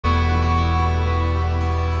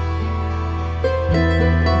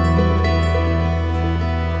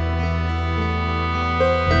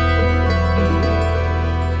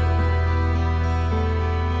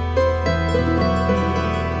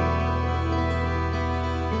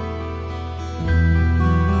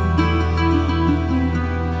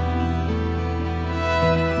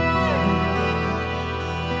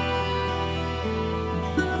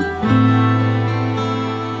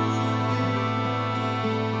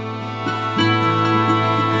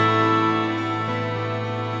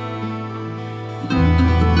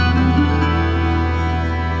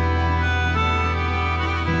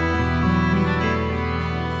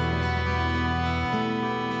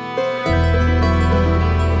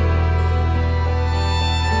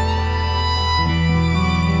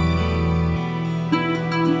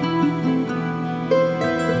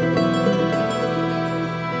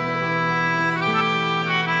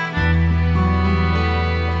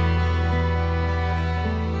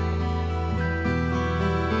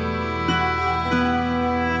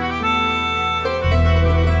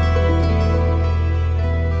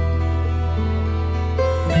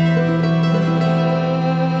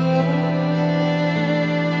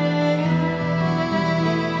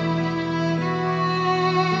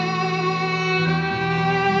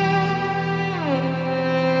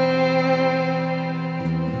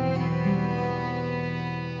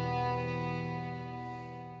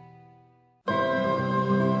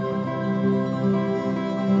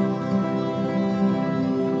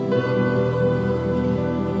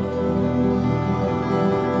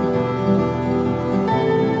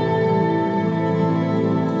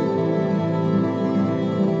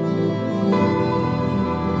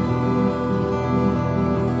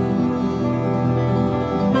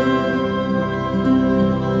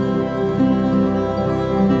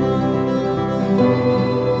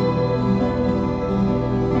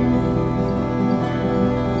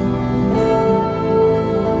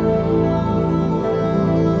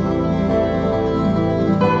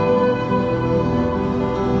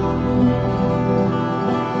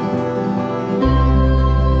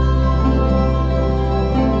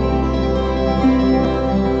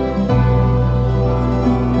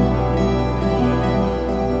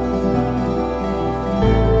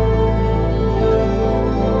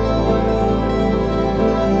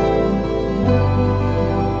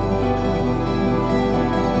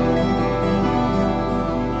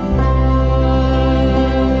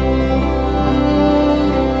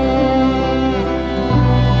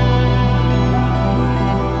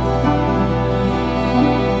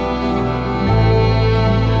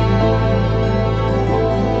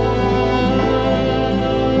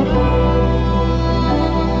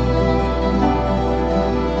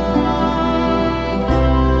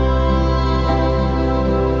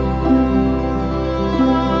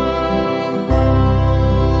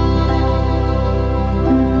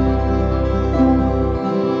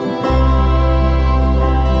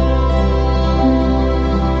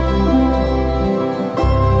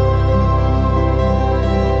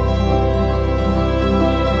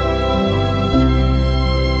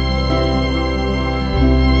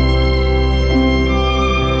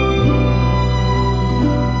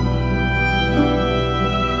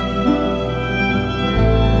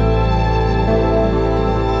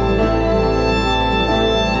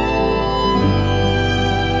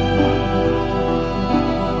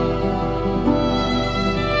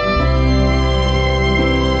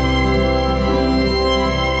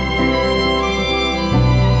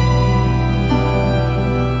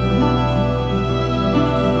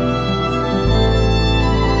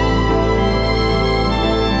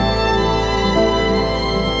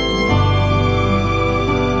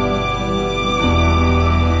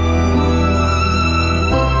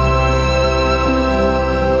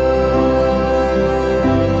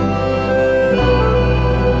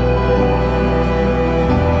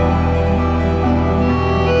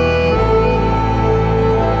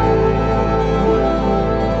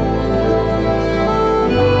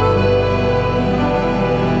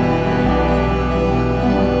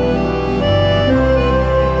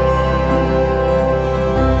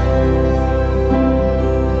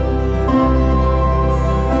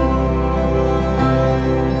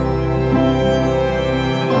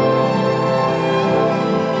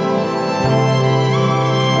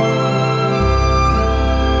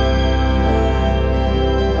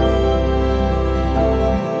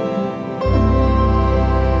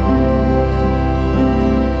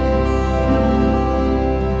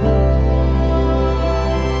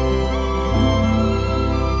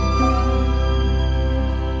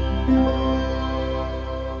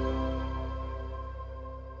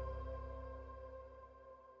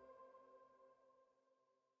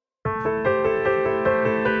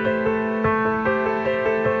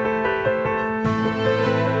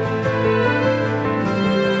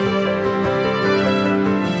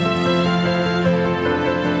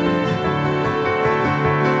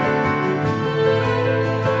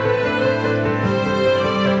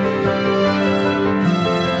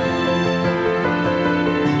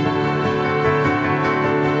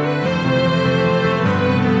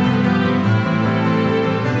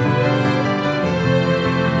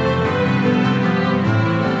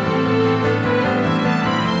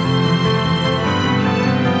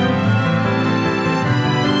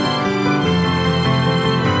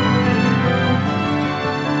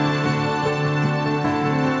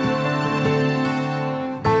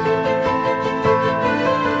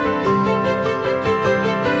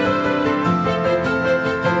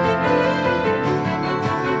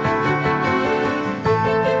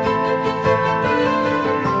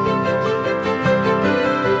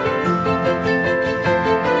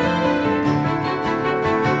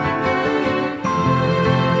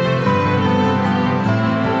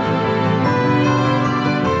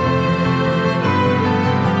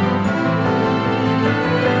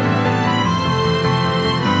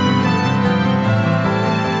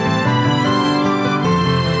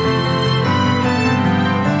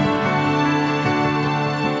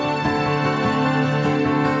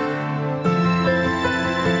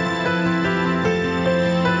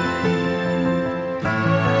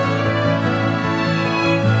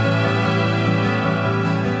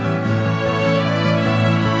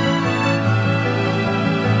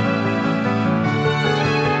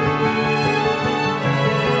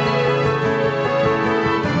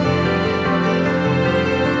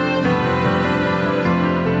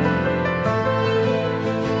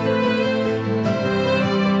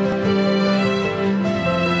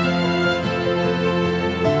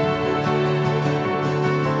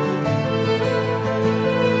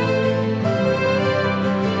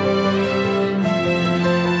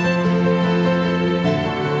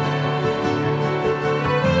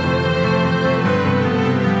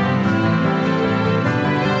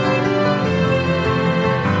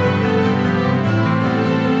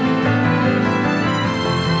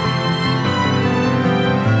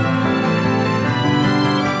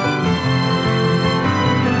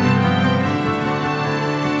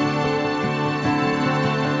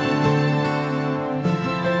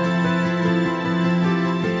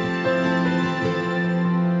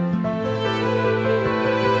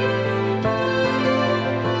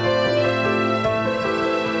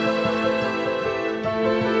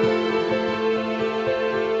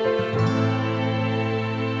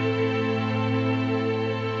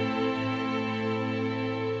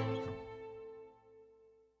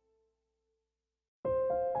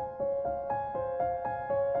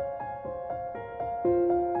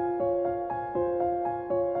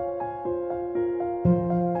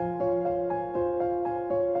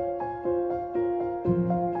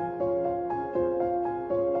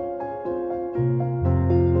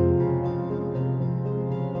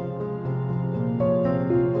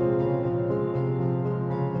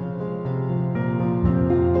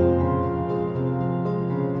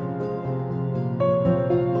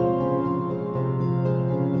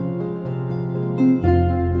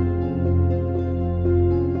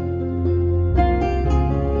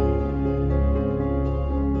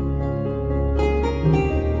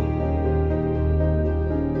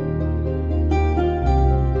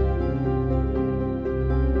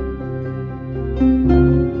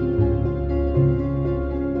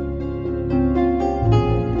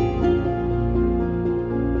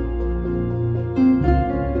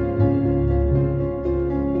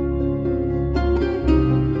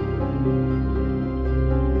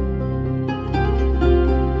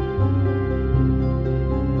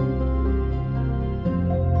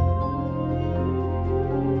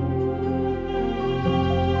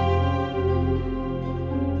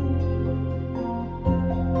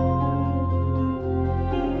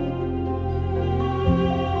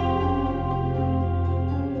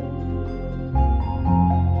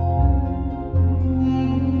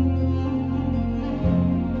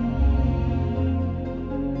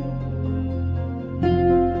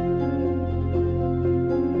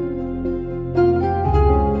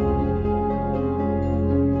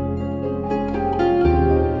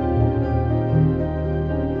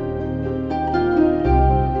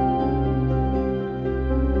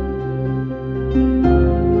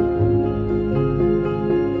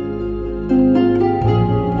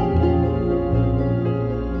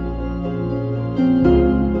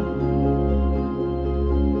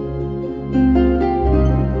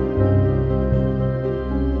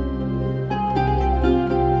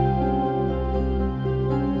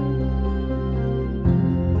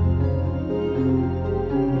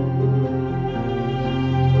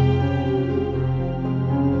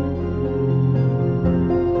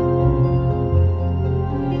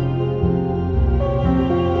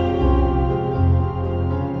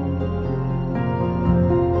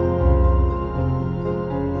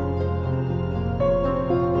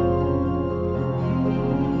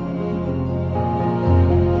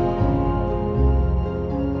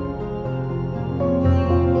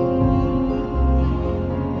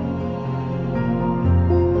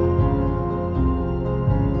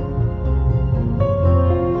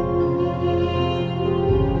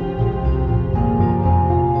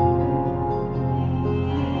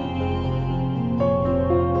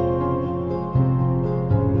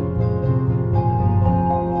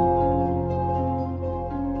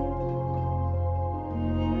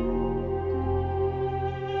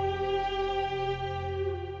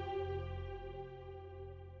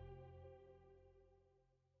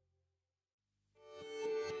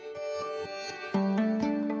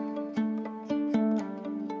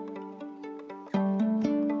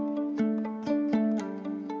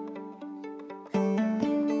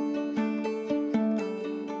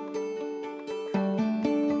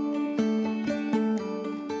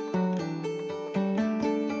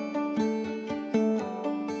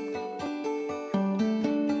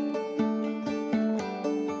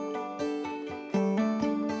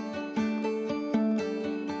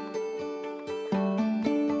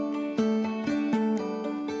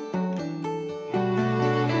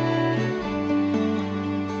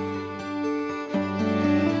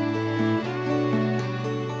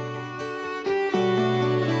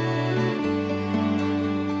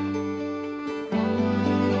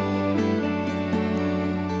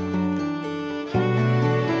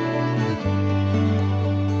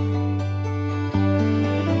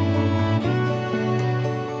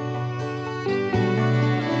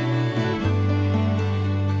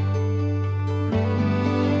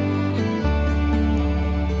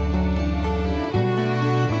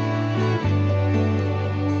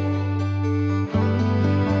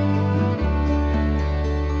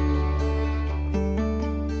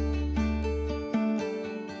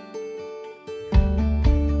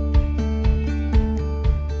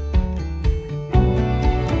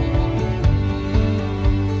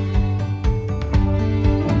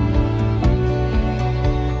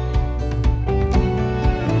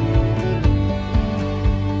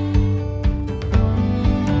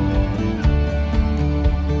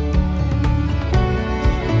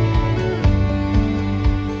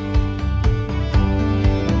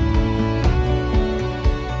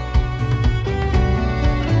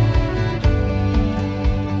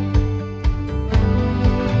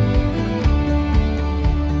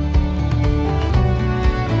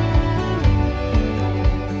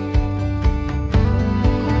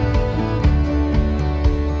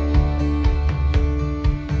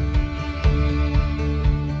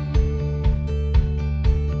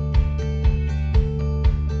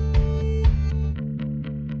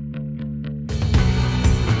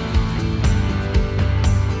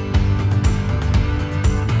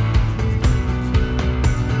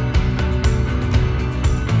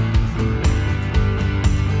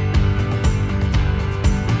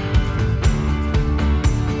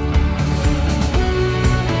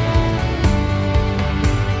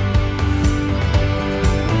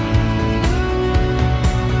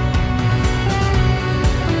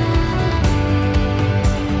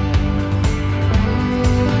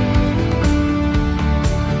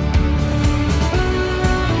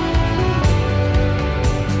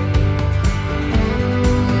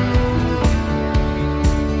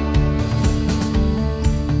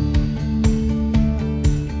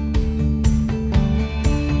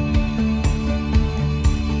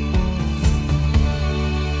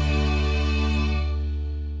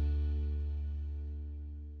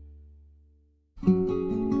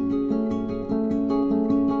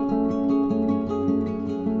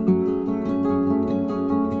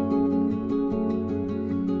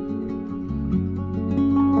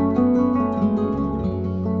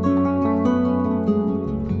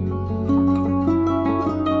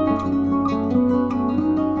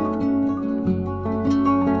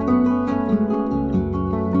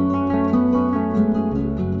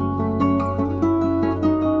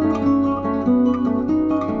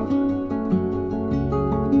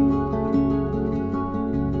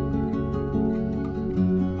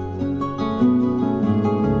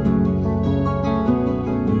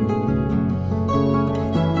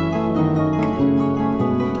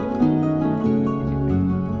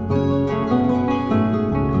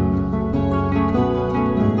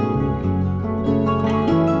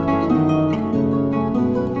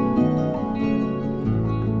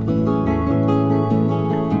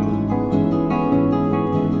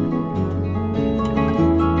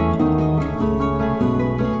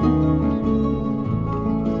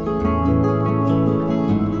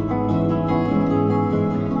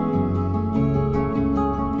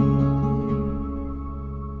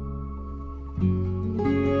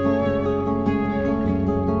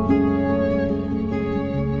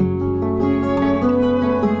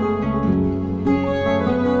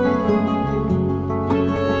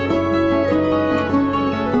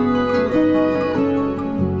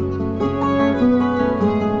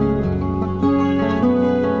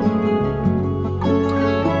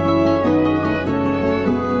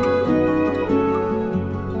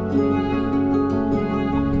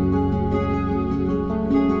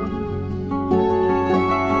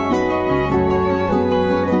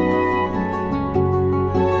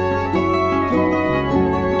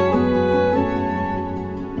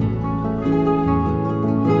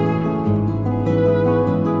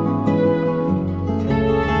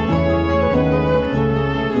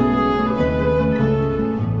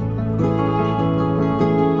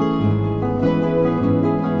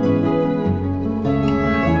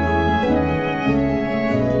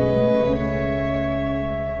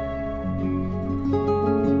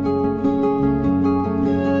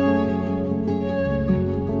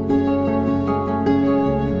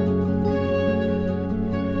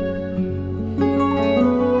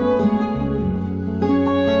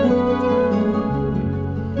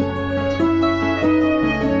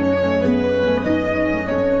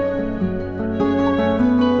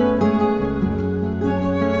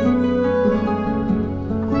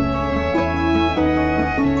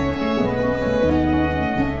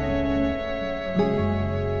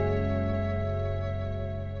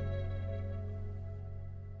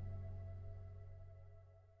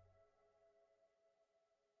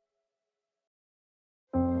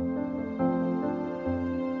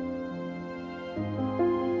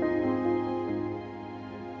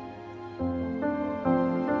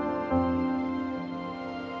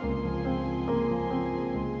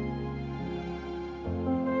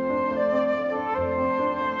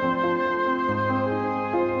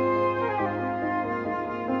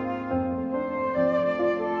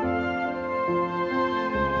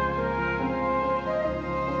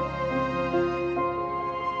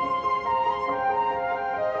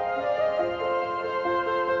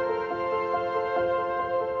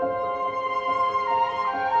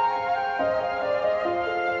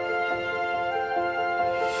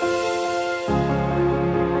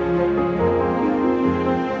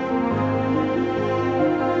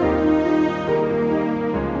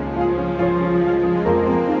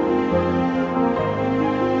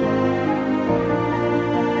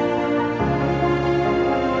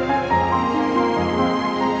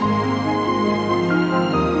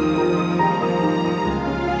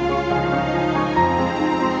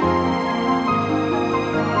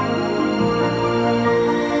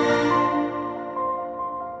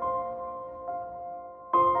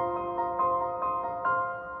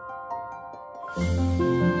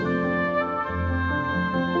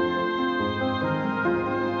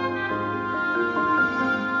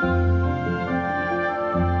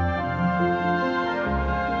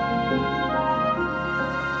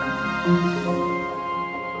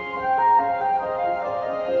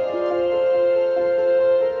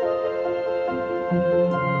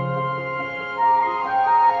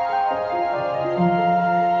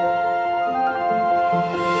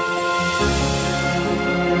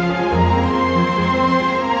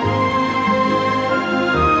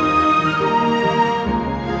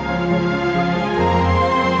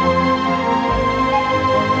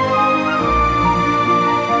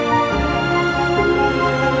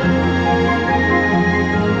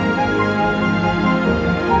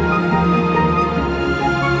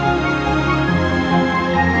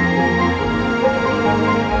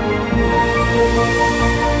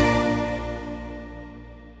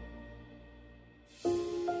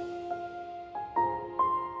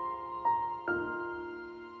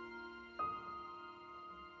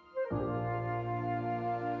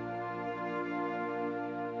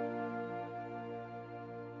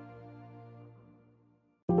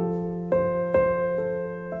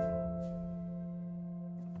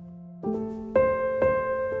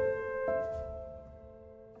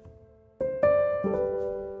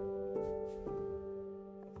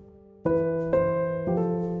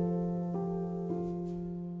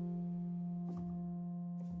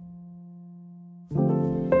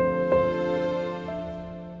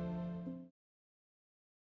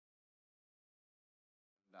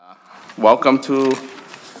Welcome to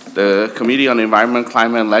the Committee on Environment,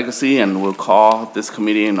 Climate, and Legacy, and we'll call this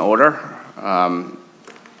committee in order.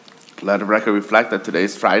 Let the record reflect that today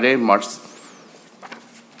is Friday, March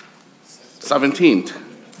 17th.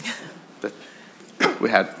 We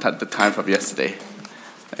had the time from yesterday,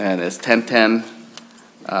 and it's 10:10.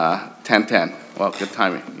 10:10. Well, good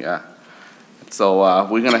timing. Yeah. So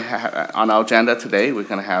we're gonna have on our agenda today. We're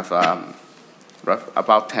gonna have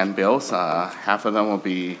about 10 bills. Half of them will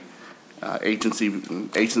be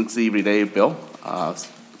agency-related bill.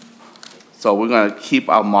 So we're going to keep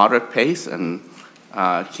our moderate pace and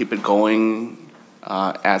keep it going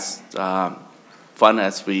as fun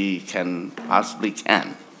as we possibly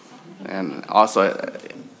can, and also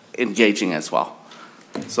engaging as well.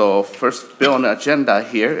 So first bill on the agenda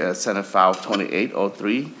here is Senate File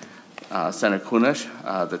 2803, Senator Kunesh,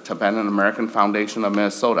 the Tibetan American Foundation of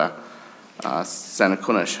Minnesota. Senator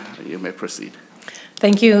Kunesh, you may proceed.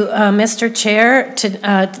 Thank you, Mr. Chair.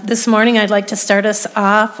 This morning, I'd like to start us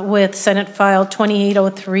off with Senate File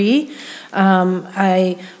 2803.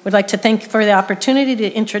 I would like to thank you for the opportunity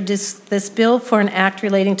to introduce this bill for an act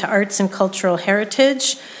relating to arts and cultural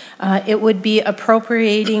heritage. It would be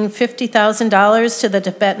appropriating $50,000 to the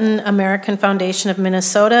Tibetan American Foundation of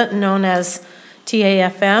Minnesota, known as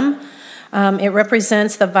TAFM. It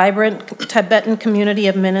represents the vibrant Tibetan community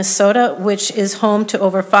of Minnesota, which is home to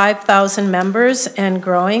over 5,000 members and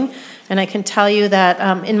growing. And I can tell you that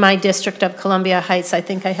in my district of Columbia Heights, I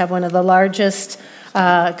think I have one of the largest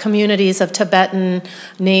communities of Tibetan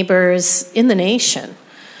neighbors in the nation.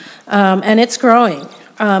 And it's growing.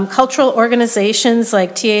 Cultural organizations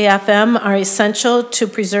like TAFM are essential to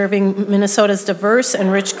preserving Minnesota's diverse and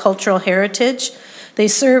rich cultural heritage. They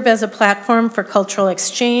serve as a platform for cultural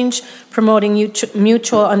exchange, promoting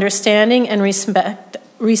mutual understanding and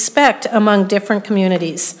respect among different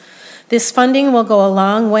communities. This funding will go a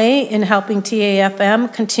long way in helping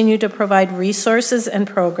TAFM continue to provide resources and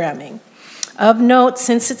programming. Of note,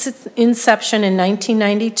 since its inception in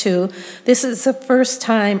 1992, this is the first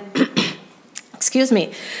time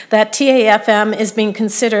that TAFM is being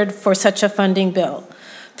considered for such a funding bill.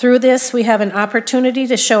 Through this, we have an opportunity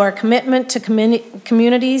to show our commitment to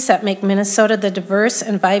communities that make Minnesota the diverse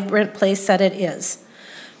and vibrant place that it is.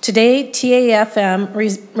 Today, TAFM,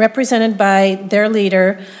 represented by their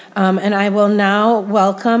leader, and I will now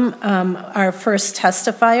welcome our first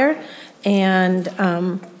testifier, and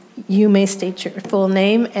you may state your full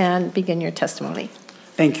name and begin your testimony.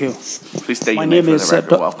 Thank you. Please state your name for the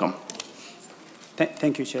record. Welcome.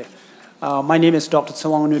 Thank you, Chair. My name is Dr.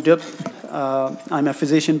 Tsawangnudup. I'm a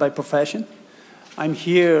physician by profession. I'm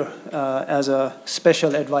here as a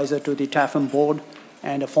special advisor to the TAFM board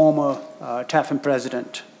and a former TAFM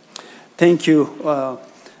president. Thank you,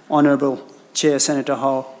 Honorable Chair Senator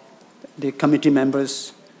Hawj, the committee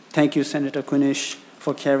members. Thank you, Senator Kunesh,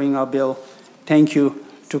 for carrying our bill. Thank you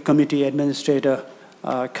to Committee Administrator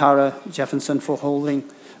Kara Jefferson for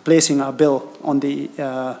placing our bill on the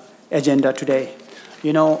agenda today.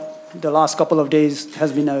 You know, the last couple of days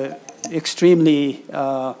has been an extremely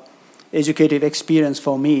educative experience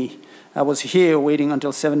for me. I was here waiting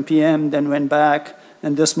until 7 p.m., then went back,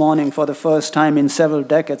 and this morning, for the first time in several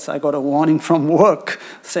decades, I got a warning from work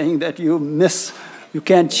saying that you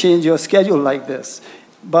can't change your schedule like this.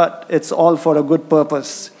 But it's all for a good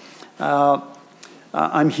purpose.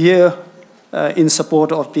 I'm here in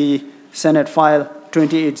support of the Senate File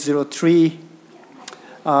 2803,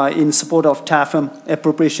 in support of TAFM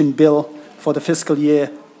appropriation bill for the fiscal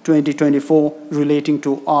year 2024 relating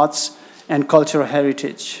to arts and cultural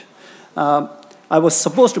heritage. I was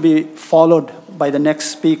supposed to be followed by the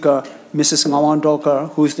next speaker, Mrs. Ngawandokar,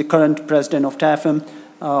 who is the current president of TAFM.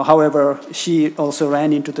 However, she also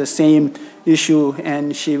ran into the same issue,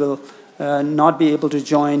 and she will not be able to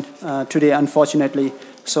join today, unfortunately.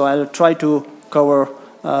 So I'll try to cover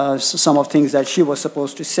some of things that she was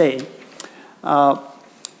supposed to say.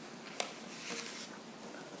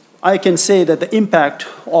 I can say that the impact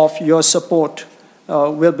of your support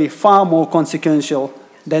will be far more consequential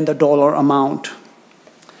than the dollar amount.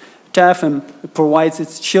 TAFM provides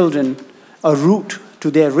its children a route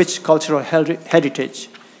to their rich cultural heritage,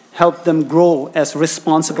 help them grow as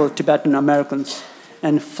responsible Tibetan Americans,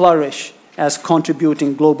 and flourish as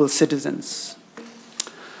contributing global citizens.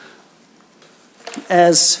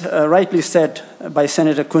 As rightly said by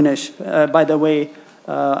Senator Kunesh, by the way,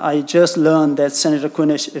 I just learned that Senator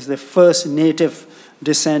Kunesh is the first native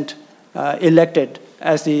descent elected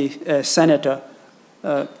as the senator.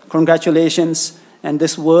 Congratulations, and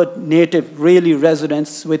this word native really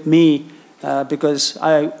resonates with me because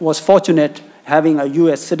I was fortunate having a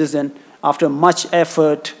U.S. citizen after much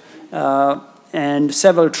effort and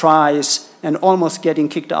several tries and almost getting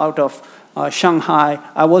kicked out of Shanghai,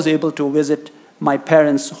 I was able to visit my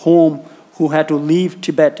parents' home who had to leave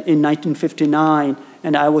Tibet in 1959,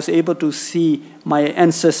 and I was able to see my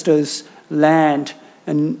ancestors' land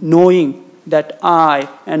and knowing that I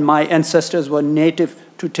and my ancestors were native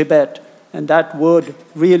to Tibet. And that word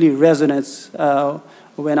really resonates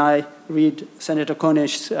when I read Senator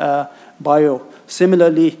Kunesh's bio.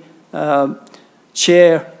 Similarly,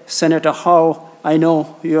 Chair Senator Hawj, I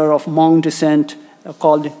know you're of Hmong descent,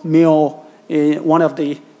 called Miao, one of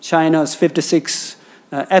the China's 56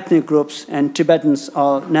 ethnic groups, and Tibetans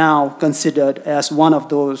are now considered as one of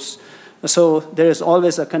those. So there is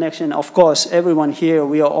always a connection. Of course, everyone here,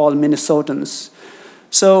 we are all Minnesotans.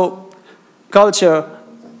 So culture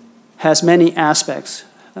has many aspects.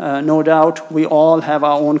 No doubt, we all have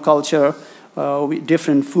our own culture,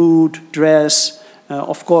 different food, dress,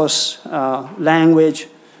 of course, language.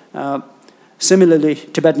 Similarly,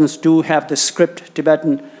 Tibetans do have the script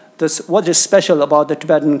Tibetan. What is special about the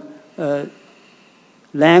Tibetan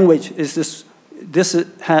language is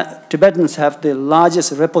Tibetans have the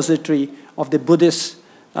largest repository of the Buddhist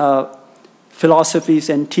philosophies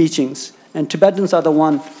and teachings. And Tibetans are the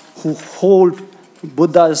ones who hold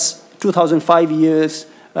Buddha's 2,005 years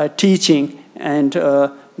teaching and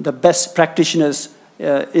the best practitioners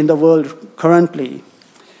in the world currently.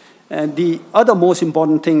 And the other most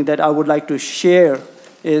important thing that I would like to share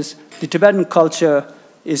is the Tibetan culture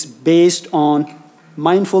is based on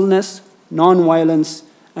mindfulness, nonviolence,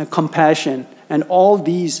 and compassion. And all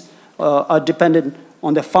these are dependent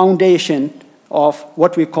on the foundation of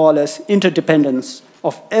what we call as interdependence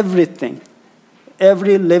of everything,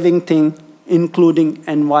 every living thing, including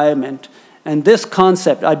environment. And this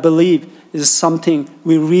concept, I believe, is something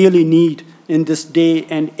we really need in this day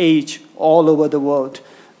and age all over the world.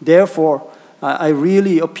 Therefore, I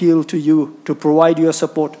really appeal to you to provide your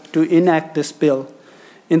support to enact this bill.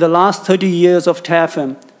 In the last 30 years of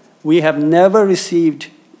TAFM, we have never received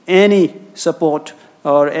any support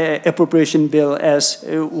or appropriation bill as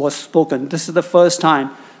it was spoken. This is the first time.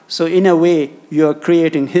 So in a way, you're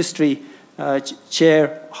creating history.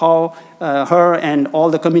 Chair Hawj, her and all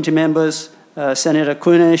the committee members, Senator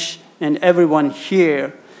Kunesh, and everyone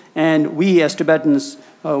here. And we as Tibetans,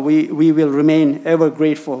 we will remain ever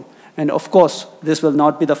grateful. And of course, this will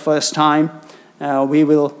not be the first time. We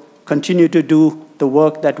will continue to do the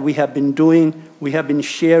work that we have been doing. We have been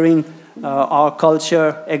sharing our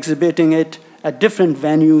culture, exhibiting it at different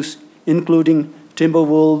venues, including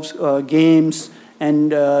Timberwolves, games,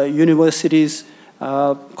 and universities,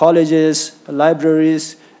 colleges,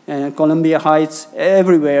 libraries, and Columbia Heights,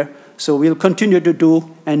 everywhere. So we'll continue to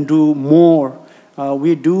do and do more.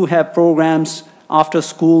 We do have programs after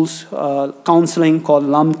schools, counseling called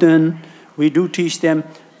Lamtun. We do teach them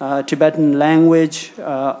Tibetan language,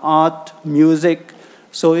 art, music.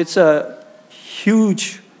 So it's a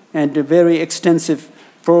huge and a very extensive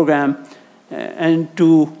program. And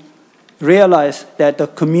to realize that the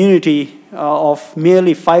community of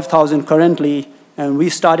merely 5,000 currently, and we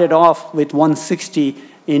started off with 160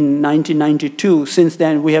 in 1992. Since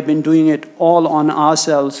then, we have been doing it all on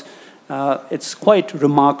ourselves. It's quite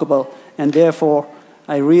remarkable. And therefore,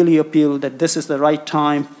 I really appeal that this is the right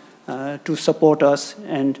time to support us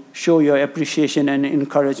and show your appreciation and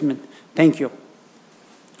encouragement. Thank you.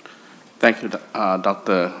 Thank you,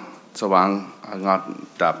 Dr. Tsawang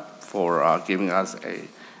Ngatdap, for giving us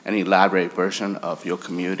an elaborate version of your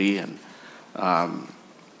community, and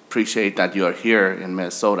appreciate that you are here in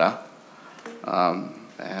Minnesota. I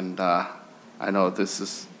know this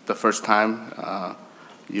is the first time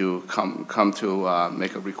you come to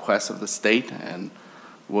make a request of the state, and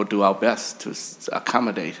we'll do our best to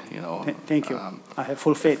accommodate. Thank you. I have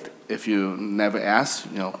full faith. If you never ask,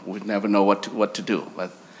 we'd never know what to do.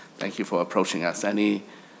 But thank you for approaching us. Any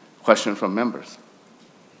questions from members?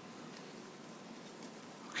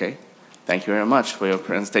 Okay. Thank you very much for your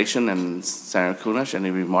presentation. And Senator Kunesh,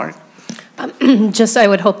 any remark? Just I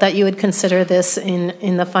would hope that you would consider this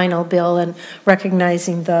in the final bill, and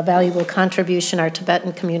recognizing the valuable contribution our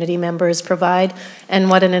Tibetan community members provide and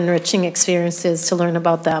what an enriching experience is to learn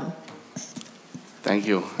about them. Thank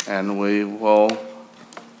you. And we will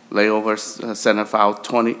lay over Senate File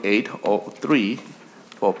 2803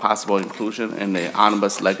 for possible inclusion in the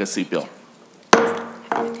Omnibus Legacy Bill.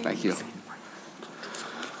 Thank you.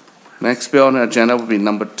 Next bill on the agenda will be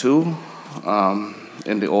number 2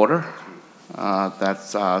 in the order.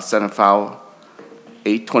 That's Senate File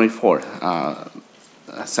 824,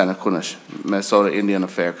 Senator Kunesh, Minnesota Indian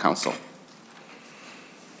Affairs Council.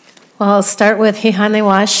 Well, I'll start with Hihane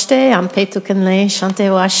Washte, Ampetu Kenle, Shante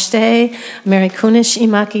Washte, Mary Kunesh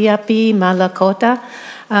Imakiapi, Malakota.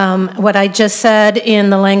 What I just said in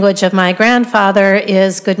the language of my grandfather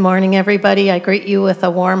is, good morning, everybody. I greet you with a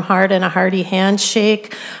warm heart and a hearty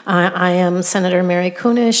handshake. I am Senator Mary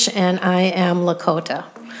Kunesh, and I am Lakota.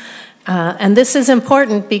 And this is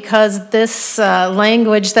important because this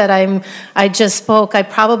language that I just spoke, I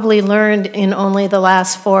probably learned in only the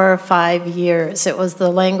last 4 or 5 years. It was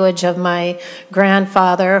the language of my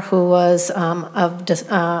grandfather, who was of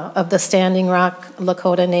the Standing Rock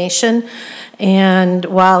Lakota Nation. And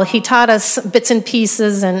while he taught us bits and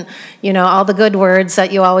pieces and, you know, all the good words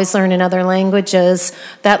that you always learn in other languages,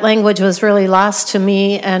 that language was really lost to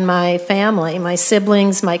me and my family, my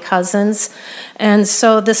siblings, my cousins. And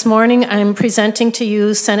so this morning I'm presenting to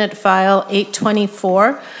you Senate File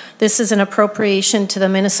 824. This is an appropriation to the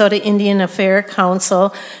Minnesota Indian Affairs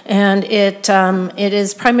Council, and it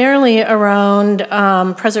is primarily around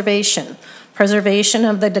preservation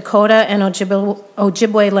of the Dakota and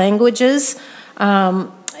Ojibwe languages,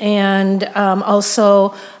 and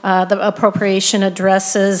also the appropriation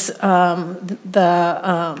addresses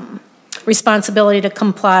the responsibility to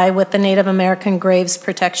comply with the Native American Graves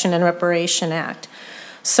Protection and Reparation Act.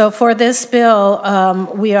 So for this bill,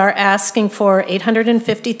 we are asking for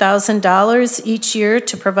 $850,000 each year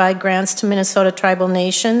to provide grants to Minnesota tribal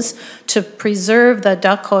nations to preserve the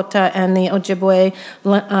Dakota and the Ojibwe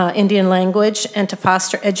Indian language and to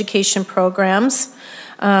foster education programs.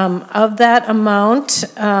 Of that amount,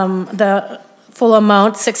 the full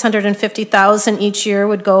amount, $650,000 each year,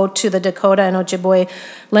 would go to the Dakota and Ojibwe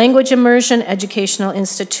language immersion educational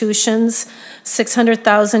institutions,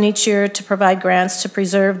 $600,000 each year to provide grants to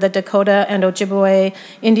preserve the Dakota and Ojibwe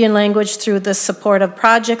Indian language through the support of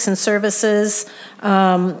projects and services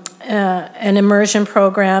and immersion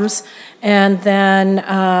programs, and then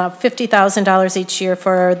 $50,000 each year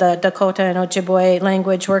for the Dakota and Ojibwe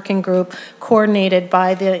language working group coordinated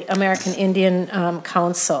by the American Indian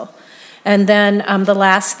Council. And then the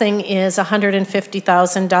last thing is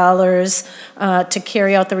 $150,000 to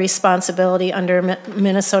carry out the responsibility under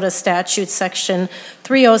Minnesota Statute Section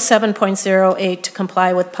 307.08 to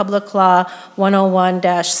comply with Public Law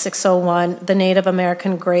 101-601, the Native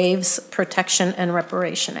American Graves Protection and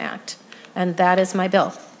Reparation Act. And that is my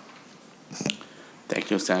bill.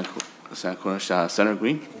 Thank you, Senator Kunesh. Senator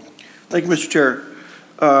Green? Thank you, Mr. Chair.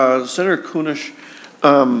 Senator Kunesh,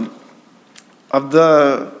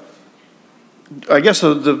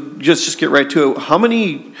 just get right to it. How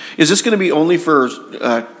many, is this going to be only for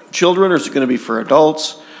children, or is it going to be for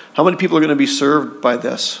adults? How many people are going to be served by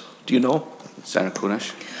this? Do you know? Senator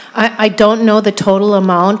Kunesh? I don't know the total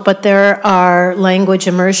amount, but there are language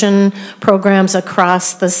immersion programs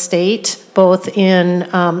across the state, both in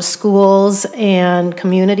schools and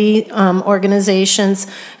community organizations,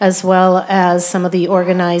 as well as some of the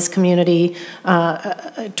organized community,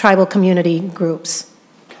 tribal community groups.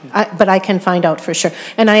 But I can find out for sure.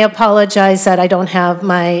 And I apologize that I don't have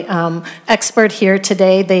my expert here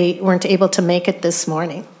today. They weren't able to make it this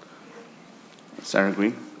morning. Senator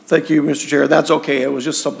Green? Thank you, Mr. Chair. That's okay. It was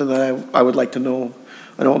just something that I would like to know.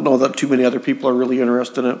 I don't know that too many other people are really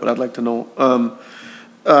interested in it, but I'd like to know.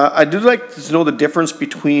 I do like to know the difference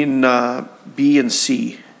between B and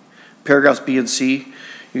C, paragraphs B and C.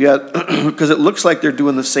 You got, because it looks like they're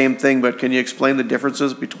doing the same thing, but can you explain the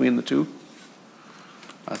differences between the two?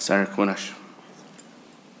 Senator Kunesh.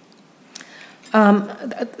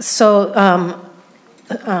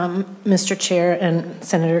 Mr. Chair and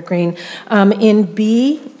Senator Green, in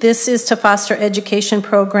B, this is to foster education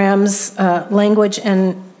programs, language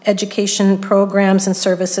and education programs and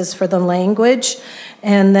services for the language,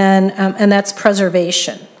 and then and that's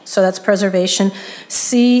preservation. So that's preservation.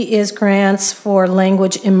 C is grants for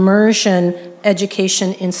language immersion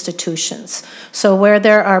education institutions. So where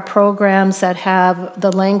there are programs that have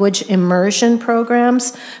the language immersion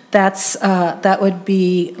programs, that would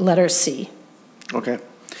be letter C. Okay.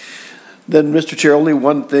 Then, Mr. Chair, only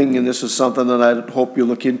one thing, and this is something that I hope you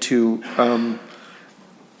look into.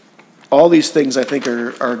 All these things I think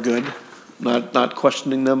are good, not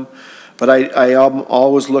questioning them, but I am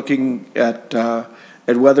always looking at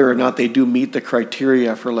whether or not they do meet the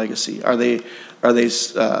criteria for legacy. Are they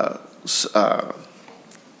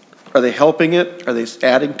helping it? Are they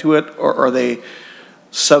adding to it? Or are they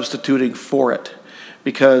substituting for it?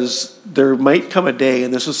 Because there might come a day,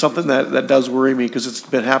 and this is something that does worry me because it's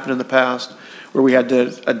been happening in the past where we had to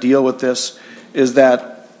deal with this, is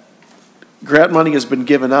that grant money has been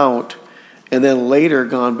given out and then later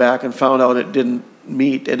gone back and found out it didn't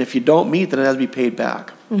meet. And if you don't meet, then it has to be paid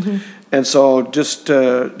back. Mm-hmm. And so just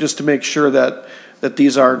to make sure that that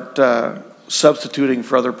these aren't substituting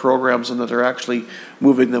for other programs and that they're actually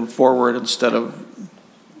moving them forward instead of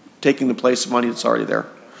taking the place of money that's already there.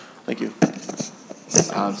 Thank you.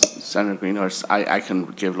 Senator Greenhorst, I can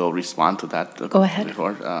give a little response to that. Go ahead.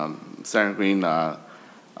 Senator Green,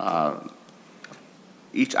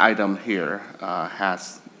 each item here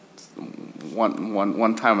has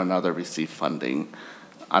one time or another received funding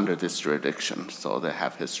under this jurisdiction, so they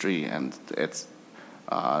have history, and it's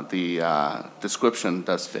the description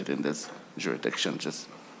does fit in this jurisdiction, just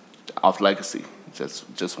of legacy.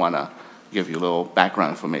 Just want to give you a little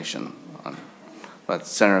background information on. But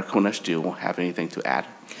Senator Kunesh, do you have anything to add?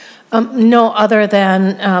 No, other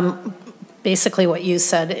than basically what you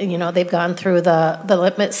said. You know, they've gone through the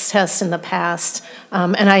litmus test in the past,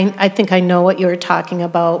 and I think I know what you were talking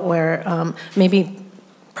about, where maybe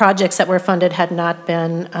projects that were funded had not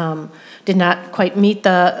been, did not quite meet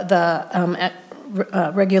the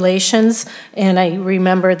regulations, and I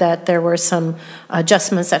remember that there were some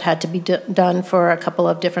adjustments that had to be done for a couple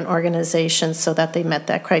of different organizations so that they met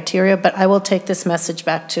that criteria. But I will take this message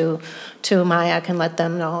back to MIAC and let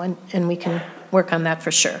them know, and we can work on that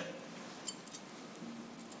for sure.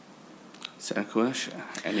 Senator Kunesh,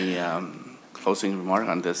 any closing remark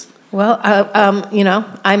on this? Well, you know,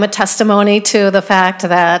 I'm a testimony to the fact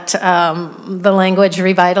that the language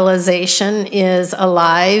revitalization is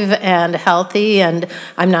alive and healthy, and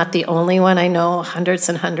I'm not the only one. I know hundreds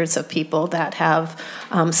and hundreds of people that have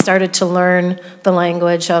started to learn the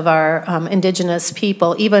language of our indigenous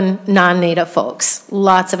people, even non-native folks,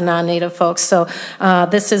 lots of non-native folks. So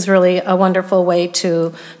this is really a wonderful way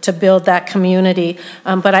to build that community.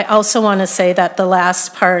 But I also want to say that the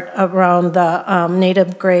last part around the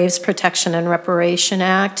Native Graves Protection and Reparation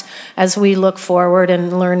Act, as we look forward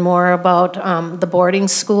and learn more about the boarding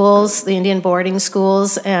schools, the Indian boarding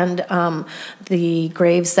schools, and the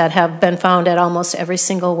graves that have been found at almost every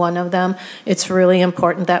single one of them, it's really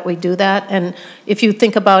important that we do that. And if you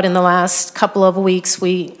think about in the last couple of weeks,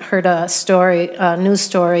 we heard a story, a news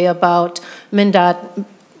story about MnDOT,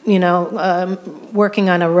 you know, working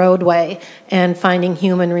on a roadway and finding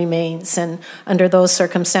human remains, and under those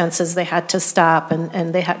circumstances they had to stop,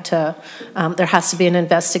 and they had to, there has to be an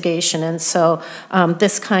investigation, and so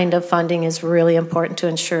this kind of funding is really important to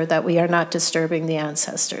ensure that we are not disturbing the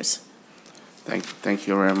ancestors. Thank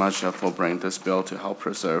you very much for bringing this bill to help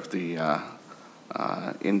preserve the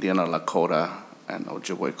Indian or Lakota and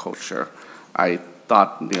Ojibwe culture. I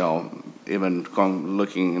thought, you know, even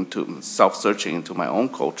looking into self-searching into my own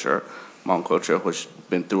culture, which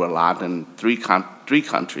been through a lot in three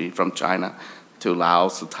countries, from China to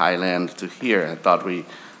Laos to Thailand to here. I thought we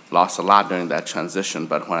lost a lot during that transition,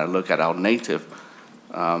 but when I look at our native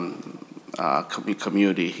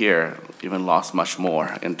community here, even lost much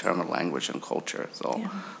more in terms of language and culture. So yeah,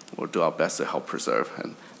 we'll do our best to help preserve.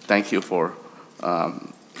 And thank you for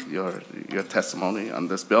your testimony on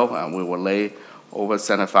this bill, and we will lay over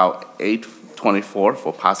Senate File 824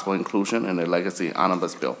 for possible inclusion in the Legacy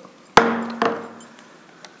Omnibus Bill.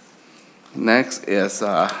 Next is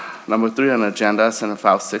number 3 on the agenda, Senate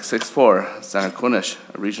File 664, Senator Kunesh,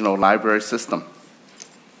 Regional Library System.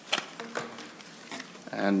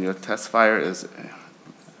 And your testifier is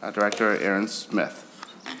Director Erin Smith.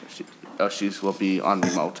 She will be on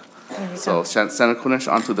remote. So Senator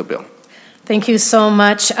Kunesh, on to the bill. Thank you so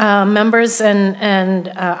much, members and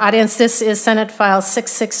audience. This is Senate File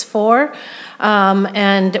 664,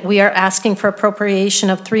 and we are asking for appropriation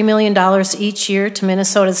of $3 million each year to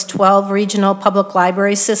Minnesota's 12 regional public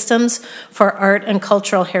library systems for art and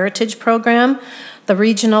cultural heritage program. The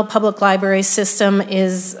regional public library system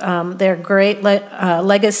is, they're great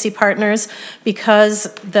legacy partners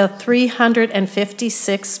because the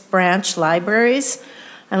 356 branch libraries,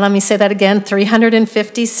 and let me say that again,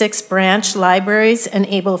 356 branch libraries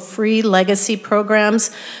enable free legacy programs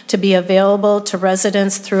to be available to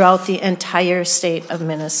residents throughout the entire state of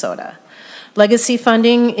Minnesota. Legacy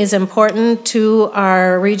funding is important to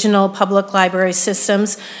our regional public library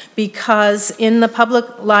systems because in the public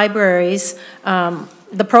libraries,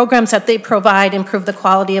 the programs that they provide improve the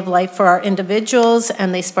quality of life for our individuals,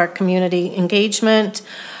 and they spark community engagement.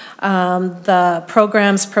 The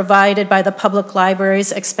programs provided by the public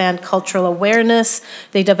libraries expand cultural awareness.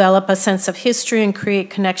 They develop a sense of history and create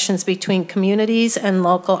connections between communities and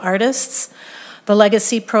local artists. The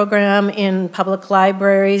legacy program in public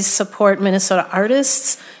libraries support Minnesota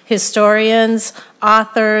artists, historians,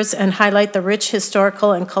 authors, and highlight the rich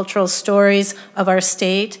historical and cultural stories of our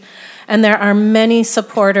state. And there are many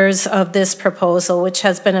supporters of this proposal, which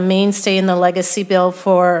has been a mainstay in the legacy bill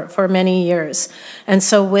for many years. And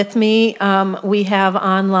so with me, we have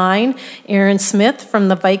online Aaron Smith from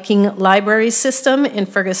the Viking Library System in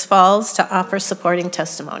Fergus Falls to offer supporting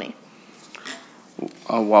testimony.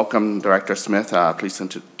 Welcome, Director Smith. Please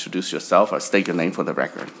introduce yourself or state your name for the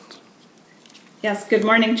record. Yes, good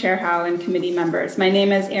morning, Chair Howe and committee members. My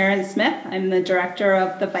name is Erin Smith. I'm the director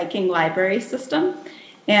of the Viking Library System,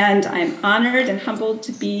 and I'm honored and humbled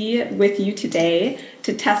to be with you today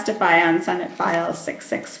to testify on Senate File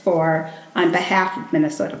 664 on behalf of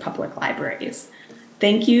Minnesota Public Libraries.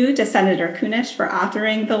 Thank you to Senator Kunesh for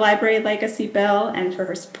authoring the Library Legacy Bill and for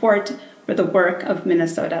her support for the work of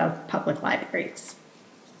Minnesota Public Libraries.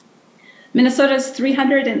 Minnesota's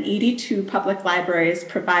 382 public libraries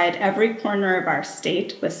provide every corner of our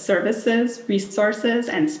state with services, resources,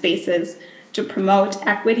 and spaces to promote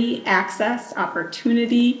equity, access,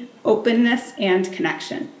 opportunity, openness, and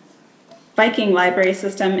connection. Viking Library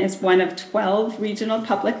System is one of 12 regional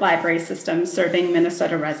public library systems serving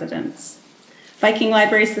Minnesota residents. Viking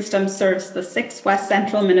Library System serves the 6 west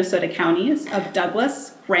central Minnesota counties of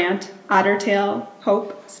Douglas, Grant, Otter Tail,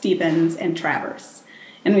 Hope, Stevens, and Traverse.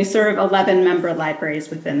 And we serve 11 member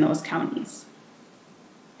libraries within those counties.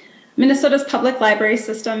 Minnesota's public library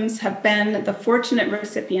systems have been the fortunate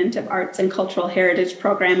recipient of arts and cultural heritage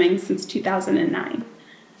programming since 2009.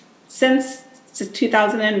 Since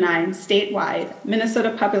 2009, statewide,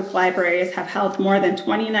 Minnesota public libraries have held more than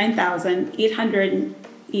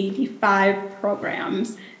 29,885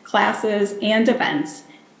 programs, classes, and events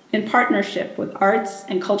in partnership with arts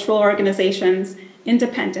and cultural organizations,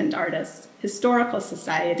 independent artists, historical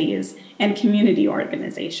societies, and community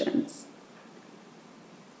organizations.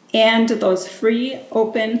 And those free,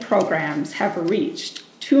 open programs have reached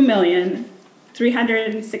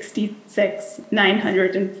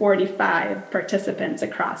 2,366,945 participants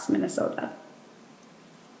across Minnesota.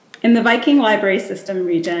 In the Viking Library System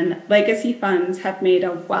region, legacy funds have made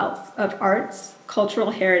a wealth of arts,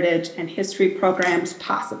 cultural heritage, and history programs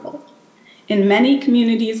possible. In many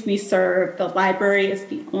communities we serve, the library is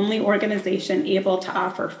the only organization able to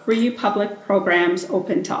offer free public programs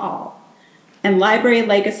open to all. And library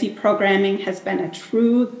legacy programming has been a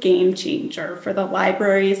true game changer for the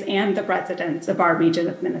libraries and the residents of our region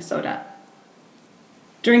of Minnesota.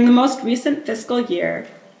 During the most recent fiscal year,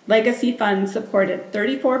 legacy funds supported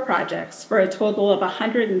 34 projects for a total of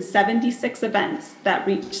 176 events that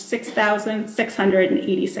reached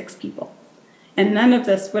 6,686 people. And none of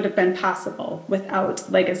this would have been possible without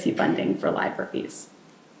legacy funding for libraries.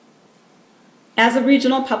 As a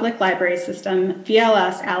regional public library system,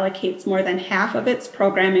 VLS allocates more than half of its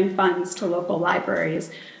programming funds to local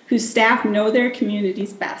libraries whose staff know their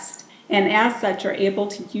communities best and as such are able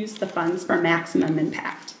to use the funds for maximum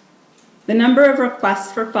impact. The number of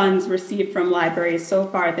requests for funds received from libraries so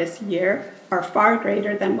far this year are far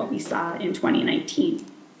greater than what we saw in 2019.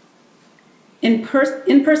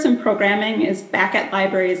 In-person programming is back at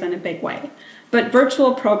libraries in a big way, but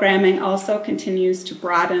virtual programming also continues to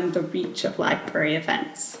broaden the reach of library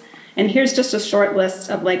events. And here's just a short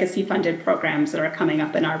list of legacy-funded programs that are coming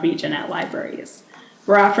up in our region at libraries.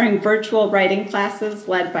 We're offering virtual writing classes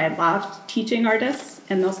led by Loft teaching artists,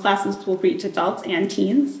 and those classes will reach adults and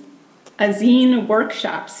teens. A zine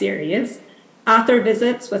workshop series, author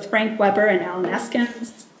visits with Frank Weber and Alan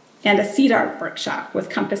Eskins, and a seed art workshop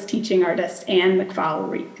with Compass teaching artist Anne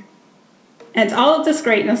McFall-Reek. And all of this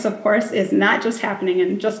greatness, of course, is not just happening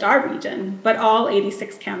in just our region, but all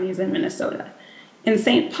 86 counties in Minnesota. In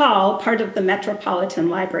St. Paul, part of the Metropolitan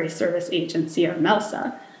Library Service Agency, or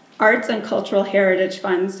MELSA, arts and cultural heritage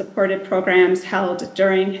funds supported programs held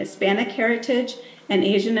during Hispanic Heritage and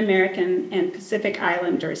Asian American and Pacific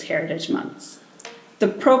Islanders Heritage Months. The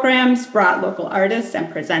programs brought local artists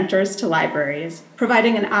and presenters to libraries,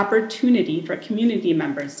 providing an opportunity for community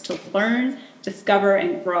members to learn, discover,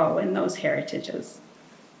 and grow in those heritages.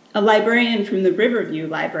 A librarian from the Riverview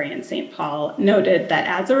Library in St. Paul noted that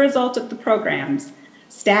as a result of the programs,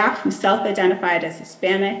 staff who self-identified as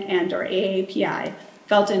Hispanic and/or AAPI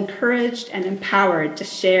felt encouraged and empowered to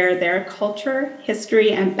share their culture,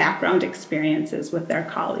 history, and background experiences with their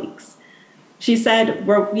colleagues. She said,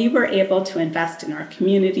 we were able to invest in our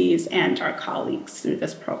communities and our colleagues through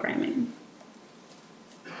this programming.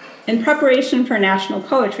 In preparation for National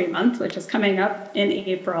Poetry Month, which is coming up in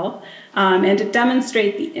April, and to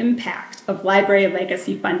demonstrate the impact of library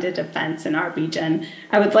legacy-funded events in our region,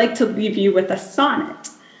 I would like to leave you with a sonnet.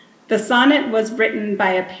 The sonnet was written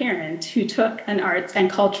by a parent who took an arts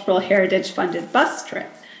and cultural heritage-funded bus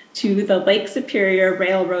trip to the Lake Superior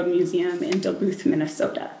Railroad Museum in Duluth,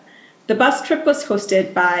 Minnesota. The bus trip was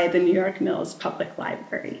hosted by the New York Mills Public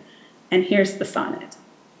Library. And here's the sonnet.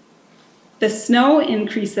 The snow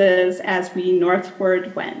increases as we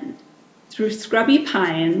northward wend, through scrubby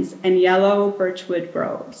pines and yellow birchwood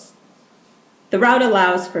groves. The route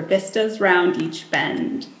allows for vistas round each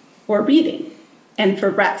bend, for reading, and for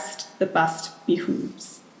rest the bus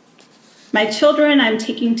behooves. My children I'm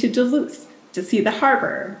taking to Duluth to see the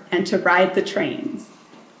harbor and to ride the trains.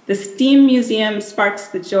 The Steam Museum sparks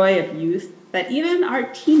the joy of youth that even our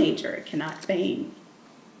teenager cannot feign.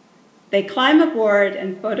 They climb aboard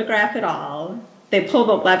and photograph it all. They pull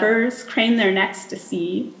the levers, crane their necks to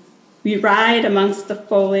see. We ride amongst the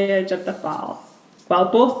foliage of the fall,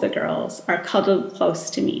 while both the girls are cuddled close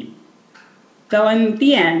to me. Though in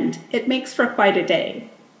the end, it makes for quite a day.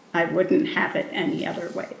 I wouldn't have it any other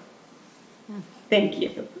way. Thank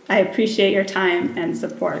you. I appreciate your time and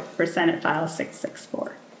support for Senate File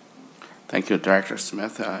 664. Thank you, Director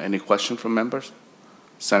Smith. Any questions from members?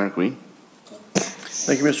 Senator Green.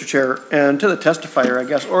 Thank you, Mr. Chair. And to the testifier, I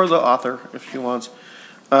guess, or the author, if she wants.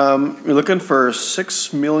 You're looking for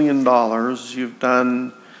 $6 million you've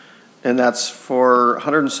done, and that's for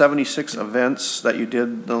 176 events that you did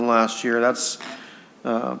in the last year. That's,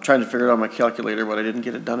 I'm trying to figure it out on my calculator, but I didn't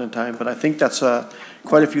get it done in time. But I think that's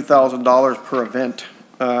quite a few $1,000s per event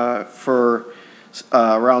for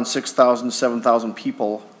around 6,000, 7,000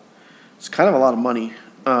 people. It's kind of a lot of money.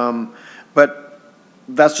 But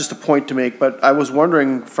that's just a point to make. But I was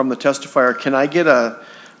wondering from the testifier, can I get a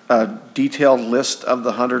detailed list of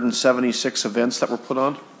the 176 events that were put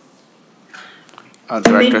on?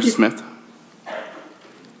 Director Smith.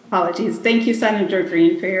 Apologies. Thank you, Senator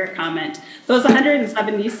Green, for your comment. Those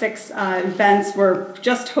 176 events were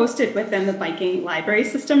just hosted within the Viking Library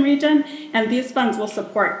System region, and these funds will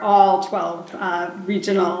support all 12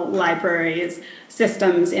 regional libraries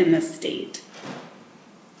systems in the state.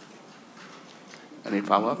 Any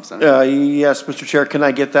follow-ups? Yes, Mr. Chair, can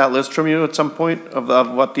I get that list from you at some point of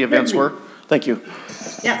what the events were? Thank you.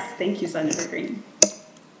 Yes, thank you, Senator Green.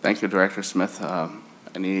 Thank you, Director Smith.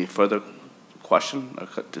 Any further question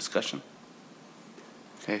or discussion?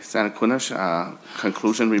 Okay, Senator Kunesh,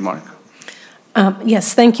 conclusion remark.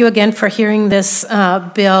 Yes, thank you again for hearing this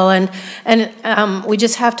bill, and we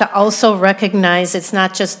just have to also recognize it's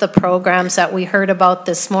not just the programs that we heard about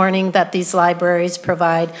this morning that these libraries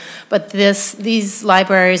provide, but these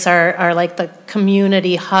libraries are like the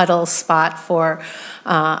community huddle spot for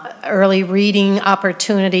early reading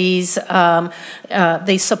opportunities.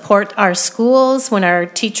 They support our schools when our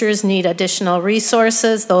teachers need additional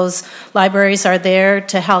resources. Those libraries are there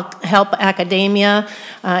to help academia.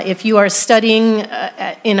 If you are studying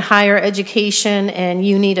in higher education and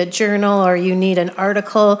you need a journal or you need an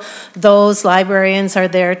article, those librarians are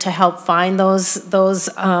there to help find those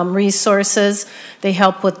resources. They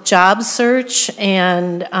help with job search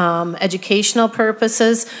and educational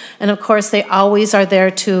purposes, and of course they always are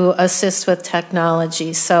there to assist with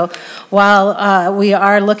technology. So while we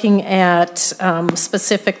are looking at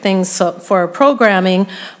specific things for programming,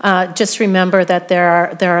 just remember that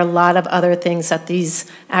there are a lot of other things that these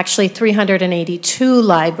actually 382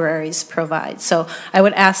 libraries provide. So I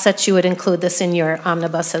would ask that you would include this in your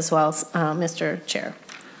omnibus as well, Mr. Chair.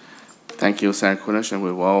 Thank you, Senator Kunesh, and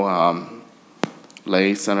we will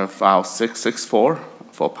lay Senate File 664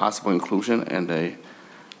 for possible inclusion in the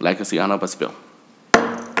Legacy Omnibus Bill.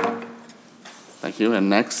 Thank you. And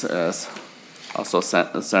next is also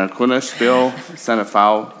Senator Kunesh Bill, Senate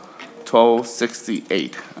File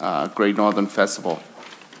 1268, Great Northern Festival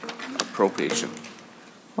appropriation.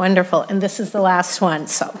 Wonderful, and this is the last one,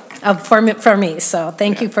 so for me. So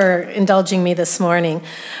thank you for indulging me this morning,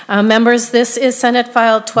 members. This is Senate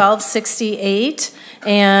File 1268,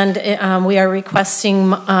 and we are requesting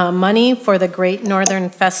money for the Great Northern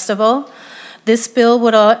Festival. This bill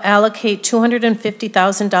would allocate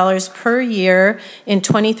 $250,000 per year in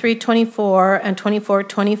 23-24 and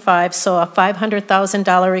 24-25, so a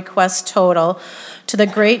 $500,000 request total to the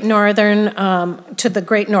Great Northern,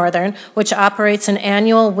 which operates an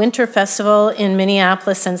annual winter festival in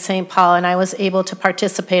Minneapolis and St. Paul, and I was able to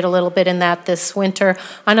participate a little bit in that this winter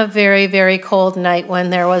on a very, very cold night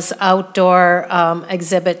when there was outdoor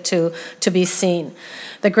exhibit to be seen.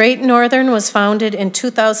 The Great Northern was founded in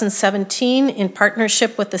 2017 in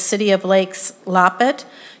partnership with the City of Lakes Lopet,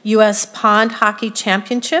 U.S. Pond Hockey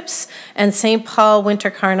Championships, and St. Paul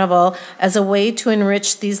Winter Carnival as a way to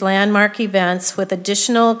enrich these landmark events with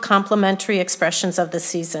additional complementary expressions of the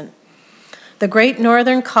season. The Great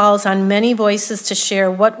Northern calls on many voices to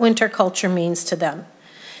share what winter culture means to them.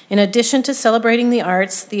 In addition to celebrating the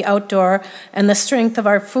arts, the outdoor, and the strength of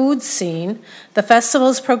our food scene, the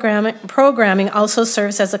festival's programming also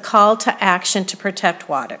serves as a call to action to protect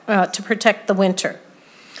the winter.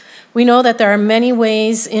 We know that there are many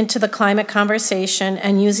ways into the climate conversation,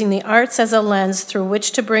 and using the arts as a lens through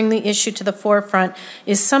which to bring the issue to the forefront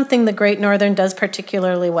is something the Great Northern does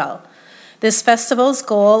particularly well. This festival's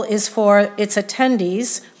goal is for its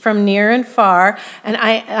attendees from near and far, and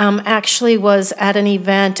I actually was at an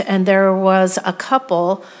event and there was a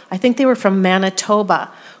couple, I think they were from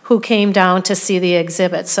Manitoba, who came down to see the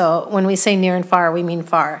exhibit. So when we say near and far, we mean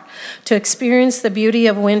far. To experience the beauty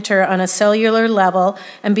of winter on a cellular level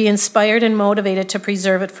and be inspired and motivated to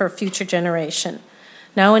preserve it for a future generation.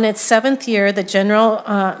 Now in its 7th year,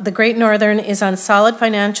 the Great Northern is on solid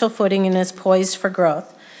financial footing and is poised for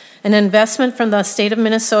growth. An investment from the state of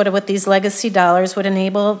Minnesota with these legacy dollars would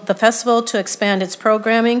enable the festival to expand its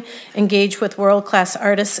programming, engage with world-class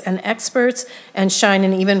artists and experts, and shine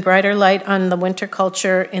an even brighter light on the winter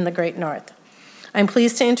culture in the Great North. I'm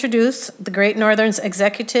pleased to introduce the Great Northern's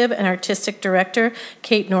Executive and Artistic Director,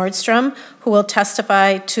 Kate Nordstrom, who will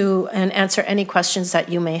testify to and answer any questions that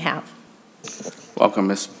you may have. Welcome,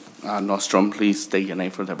 Ms. Nordstrom. Please state your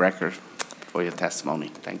name for the record for your testimony.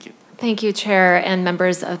 Thank you. Thank you, Chair and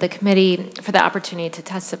members of the committee, for the opportunity to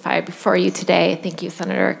testify before you today. Thank you,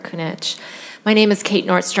 Senator Kunesh. My name is Kate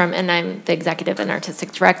Nordstrom, and I'm the Executive and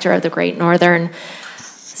Artistic Director of the Great Northern.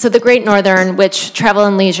 So the Great Northern, which Travel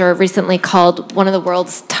and Leisure recently called one of the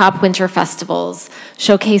world's top winter festivals,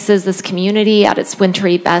 showcases this community at its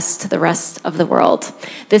wintry best to the rest of the world.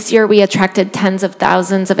 This year, we attracted tens of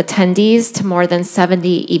thousands of attendees to more than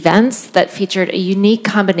 70 events that featured a unique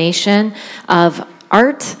combination of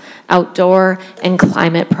art, outdoor, and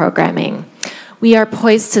climate programming. We are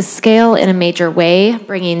poised to scale in a major way,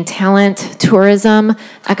 bringing talent, tourism,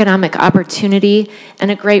 economic opportunity, and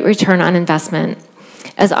a great return on investment.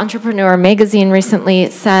 As Entrepreneur Magazine recently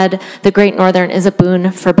said, the Great Northern is a boon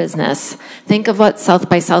for business. Think of what South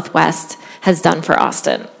by Southwest has done for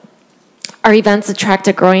Austin. Our events attract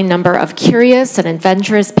a growing number of curious and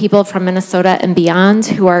adventurous people from Minnesota and beyond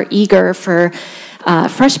who are eager for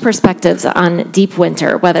fresh perspectives on deep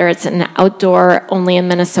winter, whether it's an outdoor, only in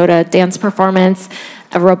Minnesota dance performance,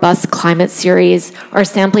 a robust climate series, or a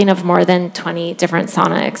sampling of more than 20 different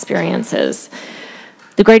sauna experiences.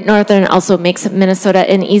 The Great Northern also makes Minnesota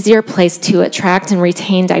an easier place to attract and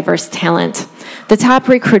retain diverse talent. The top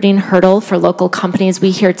recruiting hurdle for local companies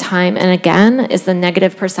we hear time and again is the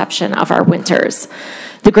negative perception of our winters.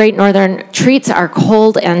 The Great Northern treats our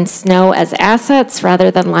cold and snow as assets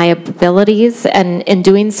rather than liabilities, and in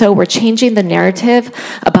doing so, we're changing the narrative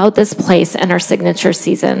about this place and our signature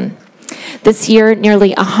season. This year,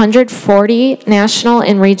 nearly 140 national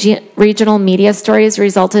and regional media stories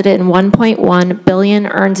resulted in 1.1 billion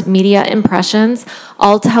earned media impressions,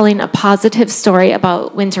 all telling a positive story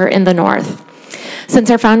about winter in the North.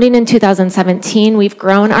 Since our founding in 2017, we've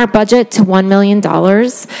grown our budget to $1 million.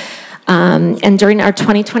 And during our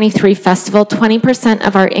 2023 festival, 20%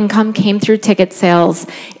 of our income came through ticket sales,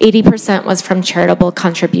 80% was from charitable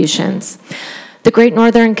contributions. The Great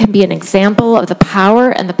Northern can be an example of the power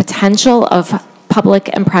and the potential of public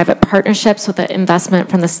and private partnerships with an investment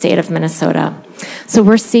from the state of Minnesota. So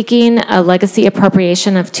we're seeking a legacy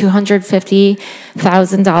appropriation of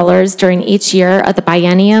 $250,000 during each year of the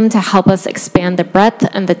biennium to help us expand the breadth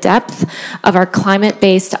and the depth of our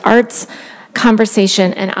climate-based arts,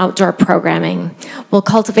 conversation, and outdoor programming. We'll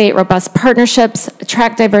cultivate robust partnerships,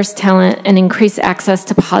 attract diverse talent, and increase access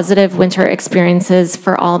to positive winter experiences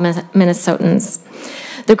for all Minnesotans.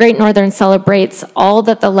 The Great Northern celebrates all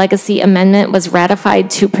that the Legacy Amendment was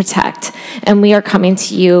ratified to protect, and we are coming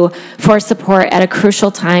to you for support at a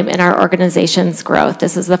crucial time in our organization's growth.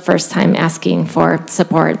 This is the first time asking for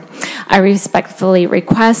support. I respectfully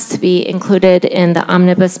request to be included in the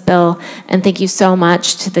omnibus bill, and thank you so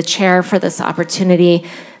much to the chair for this opportunity.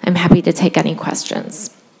 I'm happy to take any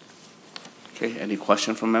questions. Okay, any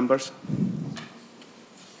question from members?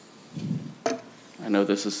 I know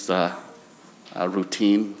this is a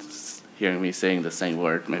routine, hearing me saying the same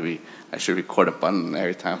word. Maybe I should record a button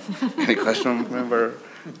every time. Any question from member?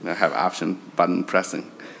 I have option button pressing.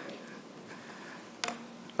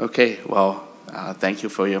 Okay, well, thank you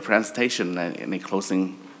for your presentation. Any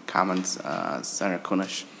closing comments, Senator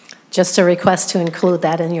Kunesh? Just a request to include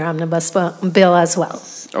that in your omnibus bill as well.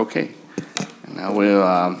 Okay. And now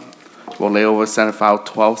we'll lay over Senate File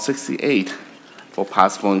 1268 for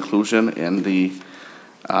possible inclusion in the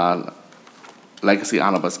Legacy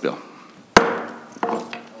Omnibus Bill.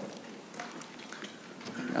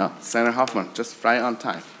 Senator Hoffman, just right on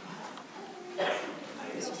time.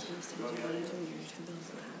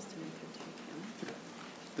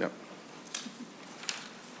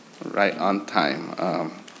 right on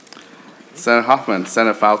time. Senator Hoffman,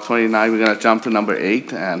 Senate File 29, we're going to jump to number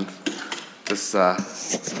 8, and this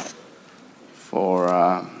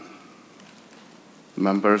for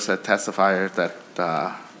members that testify that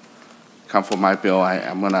come for my bill.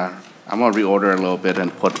 I'm gonna reorder a little bit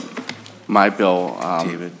and put my bill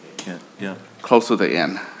David, close to the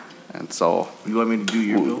end, and so you want me to do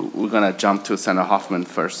your bill? We're gonna jump to Senator Hoffman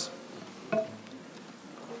first.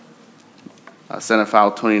 Senate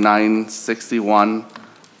File 2961,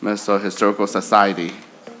 Minnesota Historical Society.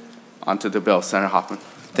 Onto the bill, Senator Hoffman.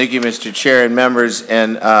 Thank you, Mr. Chair and members.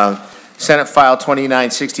 And Senate File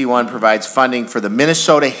 2961 provides funding for the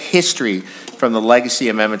Minnesota History from the Legacy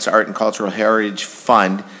Amendments Art and Cultural Heritage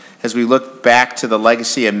Fund. As we look back to the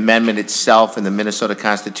Legacy Amendment itself in the Minnesota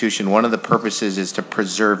Constitution, one of the purposes is to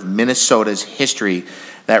preserve Minnesota's history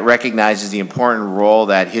that recognizes the important role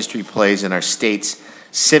that history plays in our state's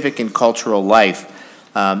civic and cultural life,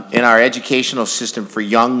 in our educational system for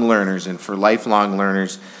young learners and for lifelong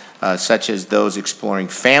learners, such as those exploring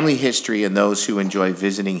family history and those who enjoy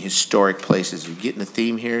visiting historic places. You're getting the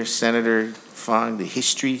theme here, Senator Fong, the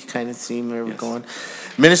history kind of theme where we're going.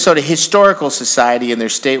 Minnesota Historical Society and their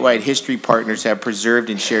statewide history partners have preserved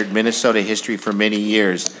and shared Minnesota history for many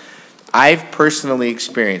years. I've personally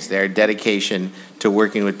experienced their dedication to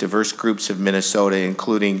working with diverse groups of Minnesota,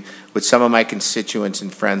 including with some of my constituents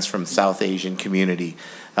and friends from South Asian community.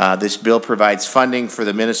 This bill provides funding for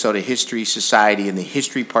the Minnesota History Society and the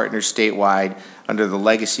History Partners statewide under the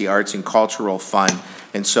Legacy Arts and Cultural Fund.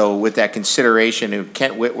 And so with that consideration,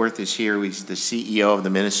 Kent Whitworth is here, he's the CEO of the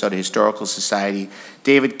Minnesota Historical Society.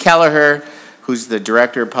 David Kelleher, who's the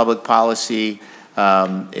Director of Public Policy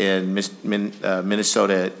in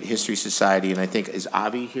Minnesota History Society, and I think, is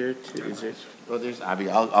Avi here too? Is there? Oh, there's Avi.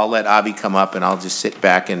 I'll let Avi come up, and I'll just sit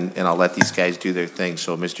back and I'll let these guys do their thing.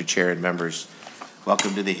 So, Mr. Chair and members,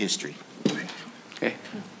 welcome to the history. Okay.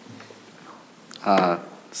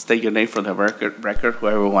 State your name for the record,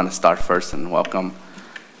 whoever want to start first, and welcome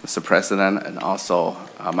Mr. President and also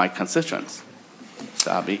my constituents.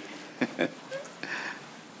 Mr. Avi.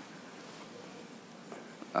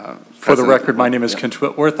 For the record, my name is Kent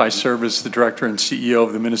Whitworth. I serve as the Director and CEO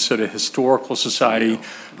of the Minnesota Historical Society.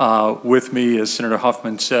 With me, as Senator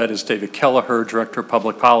Huffman said, is David Kelleher, Director of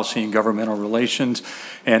Public Policy and Governmental Relations,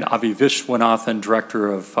 and Avi Vishwanathan, Director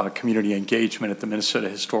of Community Engagement at the Minnesota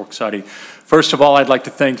Historical Society. First of all, I'd like to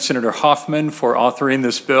thank Senator Hoffman for authoring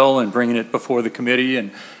this bill and bringing it before the committee,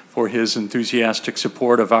 and for his enthusiastic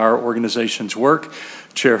support of our organization's work.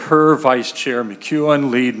 Chair Herr, Vice Chair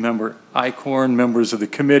McEwen, Lead Member Eichhorn, members of the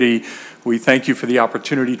committee, we thank you for the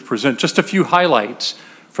opportunity to present just a few highlights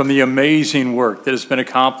from the amazing work that has been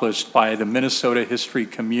accomplished by the Minnesota history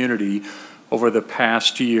community over the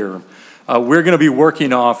past year. We're going to be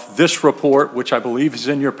working off this report, which I believe is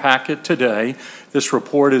in your packet today. This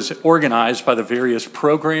report is organized by the various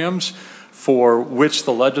programs for which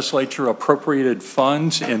the legislature appropriated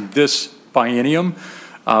funds in this biennium.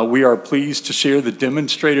 We are pleased to share the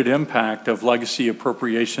demonstrated impact of legacy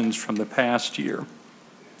appropriations from the past year.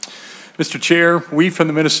 Mr. Chair, we from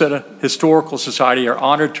the Minnesota Historical Society are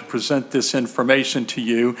honored to present this information to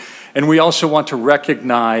you, and we also want to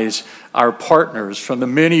recognize our partners from the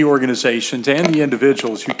many organizations and the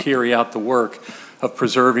individuals who carry out the work of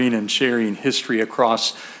preserving and sharing history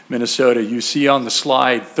across Minnesota. You see on the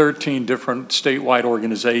slide 13 different statewide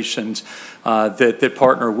organizations that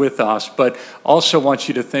partner with us, but also want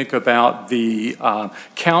you to think about the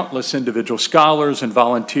countless individual scholars and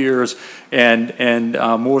volunteers and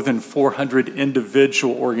more than 400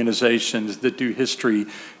 individual organizations that do history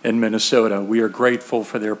in Minnesota. We are grateful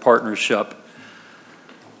for their partnership.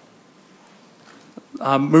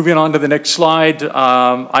 Moving on to the next slide,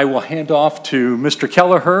 I will hand off to Mr.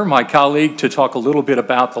 Kelleher, my colleague, to talk a little bit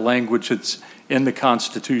about the language that's in the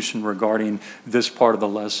Constitution regarding this part of the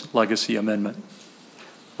Legacy Amendment.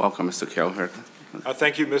 Welcome, Mr. Kelleher.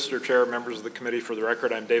 Thank you, Mr. Chair, members of the committee. For the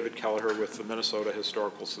record, I'm David Kelleher with the Minnesota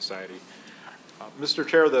Historical Society. Mr.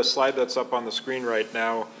 Chair, the slide that's up on the screen right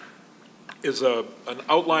now is an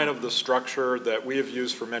outline of the structure that we have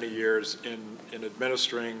used for many years in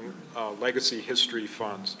administering legacy history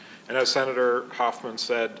funds. And as Senator Hoffman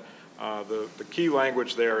said, the key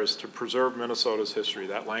language there is to preserve Minnesota's history.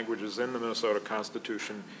 That language is in the Minnesota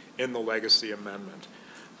Constitution in the Legacy Amendment.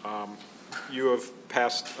 You have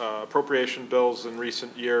passed appropriation bills in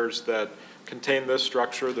recent years that contain this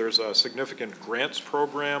structure. There's a significant grants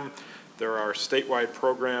program. There are statewide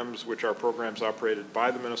programs, which are programs operated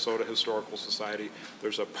by the Minnesota Historical Society.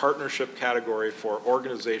 There's a partnership category for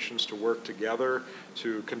organizations to work together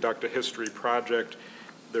to conduct a history project.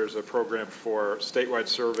 there's a program for statewide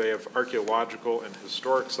survey of archaeological and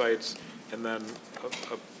historic sites, and then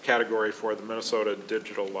a category for the Minnesota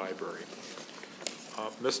Digital Library.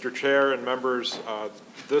 Mr. Chair and members,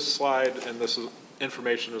 this slide and this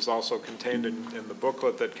information is also contained in the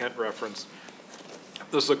booklet that Kent referenced.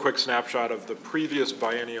 This is a quick snapshot of the previous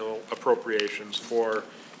biennial appropriations for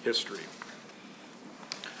history.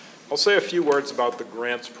 I'll say a few words about the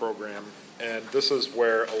grants program, and this is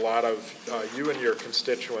where a lot of you and your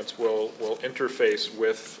constituents will interface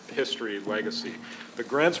with history legacy. The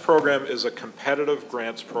grants program is a competitive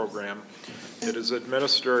grants program. It is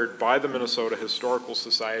administered by the Minnesota Historical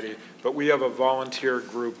Society, but we have a volunteer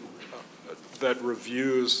group that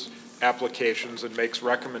reviews applications and makes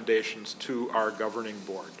recommendations to our governing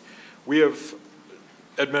board. We have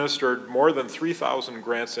administered more than 3,000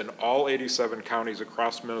 grants in all 87 counties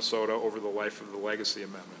across Minnesota over the life of the Legacy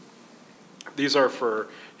Amendment. These are for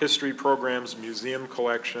history programs, museum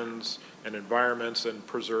collections, and environments, and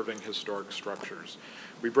preserving historic structures.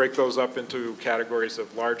 We break those up into categories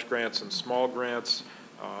of large grants and small grants.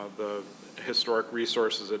 The Historic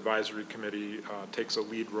Resources Advisory Committee takes a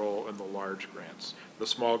lead role in the large grants. The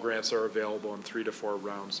small grants are available in 3 to 4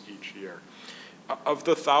 rounds each year. Of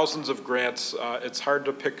the thousands of grants, it's hard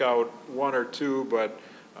to pick out one or two, but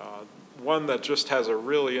one that just has a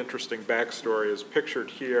really interesting backstory is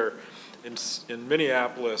pictured here. In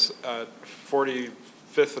Minneapolis,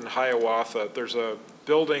 45th and Hiawatha, there's a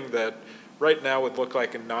building that right now would look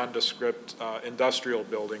like a nondescript industrial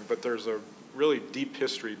building, but there's a really deep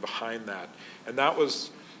history behind that. And that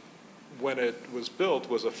was, when it was built,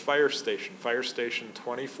 was a fire station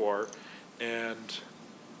 24, and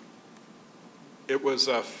it was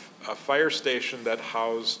a fire station that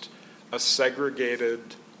housed a segregated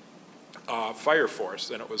fire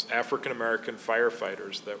force, and it was African-American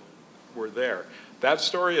firefighters that were there. That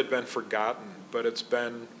story had been forgotten, but it's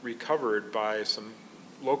been recovered by some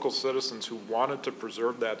local citizens who wanted to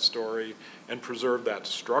preserve that story and preserve that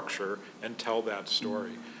structure and tell that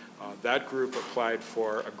story. That group applied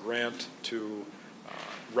for a grant to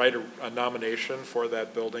write a nomination for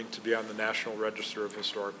that building to be on the National Register of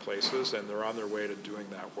Historic Places, and they're on their way to doing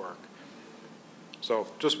that work. So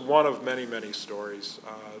just one of many, many stories.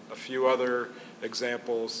 A few other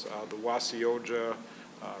examples, the Wasioja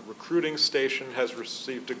recruiting station has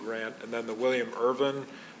received a grant, and then the William Irvin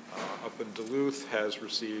up in Duluth has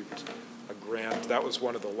received a grant. That was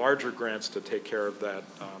one of the larger grants to take care of that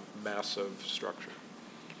massive structure.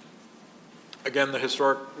 Again, the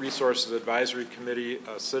Historic Resources Advisory Committee,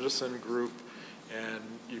 a citizen group, and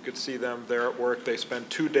you could see them there at work. They spend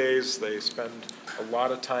 2 days. They spend a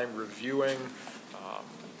lot of time reviewing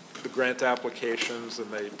the grant applications,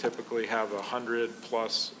 and they typically have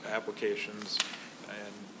 100+ applications,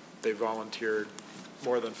 and they volunteered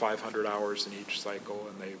more than 500 hours in each cycle,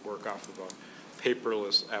 and they work off of a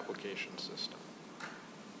paperless application system.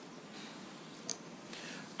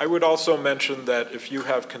 I would also mention that if you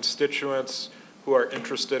have constituents who are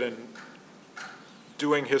interested in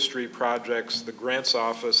doing history projects, the grants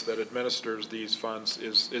office that administers these funds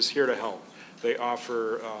is here to help. They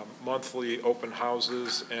offer monthly open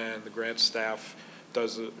houses, and the grant staff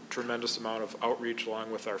does a tremendous amount of outreach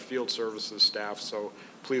along with our field services staff, so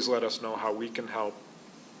please let us know how we can help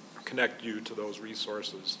connect you to those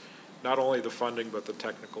resources. Not only the funding, but the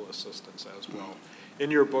technical assistance as well.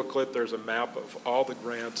 In your booklet, there's a map of all the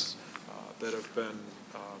grants that have been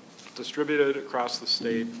distributed across the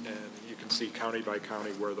state, and you can see county by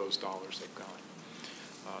county where those dollars have gone.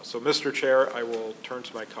 So, Mr. Chair, I will turn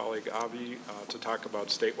to my colleague Avi to talk about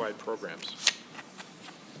statewide programs.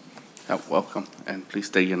 Welcome, and please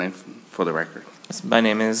state your name for the record. My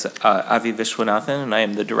name is Avi Vishwanathan, and I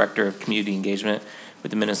am the Director of Community Engagement with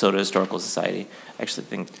the Minnesota Historical Society. I actually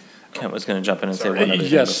think Kent was going to jump in and say one other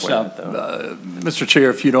thing before that, though. Mr. Chair,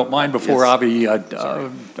 if you don't mind, before Avi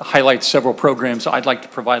highlights several programs, I'd like to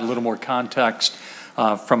provide a little more context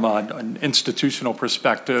from an institutional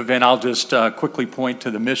perspective, and I'll just quickly point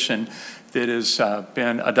to the mission that has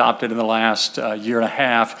been adopted in the last year and a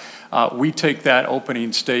half. We take that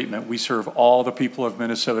opening statement, we serve all the people of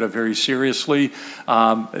Minnesota, very seriously.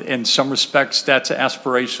 In some respects, that's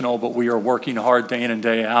aspirational, but we are working hard day in and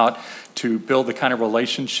day out to build the kind of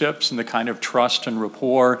relationships and the kind of trust and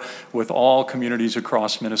rapport with all communities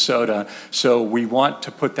across Minnesota. So we want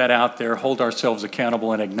to put that out there, hold ourselves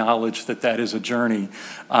accountable, and acknowledge that that is a journey.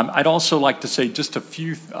 I'd also like to say just a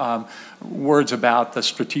few words about the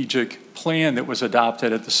strategic plan that was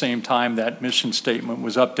adopted at the same time that mission statement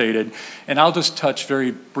was updated. And I'll just touch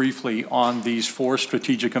very briefly on these 4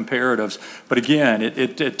 strategic imperatives. But again,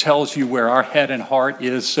 it tells you where our head and heart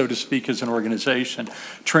is, so to speak, as an organization.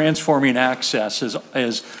 Transforming improving access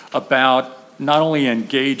is about not only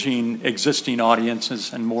engaging existing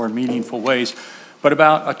audiences in more meaningful ways, but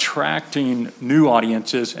about attracting new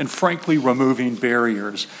audiences and frankly removing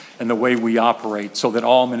barriers in the way we operate so that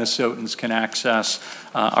all Minnesotans can access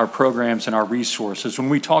our programs and our resources. When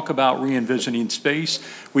we talk about re-envisioning space,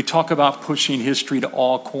 we talk about pushing history to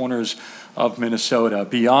all corners of Minnesota,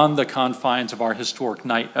 beyond the confines of our historic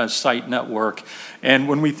site network. And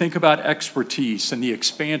when we think about expertise and the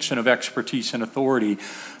expansion of expertise and authority,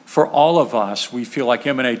 for all of us, we feel like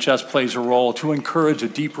MNHS plays a role to encourage a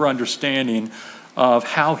deeper understanding of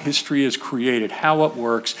how history is created, how it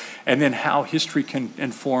works, and then how history can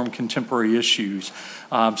inform contemporary issues.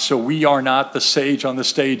 So we are not the sage on the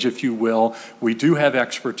stage, if you will. We do have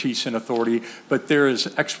expertise and authority, but there is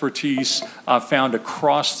expertise found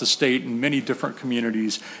across the state in many different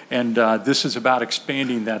communities, and this is about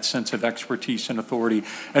expanding that sense of expertise and authority.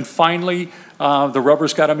 And finally, the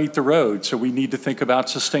rubber's got to meet the road, so we need to think about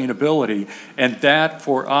sustainability, and that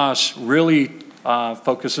for us really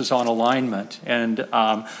focuses on alignment and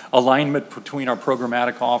alignment between our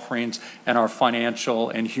programmatic offerings and our financial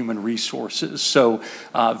and human resources. So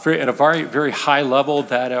at a very high level,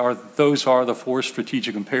 those are the 4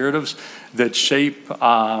 strategic imperatives that shape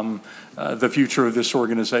the future of this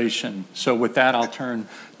organization. So with that, I'll turn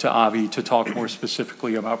to Avi to talk more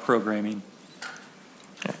specifically about programming.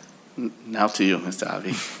 Now to you, Mr.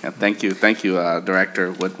 Avi. Thank you,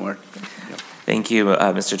 Director Whitmore. Thank you,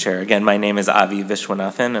 Mr. Chair. Again, my name is Avi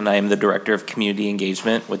Vishwanathan, and I am the Director of Community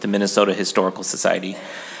Engagement with the Minnesota Historical Society.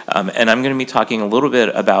 And I'm going to be talking a little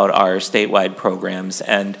bit about our statewide programs.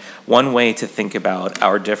 And one way to think about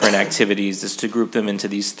our different activities is to group them into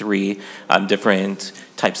these 3 different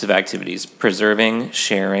types of activities: preserving,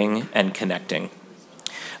 sharing, and connecting.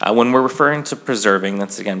 When we're referring to preserving,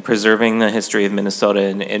 that's again preserving the history of Minnesota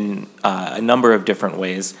in a number of different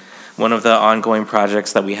ways. One of the ongoing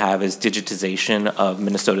projects that we have is digitization of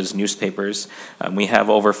Minnesota's newspapers. We have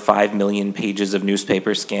over 5 million pages of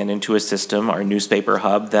newspapers scanned into a system, our newspaper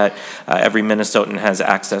hub, that every Minnesotan has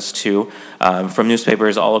access to from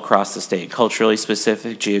newspapers all across the state, culturally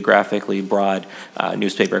specific, geographically broad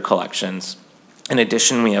newspaper collections. In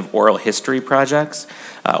addition, we have oral history projects.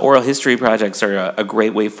 Oral history projects are a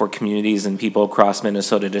great way for communities and people across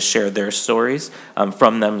Minnesota to share their stories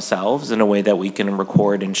from themselves in a way that we can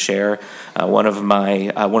record and share. One of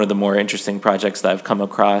the more interesting projects that I've come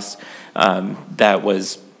across that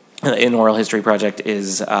was an oral history project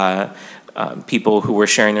is people who were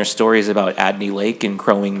sharing their stories about Adney Lake in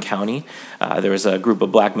Crow Wing County. There was a group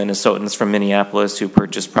of Black Minnesotans from Minneapolis who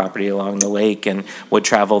purchased property along the lake and would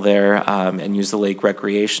travel there and use the lake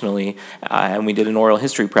recreationally. And we did an oral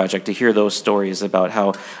history project to hear those stories about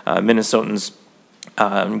how Minnesotans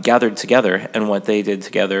gathered together and what they did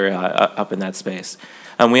together up in that space.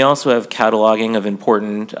 We also have cataloging of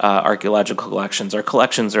important archaeological collections. Our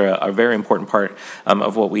collections are a very important part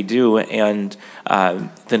of what we do, and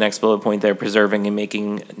the next bullet point there, preserving and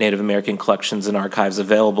making Native American collections and archives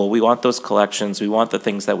available. We want those collections, we want the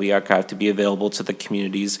things that we archive to be available to the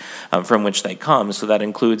communities from which they come. So that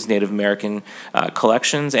includes Native American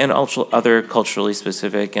collections and also other culturally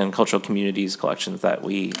specific and cultural communities collections that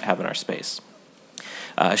we have in our space.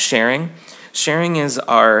 Sharing. Sharing is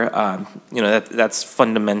our, that's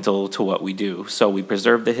fundamental to what we do. So we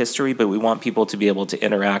preserve the history, but we want people to be able to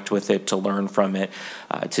interact with it, to learn from it,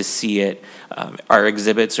 to see it. Our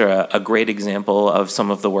exhibits are a great example of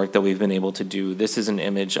some of the work that we've been able to do. This is an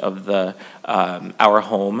image of the Our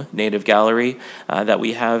Home Native Gallery that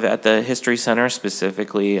we have at the History Center,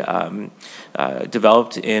 specifically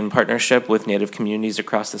developed in partnership with Native communities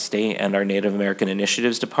across the state and our Native American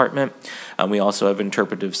Initiatives Department. We also have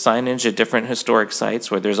interpretive signage at different historic sites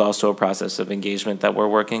where there's also a process of engagement that we're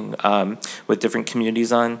working with different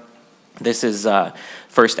communities on. This is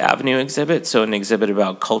First Avenue exhibit, so an exhibit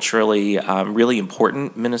about culturally really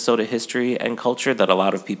important Minnesota history and culture that a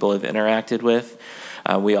lot of people have interacted with.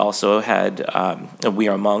 We also had a We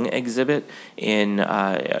Are Hmong exhibit in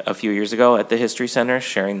a few years ago at the History Center,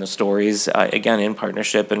 sharing the stories, again, in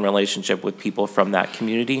partnership and relationship with people from that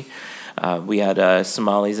community. We had a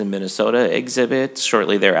Somalis in Minnesota exhibit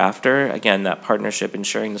shortly thereafter. Again, that partnership in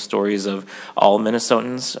sharing the stories of all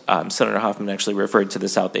Minnesotans. Senator Hoffman actually referred to the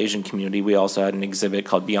South Asian community. We also had an exhibit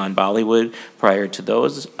called Beyond Bollywood prior to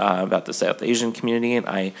those about the South Asian community, and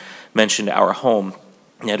I mentioned Our Home.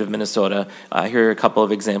 Native Minnesota. Here are a couple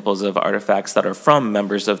of examples of artifacts that are from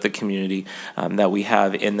members of the community that we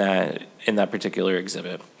have in that particular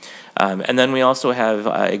exhibit. And then we also have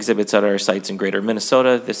exhibits at our sites in Greater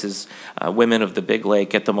Minnesota. This is Women of the Big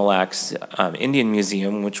Lake at the Mille Lacs Indian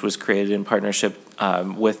Museum, which was created in partnership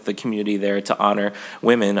with the community there to honor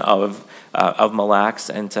women of Mille Lacs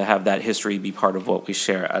and to have that history be part of what we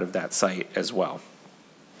share out of that site as well.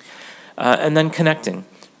 And then connecting.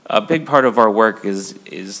 A big part of our work is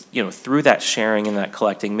through that sharing and that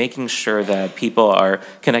collecting, making sure that people are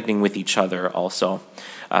connecting with each other also.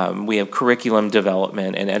 We have curriculum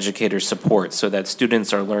development and educator support so that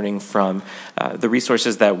students are learning from the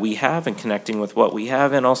resources that we have and connecting with what we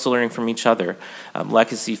have and also learning from each other.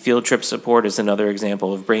 Legacy field trip support is another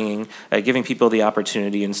example of giving people the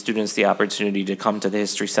opportunity and students the opportunity to come to the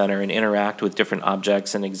History Center and interact with different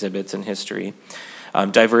objects and exhibits in history.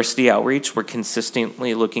 Diversity outreach, we're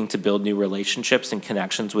consistently looking to build new relationships and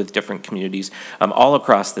connections with different communities all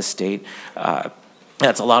across the state.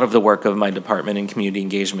 That's a lot of the work of my department in community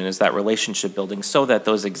engagement, is that relationship building so that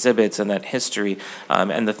those exhibits and that history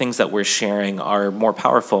and the things that we're sharing are more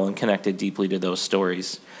powerful and connected deeply to those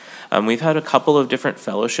stories. We've had a couple of different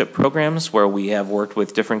fellowship programs where we have worked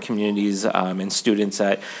with different communities and students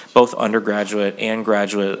at both undergraduate and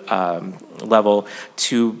graduate level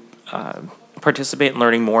to participate in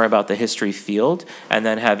learning more about the history field and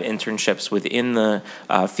then have internships within the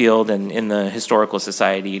field and in the Historical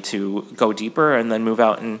Society to go deeper and then move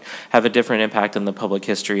out and have a different impact on the public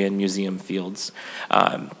history and museum fields.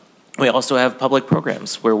 We also have public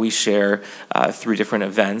programs where we share through different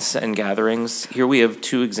events and gatherings. Here we have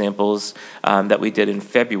two examples that we did in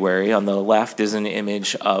February. On the left is an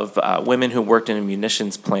image of women who worked in a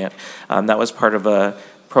munitions plant. That was part of a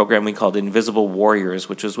program we called Invisible Warriors,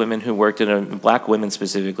 which was women who worked black women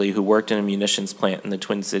specifically, who worked in a munitions plant in the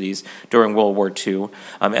Twin Cities during World War II.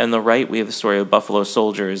 And on the right, we have the story of Buffalo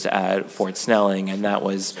soldiers at Fort Snelling, and that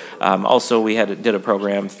was also we did a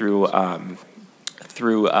program through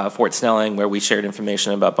Fort Snelling where we shared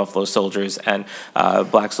information about Buffalo soldiers and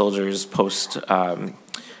black soldiers post-Civil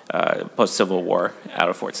War out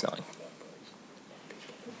of Fort Snelling.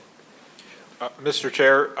 Mr.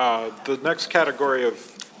 Chair, the next category of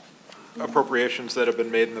appropriations that have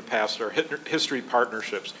been made in the past are history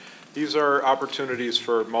partnerships. These are opportunities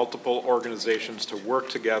for multiple organizations to work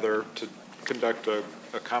together to conduct a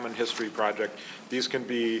common history project. These can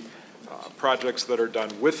be projects that are done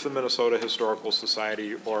with the Minnesota Historical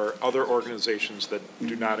Society or other organizations that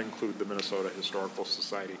do not include the Minnesota Historical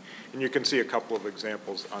Society. And you can see a couple of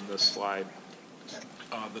examples on this slide.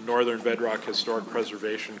 The Northern Bedrock Historic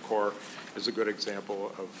Preservation Corps is a good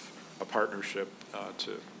example of a partnership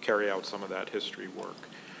to carry out some of that history work.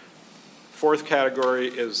 Fourth category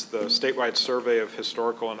is the statewide survey of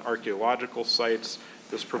historical and archaeological sites.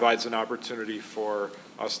 This provides an opportunity for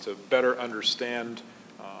us to better understand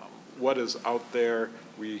what is out there.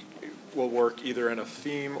 We will work either in a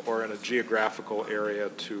theme or in a geographical area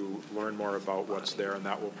to learn more about what's there, and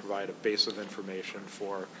that will provide a base of information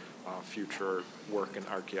for future work in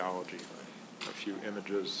archaeology. A few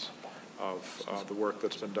images of the work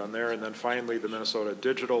that's been done there. And then finally, the Minnesota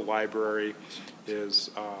Digital Library is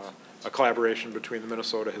a collaboration between the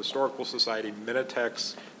Minnesota Historical Society,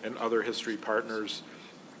 Minitex, and other history partners.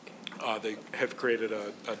 They have created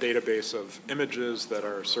a database of images that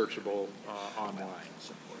are searchable online.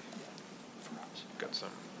 Got some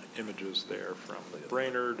images there from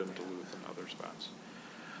Brainerd and Duluth and other spots.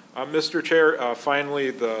 Mr. Chair,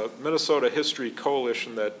 finally, the Minnesota History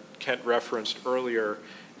Coalition that Kent referenced earlier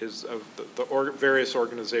is of the various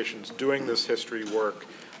organizations doing this history work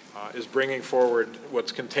is bringing forward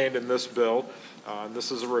what's contained in this bill.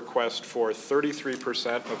 This is a request for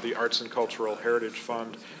 33% of the Arts and Cultural Heritage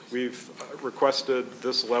Fund. We've requested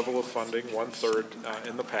this level of funding, 1/3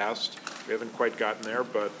 in the past. We haven't quite gotten there,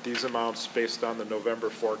 but these amounts based on the November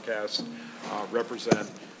forecast represent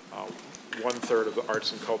 1/3 of the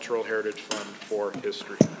Arts and Cultural Heritage Fund for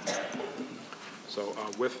history. So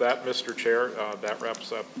with that, Mr. Chair, that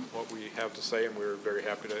wraps up what we have to say, and we're very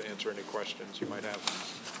happy to answer any questions you might have.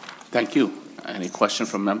 Thank you. Any questions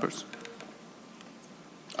from members?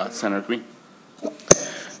 Senator Green.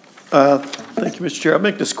 Thank you, Mr. Chair. I'll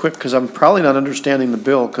make this quick because I'm probably not understanding the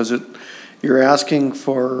bill, because you're asking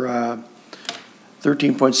for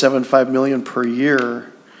 $13.75 million per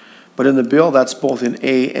year, but in the bill that's both in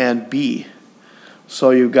A and B. So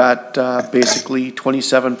you've got basically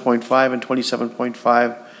 27.5 and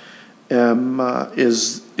 27.5.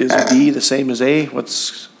 Is B the same as A?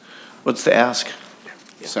 What's the ask?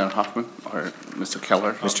 Senator Hoffman or Mr.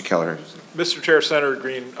 Keller? Mr. Keller. Mr. Chair, Senator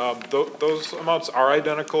Green, those amounts are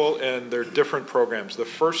identical and they're different programs. The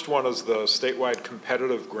first one is the statewide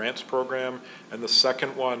competitive grants program, and the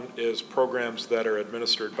second one is programs that are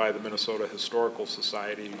administered by the Minnesota Historical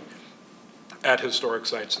Society at historic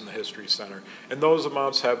sites in the History Center. And those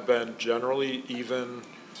amounts have been generally even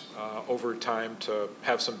over time to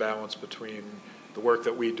have some balance between the work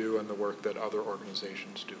that we do and the work that other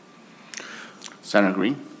organizations do. Senator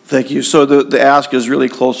Green? Thank you. So the ask is really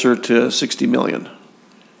closer to 60 million.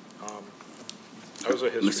 I was a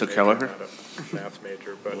history Mr. Keller? major, not a math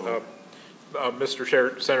major, but Mr.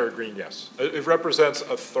 Chair, Senator Green, yes. It represents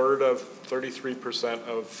a third of 33%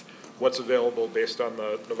 of what's available based on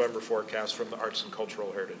the November forecast from the Arts and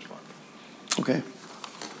Cultural Heritage Fund. Okay.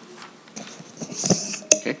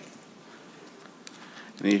 Okay.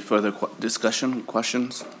 Any further discussion,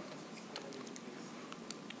 questions?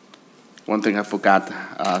 One thing I forgot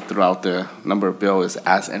throughout the number of bill is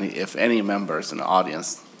ask if any members in the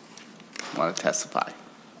audience want to testify.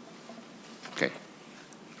 Okay.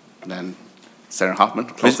 Then Senator Hoffman,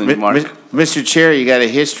 closing remarks. Mr. Chair, you got a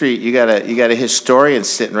history. You got a historian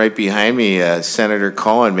sitting right behind me, Senator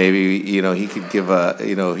Cohen. Maybe he could give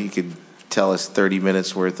he could tell us 30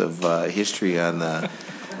 minutes worth of history on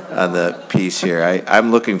the piece here.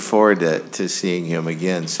 I'm looking forward to seeing him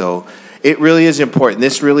again. So it really is important.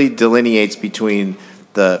 This really delineates between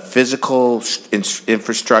the physical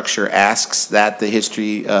infrastructure asks that the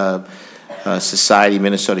History Society,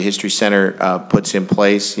 Minnesota History Center puts in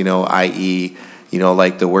place, i.e.,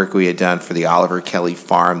 like the work we had done for the Oliver Kelly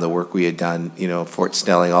Farm, the work we had done, Fort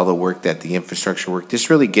Snelling, all the work that the infrastructure work.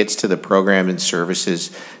 This really gets to the program and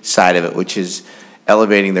services side of it, which is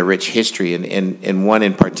elevating the rich history. And one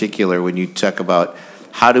in particular, when you talk about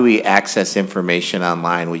how do we access information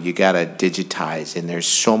online, well, you got to digitize, and there's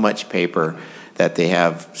so much paper that they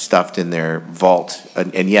have stuffed in their vault,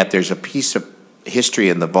 and yet there's a piece of history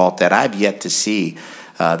in the vault that I've yet to see,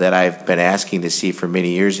 that I've been asking to see for many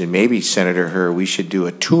years. And maybe, Senator Herr, we should do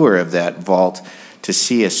a tour of that vault to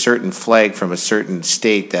see a certain flag from a certain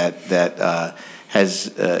state that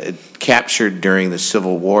has captured during the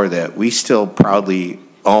Civil War that we still proudly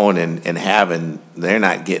own and have, and they're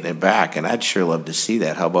not getting it back. And I'd sure love to see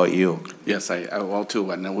that. How about you? Yes, I will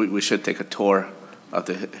too. And we should take a tour of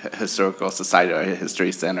the Historical Society or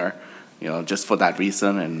History Center, just for that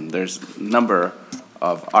reason. And there's a number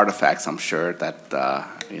of artifacts, I'm sure, that,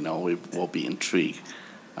 we will be intrigued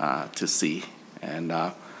to see. And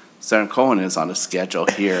Senator Cohen is on the schedule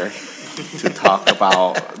here to talk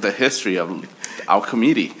about the history of our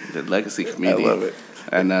committee, the Legacy Committee. I love it.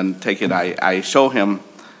 And then I show him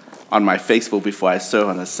on my Facebook before I served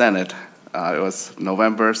on the Senate. It was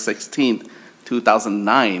November 16th,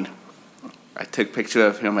 2009. I took a picture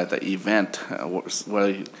of him at the event where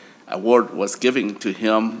an award was given to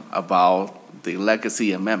him about the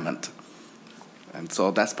Legacy Amendment. And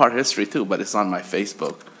so that's part of history too, but it's on my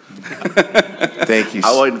Facebook. Thank you.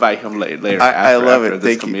 I will invite him later. I love it.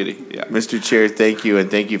 Thank you. Yeah. Mr. Chair, thank you,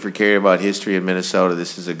 and thank you for caring about history in Minnesota.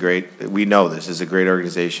 This is we know this is a great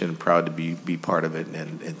organization, proud to be part of it,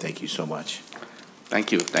 and thank you so much.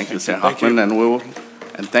 Thank you, Senator Hoffman,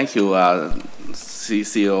 and thank you,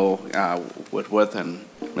 CCO Whitworth and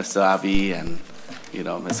Mr. Avi and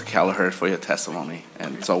Mr. Kelleher for your testimony.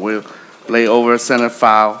 And so we'll lay over Senate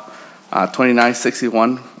File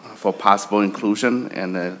 2961 for possible inclusion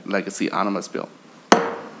in the Legacy Omnibus Bill.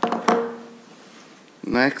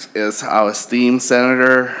 Next is our esteemed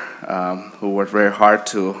senator, who worked very hard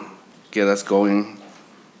to get us going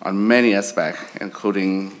on many aspects,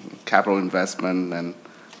 including capital investment, and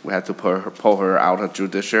we had to pull her out of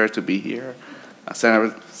judiciary to be here.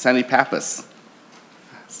 Senator Sandy Pappas,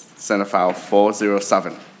 Senate File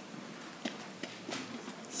 407,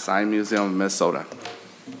 Science Museum of Minnesota.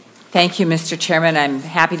 Thank you, Mr. Chairman. I'm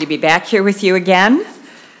happy to be back here with you again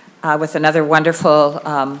with another wonderful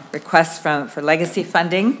request for legacy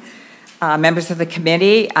funding. Members of the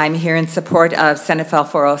committee, I'm here in support of Senate File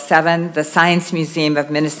 407, the Science Museum of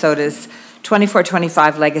Minnesota's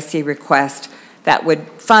 2425 legacy request that would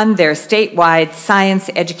fund their statewide science,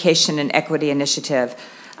 education, and equity initiative.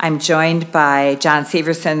 I'm joined by John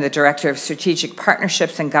Severson, the Director of Strategic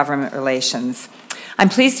Partnerships and Government Relations. I'm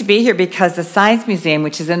pleased to be here because the Science Museum,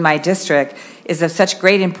 which is in my district, is of such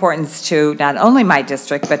great importance to not only my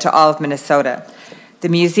district, but to all of Minnesota. The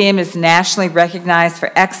museum is nationally recognized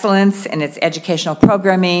for excellence in its educational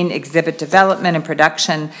programming, exhibit development and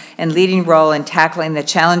production, and leading role in tackling the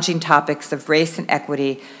challenging topics of race and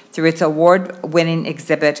equity through its award-winning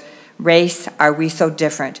exhibit, Race, Are We So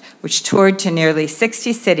Different?, which toured to nearly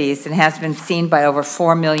 60 cities and has been seen by over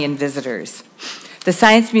 4 million visitors. The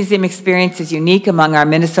Science Museum experience is unique among our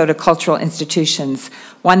Minnesota cultural institutions,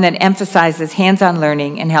 one that emphasizes hands-on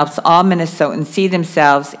learning and helps all Minnesotans see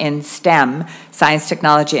themselves in STEM, science,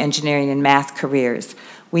 technology, engineering, and math careers.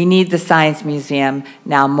 We need the Science Museum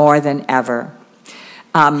now more than ever.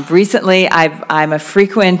 Recently, I'm a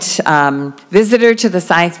frequent visitor to the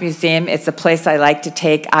Science Museum. It's a place I like to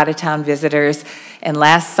take out-of-town visitors. And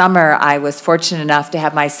last summer, I was fortunate enough to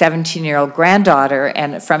have my 17-year-old granddaughter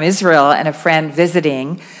from Israel and a friend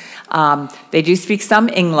visiting. They do speak some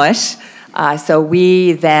English. So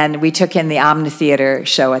we took in the Omnitheater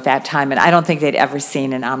show at that time, and I don't think they'd ever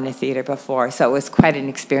seen an Omnitheater before, so it was quite an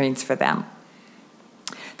experience for them.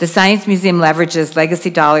 The Science Museum leverages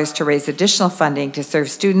legacy dollars to raise additional funding to serve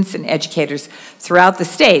students and educators throughout the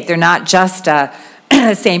state. They're not just a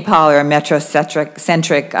St. Paul or a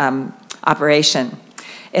metro-centric operation.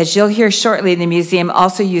 As you'll hear shortly, the museum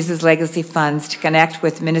also uses legacy funds to connect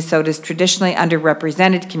with Minnesota's traditionally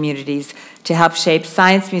underrepresented communities to help shape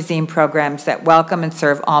science museum programs that welcome and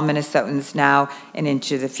serve all Minnesotans now and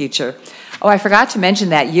into the future. Oh, I forgot to mention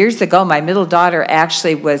that years ago, my middle daughter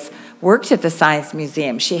actually worked at the Science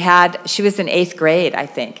Museum. She was in 8th grade, I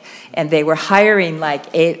think, and they were hiring I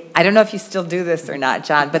don't know if you still do this or not,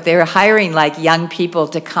 John, but they were hiring young people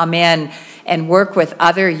to come in and work with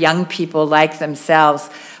other young people like themselves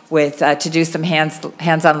to do some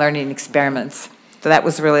hands-on learning experiments. So that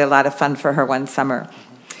was really a lot of fun for her one summer.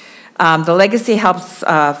 The legacy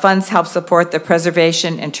funds help support the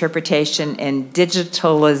preservation, interpretation, and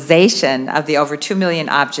digitalization of the over 2 million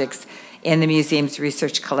objects in the museum's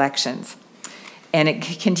research collections. And it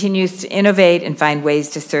continues to innovate and find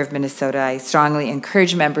ways to serve Minnesota. I strongly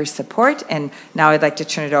encourage members' support, and now I'd like to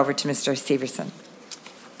turn it over to Mr. Severson.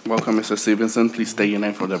 Welcome, Mr. Stevenson. Please state your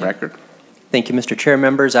name for the record. Thank you, Mr. Chair,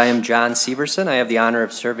 members. I am John Severson. I have the honor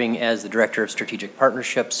of serving as the Director of Strategic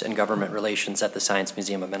Partnerships and Government Relations at the Science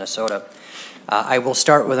Museum of Minnesota. I will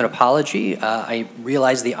start with an apology. I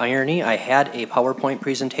realize the irony. I had a PowerPoint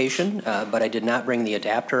presentation, but I did not bring the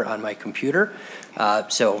adapter on my computer.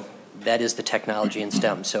 So that is the technology in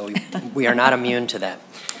STEM. So we are not immune to that.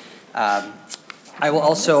 I will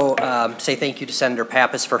also say thank you to Senator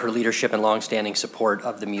Pappas for her leadership and longstanding support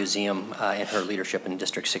of the museum and her leadership in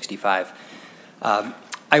District 65.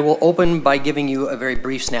 I will open by giving you a very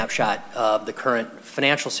brief snapshot of the current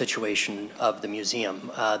financial situation of the museum.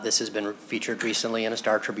 This has been featured recently in a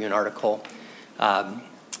Star Tribune article.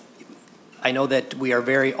 I know that we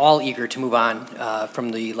are all eager to move on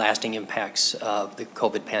from the lasting impacts of the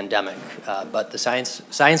COVID pandemic, but the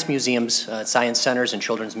science museums, science centers, and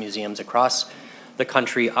children's museums across the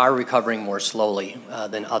country are recovering more slowly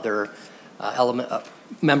than other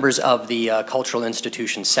members of the cultural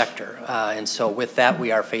institution sector. And so with that,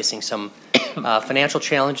 we are facing some financial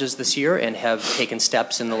challenges this year and have taken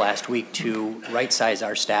steps in the last week to right-size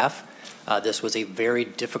our staff. This was a very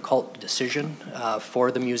difficult decision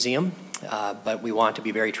for the museum, but we want to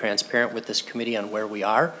be very transparent with this committee on where we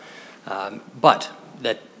are. But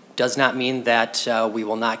that does not mean that we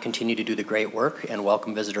will not continue to do the great work and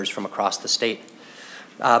welcome visitors from across the state.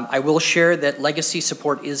 I will share that legacy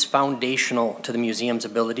support is foundational to the museum's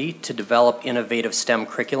ability to develop innovative STEM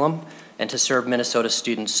curriculum and to serve Minnesota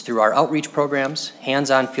students through our outreach programs,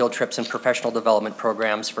 hands-on field trips, and professional development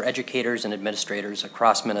programs for educators and administrators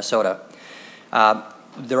across Minnesota.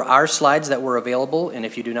 There are slides that were available, and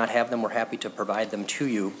if you do not have them, we're happy to provide them to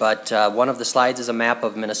you. But one of the slides is a map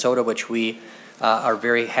of Minnesota, which we are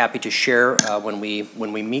very happy to share when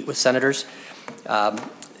we meet with senators.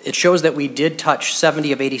 It shows that we did touch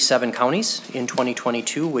 70 of 87 counties in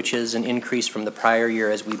 2022, which is an increase from the prior year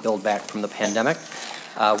as we build back from the pandemic.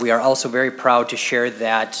 We are also very proud to share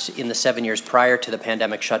that in the 7 years prior to the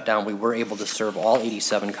pandemic shutdown, we were able to serve all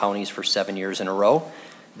 87 counties for 7 years in a row.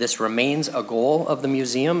 This remains a goal of the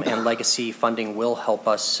museum, and legacy funding will help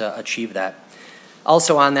us achieve that.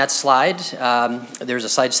 Also on that slide, there's a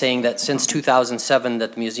slide saying that since 2007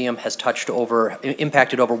 that the museum has impacted over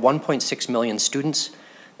 1.6 million students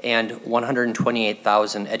and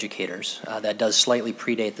 128,000 educators. That does slightly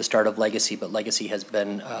predate the start of Legacy, but Legacy has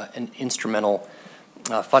been an instrumental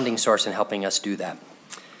funding source in helping us do that.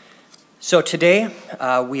 So today,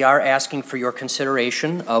 we are asking for your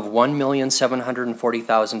consideration of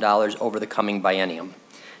 $1,740,000 over the coming biennium.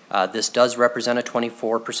 This does represent a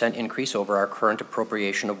 24% increase over our current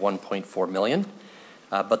appropriation of $1.4 million.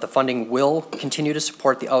 But the funding will continue to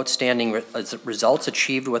support the outstanding results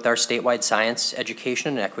achieved with our statewide science, education,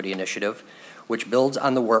 and equity initiative, which builds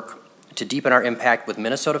on the work to deepen our impact with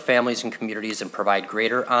Minnesota families and communities and provide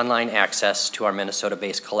greater online access to our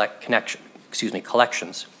Minnesota-based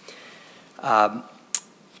collections.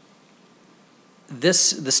 The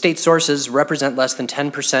state sources represent less than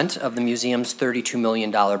 10% of the museum's $32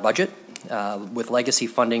 million budget, with legacy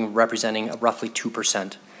funding representing roughly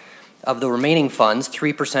 2%. Of the remaining funds,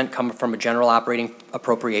 3% come from a general operating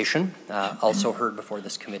appropriation, also heard before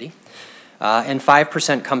this committee, and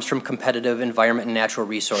 5% comes from competitive environment and natural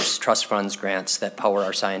resource trust funds grants that power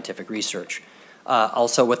our scientific research.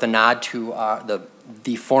 Also, with a nod to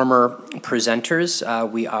the former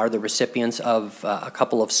presenters, we are the recipients of a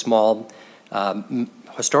couple of small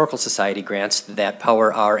historical society grants that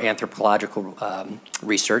power our anthropological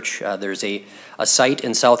research. There's a site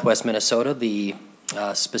in southwest Minnesota, the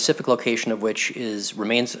specific location of which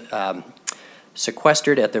remains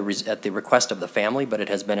sequestered at the request of the family, but it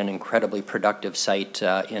has been an incredibly productive site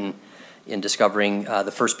in discovering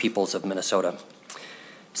the first peoples of Minnesota.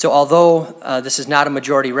 So although this is not a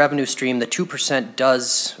majority revenue stream, the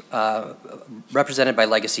 2% represented by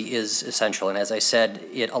legacy is essential. And as I said,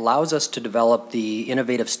 it allows us to develop the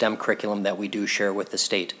innovative STEM curriculum that we do share with the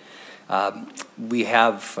state. We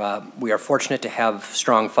are fortunate to have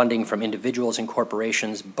strong funding from individuals and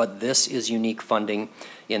corporations, but this is unique funding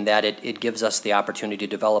in that it gives us the opportunity to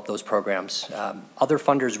develop those programs. Other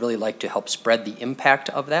funders really like to help spread the impact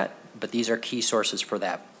of that, but these are key sources for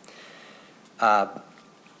that.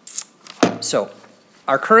 So,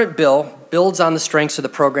 our current bill builds on the strengths of the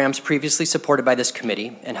programs previously supported by this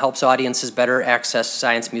committee and helps audiences better access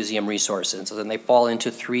science museum resources. And they fall into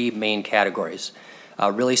three main categories.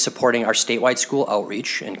 Really supporting our statewide school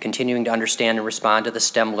outreach and continuing to understand and respond to the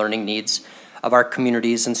STEM learning needs of our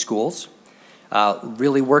communities and schools.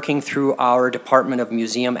 Really working through our Department of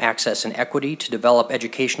Museum Access and Equity to develop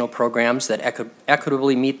educational programs that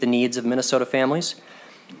equitably meet the needs of Minnesota families.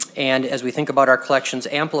 And as we think about our collections,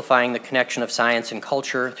 amplifying the connection of science and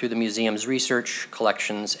culture through the museum's research,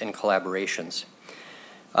 collections, and collaborations.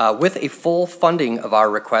 With a full funding of our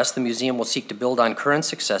request, the museum will seek to build on current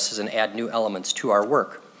successes and add new elements to our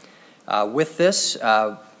work. With this,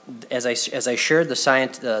 as I shared the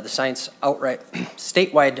science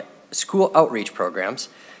statewide school outreach programs,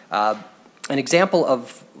 an example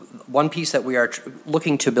of one piece that we are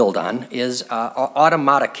looking to build on is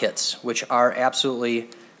automata kits, which are absolutely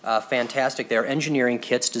fantastic. They're engineering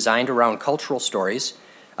kits designed around cultural stories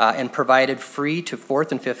and provided free to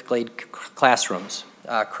 4th and 5th grade classrooms.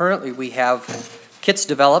 Currently, we have kits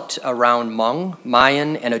developed around Hmong,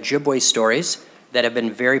 Mayan, and Ojibwe stories that have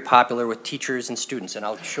been very popular with teachers and students, and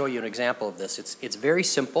I'll show you an example of this. It's very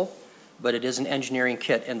simple, but it is an engineering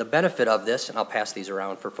kit, and the benefit of this, and I'll pass these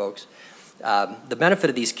around for folks, the benefit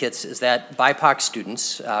of these kits is that BIPOC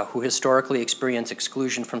students who historically experience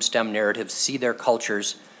exclusion from STEM narratives see their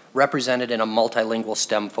cultures represented in a multilingual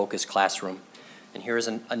STEM-focused classroom. And here's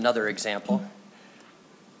another example.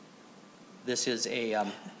 This is a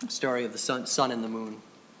story of the sun and the moon.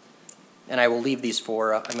 And I will leave these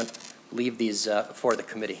for, I'm going to leave these for the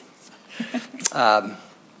committee.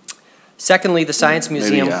 Secondly, the Science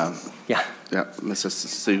Museum. Maybe, yeah, Mrs.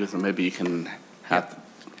 Stevenson, maybe you can have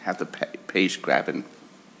the page grab and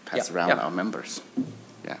pass around our members.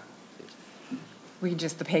 Yeah.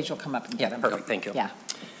 The page will come up. And yeah, perfect, thank you. Yeah.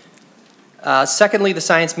 Secondly, the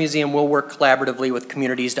Science Museum will work collaboratively with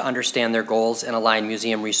communities to understand their goals and align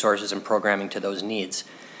museum resources and programming to those needs.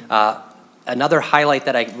 Another highlight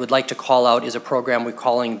that I would like to call out is a program we're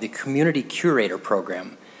calling the Community Curator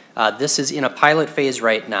Program. This is in a pilot phase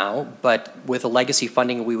right now, but with a legacy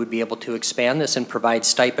funding, we would be able to expand this and provide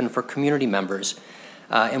stipend for community members.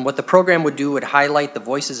 And what the program would do would highlight the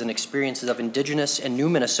voices and experiences of Indigenous and new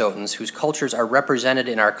Minnesotans whose cultures are represented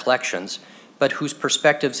in our collections, but whose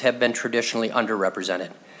perspectives have been traditionally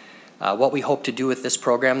underrepresented. What we hope to do with this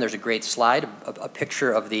program, there's a great slide, a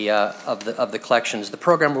picture of the collections. The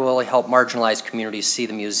program will really help marginalized communities see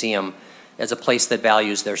the museum as a place that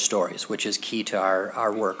values their stories, which is key to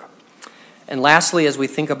our work. And lastly, as we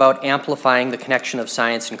think about amplifying the connection of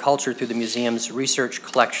science and culture through the museum's research,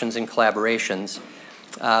 collections, and collaborations,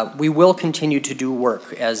 we will continue to do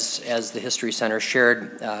work. As the History Center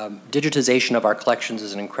shared, digitization of our collections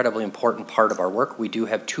is an incredibly important part of our work. We do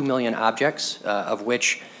have 2 million objects, of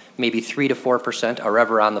which maybe 3 to 4% are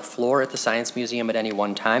ever on the floor at the Science Museum at any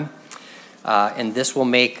one time. And this will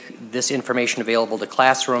make this information available to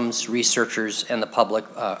classrooms, researchers, and the public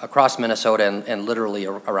across Minnesota and literally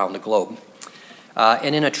around the globe.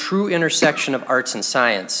 And in a true intersection of arts and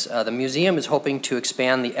science, the museum is hoping to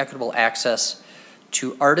expand the equitable access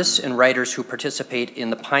to artists and writers who participate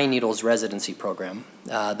in the Pine Needles residency program.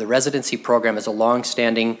 The residency program is a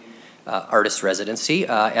long-standing artist residency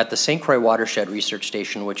at the St. Croix Watershed Research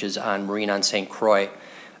Station, which is on Marine on St. Croix.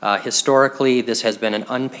 Historically, this has been an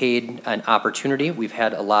unpaid opportunity. We've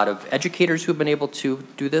had a lot of educators who've been able to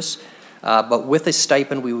do this, But with a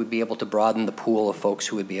stipend, we would be able to broaden the pool of folks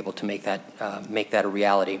who would be able to make that a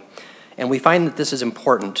reality. And we find that this is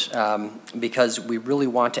important because we really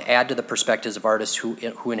want to add to the perspectives of artists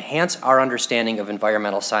who enhance our understanding of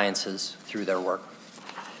environmental sciences through their work.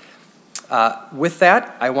 With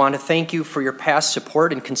that, I want to thank you for your past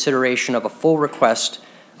support and consideration of a full request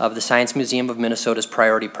of the Science Museum of Minnesota's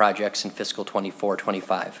priority projects in fiscal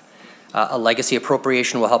 24-25. A legacy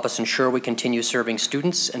appropriation will help us ensure we continue serving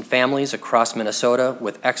students and families across Minnesota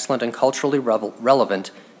with excellent and culturally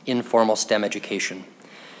relevant informal STEM education.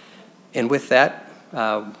 And with that,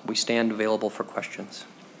 we stand available for questions.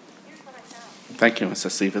 Thank you, Mr.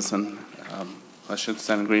 Stevenson. Questions,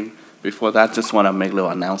 Senator Green? Before that, just want to make a little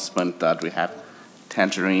announcement that we have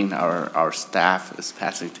Tangerine. Our staff is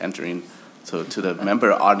passing Tangerine to the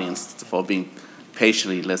member audience for being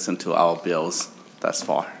patiently listening to our bills thus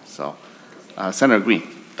far. So, Senator Green.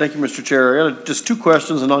 Thank you, Mr. Chair. I got just two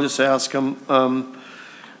questions, and I'll just ask them.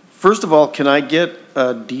 First of all, can I get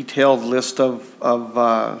a detailed list of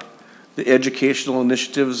the educational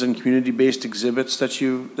initiatives and community-based exhibits that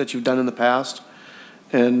you've done in the past,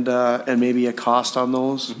 and maybe a cost on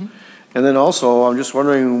those? Mm-hmm. And then also, I'm just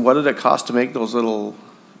wondering, what did it cost to make those little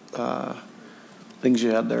things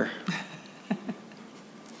you had there?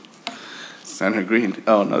 Senator Green.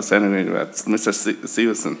 Oh, no, Senator Green. That's Mr.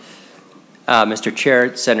 Stevenson. Mr.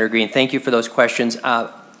 Chair, Senator Green, thank you for those questions.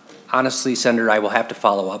 Honestly, Senator, I will have to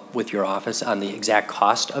follow up with your office on the exact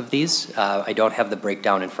cost of these. I don't have the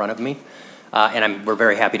breakdown in front of me, and we're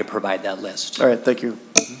very happy to provide that list. All right, thank you.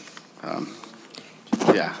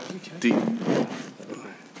 Yeah.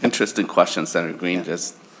 Interesting question, Senator Green. Yeah.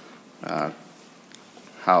 Just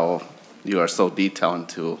how you are so detailed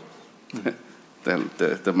into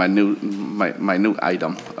the minute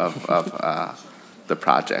item of the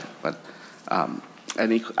project. But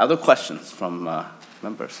any other questions from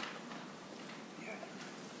members?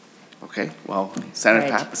 Okay. Well,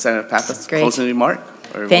 Senator Pappas, closing remark.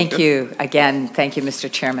 Thank you again. Thank you,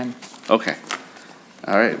 Mr. Chairman. Okay.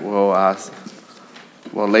 All right.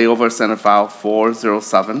 We'll lay over Senate File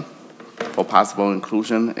 407 for possible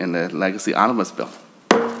inclusion in the Legacy Omnibus Bill.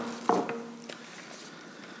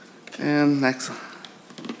 And next,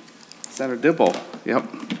 Senator Dibble. Yep.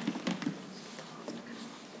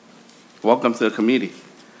 Welcome to the committee.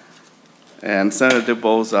 And Senator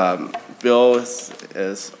Dibble's bill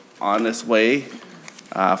is on its way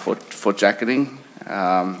for jacketing.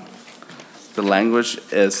 The language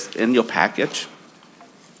is in your package.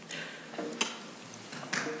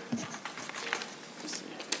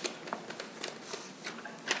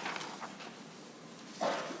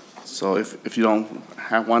 So if you don't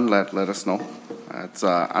have one, let us know. It's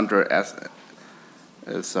under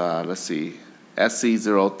let's see,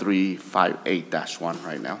 SC0358-1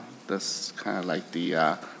 right now. That's kind of like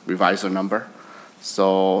the revisor number.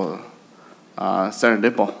 So Senator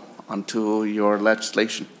Dibble, onto your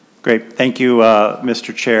legislation. Great, thank you,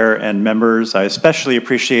 Mr. Chair and members. I especially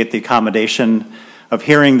appreciate the accommodation of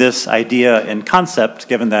hearing this idea in concept,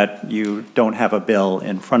 given that you don't have a bill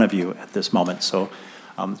in front of you at this moment. So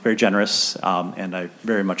it's very generous, and I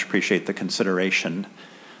very much appreciate the consideration.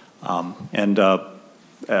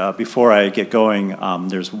 Before I get going,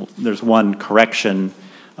 there's one correction.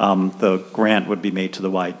 The grant would be made to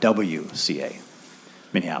the YWCA,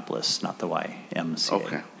 Minneapolis, not the YMCA,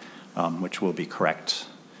 okay. Which will be correct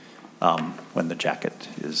when the jacket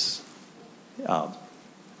is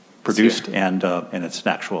produced and it's an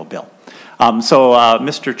actual bill.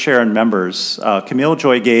 Mr. Chair and members, Camille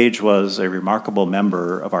Joy Gage was a remarkable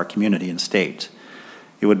member of our community and state.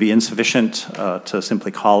 It would be insufficient to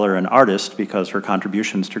simply call her an artist because her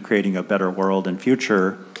contributions to creating a better world and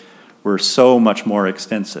future were so much more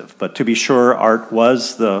extensive. But to be sure, art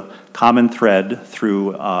was the common thread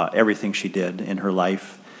through everything she did in her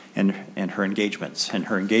life and her engagements. And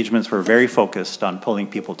her engagements were very focused on pulling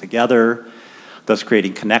people together, thus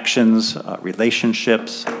creating connections,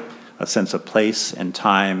 relationships, a sense of place and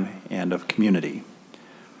time and of community.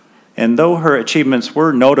 And though her achievements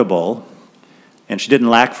were notable, and she didn't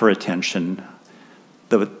lack for attention,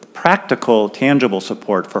 the practical, tangible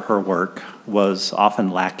support for her work was often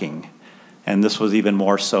lacking. And this was even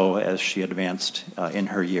more so as she advanced in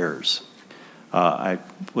her years. I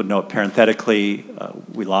would note parenthetically,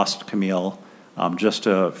 we lost Camille just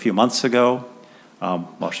a few months ago.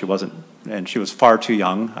 Well, she wasn't, and she was far too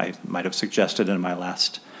young. I might have suggested in my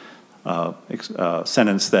last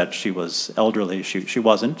sentence that she was elderly. She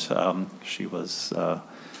wasn't. She was a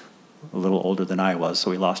little older than I was, so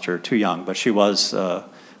we lost her too young. But she was,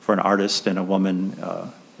 for an artist and a woman,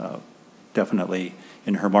 definitely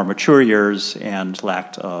in her more mature years and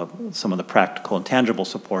lacked some of the practical and tangible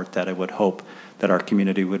support that I would hope that our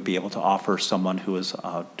community would be able to offer someone who is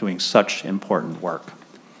doing such important work.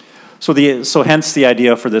 So hence the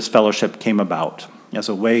idea for this fellowship came about as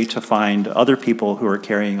a way to find other people who are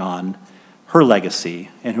carrying on her legacy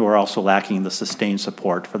and who are also lacking the sustained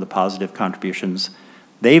support for the positive contributions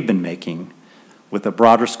they've been making with a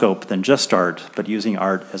broader scope than just art, but using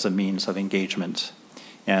art as a means of engagement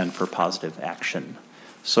and for positive action.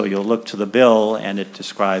 So you'll look to the bill and it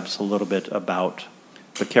describes a little bit about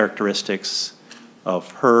the characteristics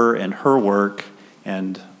of her and her work,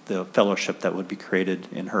 and the fellowship that would be created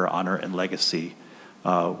in her honor and legacy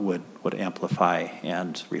would amplify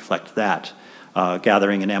and reflect that.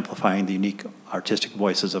 Gathering and amplifying the unique artistic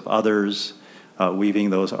voices of others,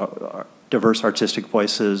 weaving those diverse artistic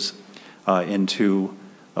voices into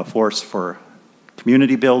a force for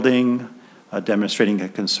community building, demonstrating a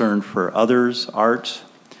concern for others' art,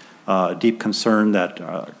 a deep concern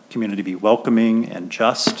that community be welcoming and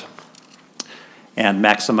just, and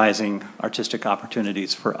maximizing artistic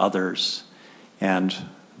opportunities for others, and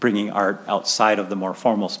bringing art outside of the more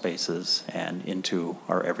formal spaces and into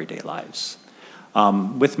our everyday lives.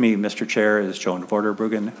 With me, Mr. Chair, is Joan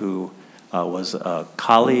Vorderbruggen, who was a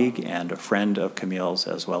colleague and a friend of Camille's,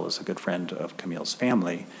 as well as a good friend of Camille's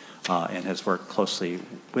family, and has worked closely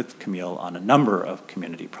with Camille on a number of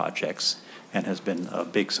community projects and has been a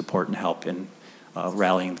big support and help in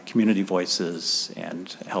rallying the community voices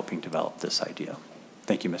and helping develop this idea.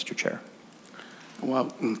 Thank you, Mr. Chair. Well,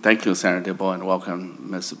 thank you, Senator Dibble, and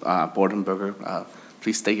welcome, Ms. Bordenberger.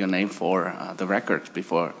 Please state your name for the record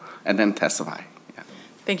before, and then testify. Yeah.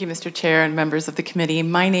 Thank you, Mr. Chair and members of the committee.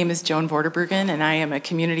 My name is Joan Vorderbruggen, and I am a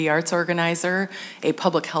community arts organizer, a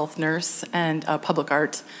public health nurse, and a public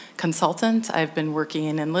art consultant. I've been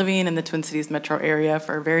working and living in the Twin Cities metro area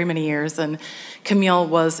for very many years, and Camille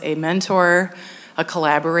was a mentor, a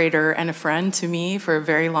collaborator, and a friend to me for a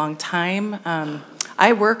very long time.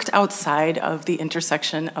 I worked outside of the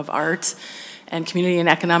intersection of art and community and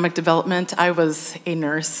economic development. I was a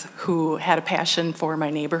nurse who had a passion for my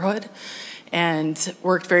neighborhood and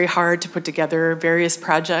worked very hard to put together various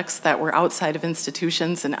projects that were outside of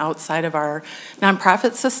institutions and outside of our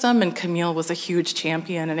nonprofit system, and Camille was a huge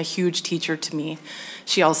champion and a huge teacher to me.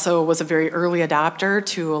 She also was a very early adopter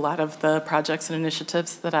to a lot of the projects and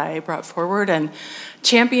initiatives that I brought forward, and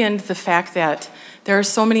championed the fact that there are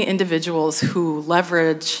so many individuals who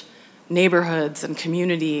leverage neighborhoods and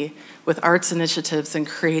community with arts initiatives and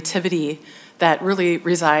creativity that really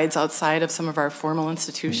resides outside of some of our formal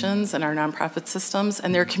institutions and our nonprofit systems,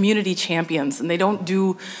 and they're community champions, and they don't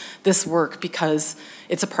do this work because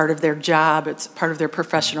it's a part of their job, it's part of their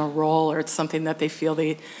professional role, or it's something that they feel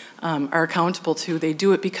they are accountable to. They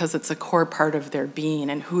do it because it's a core part of their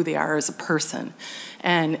being and who they are as a person.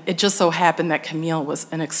 And it just so happened that Camille was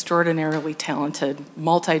an extraordinarily talented,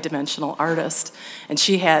 multidimensional artist, and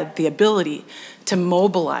she had the ability to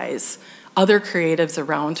mobilize other creatives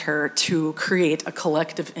around her to create a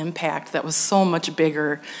collective impact that was so much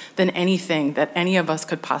bigger than anything that any of us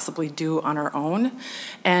could possibly do on our own.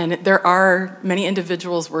 And there are many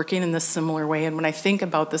individuals working in this similar way, and when I think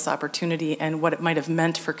about this opportunity and what it might have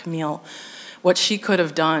meant for Camille, what she could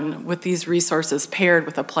have done with these resources paired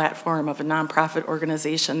with a platform of a nonprofit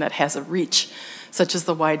organization that has a reach such as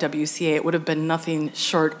the YWCA, it would have been nothing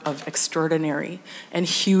short of extraordinary and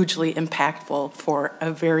hugely impactful for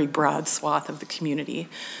a very broad swath of the community.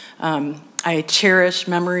 I cherish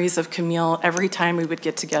memories of Camille. Every time we would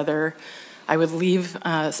get together, I would leave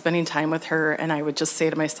spending time with her, and I would just say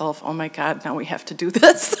to myself, oh my God, now we have to do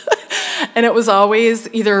this. And it was always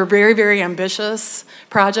either a very, very ambitious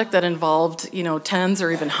project that involved, you know, tens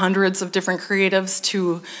or even hundreds of different creatives,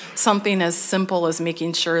 to something as simple as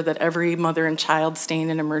making sure that every mother and child staying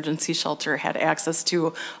in an emergency shelter had access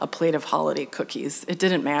to a plate of holiday cookies. It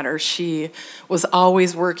didn't matter. She was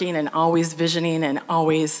always working and always visioning and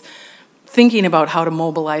always thinking about how to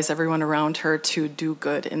mobilize everyone around her to do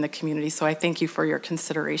good in the community. So I thank you for your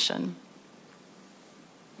consideration.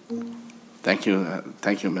 Thank you,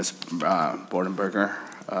 Ms. Bordenberger.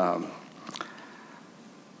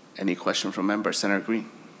 Any question from members? Senator Green.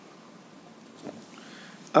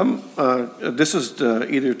 This is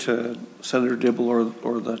either to Senator Dibble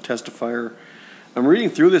or the testifier. I'm reading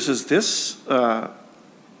through this. Is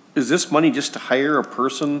this money just to hire a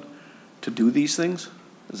person to do these things?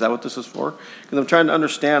 Is that what this is for? Because I'm trying to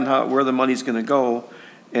understand where the money's going to go,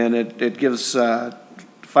 and it gives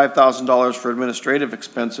 $5,000 for administrative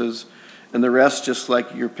expenses, and the rest just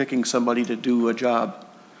like you're picking somebody to do a job.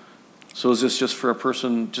 So is this just for a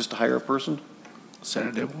person, just to hire a person?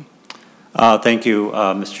 Senator Dibble? Thank you,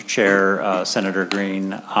 Mr. Chair, Senator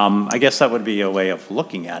Green. I guess that would be a way of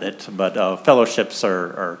looking at it, but fellowships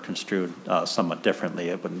are construed somewhat differently.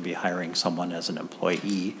 It wouldn't be hiring someone as an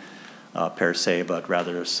employee per se, but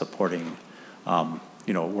rather supporting,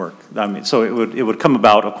 work. I mean, so it would come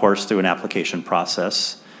about, of course, through an application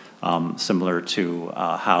process, similar to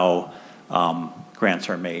how grants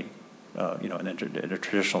are made, in a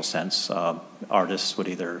traditional sense. Artists would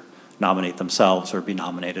either nominate themselves or be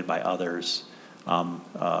nominated by others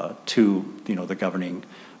to the governing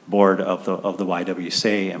board of the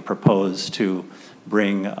YWCA and propose to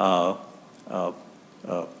bring a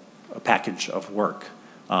package of work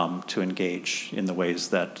to engage in the ways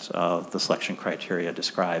that the selection criteria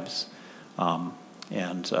describes, so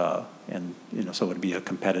it would be a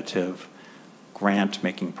competitive grant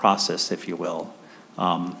making process, if you will.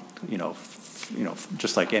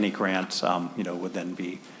 Just like any grant, would then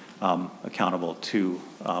be accountable to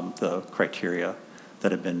the criteria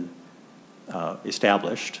that have been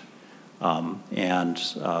established, and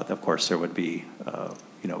of course there would be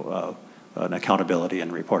an accountability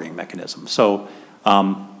and reporting mechanism. So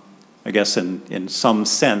I guess in some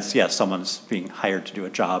sense, yes, someone's being hired to do a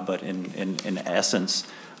job, but in essence,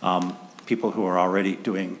 people who are already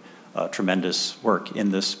doing tremendous work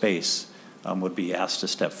in this space would be asked to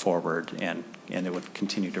step forward, and it would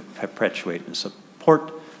continue to perpetuate and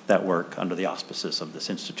support that work under the auspices of this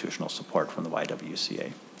institutional support from the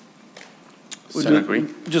YWCA. Senator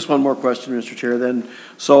Green? Just one more question, Mr. Chair, then.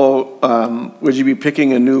 So would you be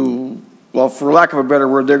picking a new, well, for lack of a better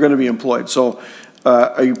word, they're going to be employed. So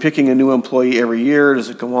are you picking a new employee every year? Does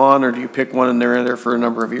it go on, or do you pick one and they're in there for a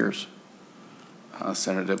number of years?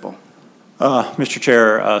 Senator Dibble. Mr.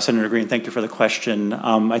 Chair, Senator Green, thank you for the question.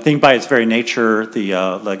 I think by its very nature, the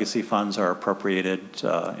legacy funds are appropriated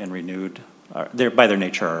and renewed. By their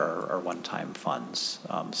nature are one-time funds.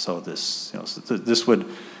 So this, this would,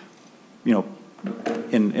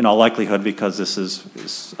 in all likelihood, because this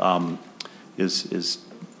is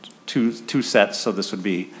two sets. So this would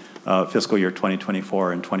be fiscal year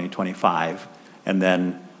 2024 and 2025, and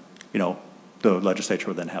then, the legislature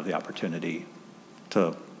would then have the opportunity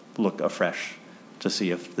to look afresh to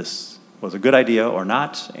see if this was a good idea or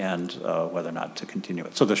not, and whether or not to continue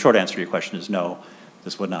it. So the short answer to your question is no.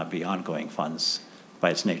 This would not be ongoing funds. By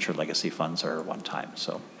its nature, legacy funds are one time.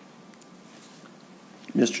 So,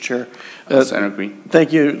 Mr. Chair, Senator Green.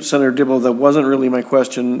 Thank you, Senator Dibble. That wasn't really my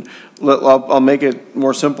question. I'll make it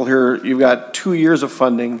more simple here. You've got 2 years of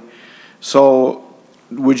funding. So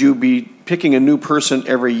would you be picking a new person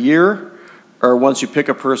every year, or once you pick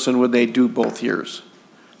a person, would they do both years?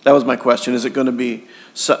 That was my question. Is it going to be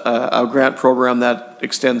a grant program that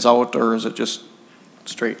extends out, or is it just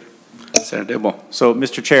straight? Senator Dibble. So,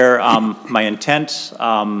 Mr. Chair, my intent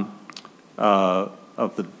of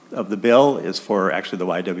the bill is for actually the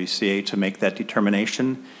YWCA to make that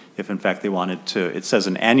determination if in fact they wanted to. It says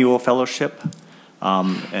an annual fellowship,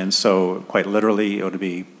 and so quite literally it would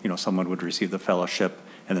be, someone would receive the fellowship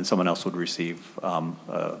and then someone else would receive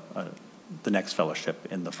the next fellowship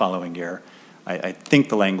in the following year. I think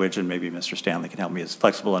the language, and maybe Mr. Stanley can help me, is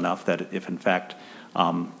flexible enough that if in fact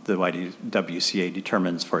the YWCA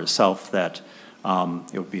determines for itself that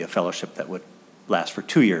it would be a fellowship that would last for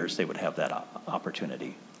 2 years, they would have that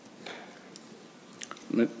opportunity.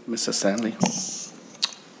 Mr. Stanley.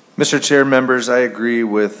 Mr. Chair, members, I agree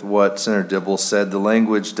with what Senator Dibble said. The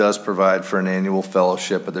language does provide for an annual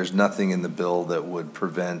fellowship, but there's nothing in the bill that would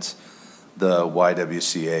prevent the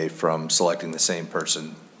YWCA from selecting the same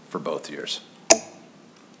person for both years.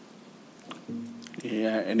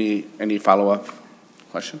 Yeah, any follow-up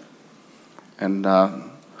question? And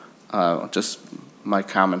just my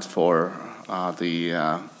comments for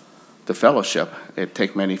the fellowship. It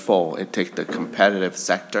takes many fold. It takes the competitive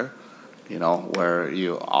sector, where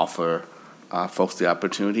you offer folks the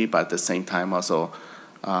opportunity, but at the same time also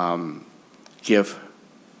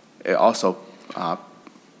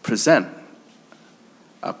present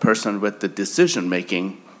a person with the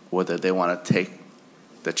decision-making whether they want to take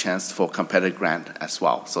the chance for competitive grant as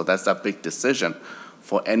well. So that's a big decision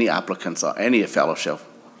for any applicants or any fellowship,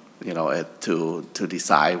 to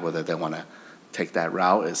decide whether they want to take that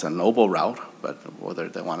route. Is a noble route, but whether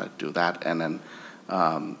they want to do that, and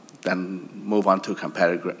then move on to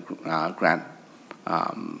competitive grant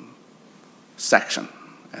section.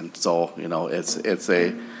 And so, it's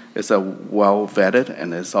a well vetted,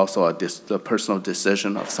 and it's also a personal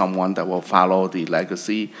decision of someone that will follow the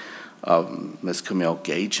legacy of Ms. Camille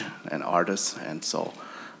Gage, an artist. And so,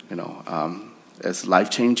 it's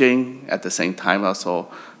life-changing, at the same time also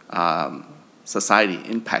society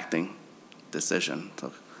impacting decision.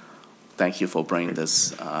 So thank you for bringing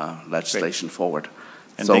this legislation forward.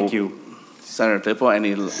 And so, thank you. Senator Dibble,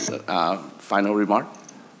 any final remark?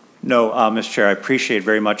 No, Mr. Chair, I appreciate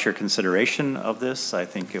very much your consideration of this. I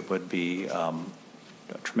think it would be a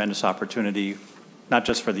tremendous opportunity, not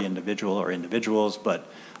just for the individual or individuals, but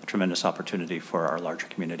a tremendous opportunity for our larger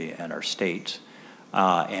community and our state.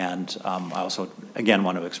 I also, again,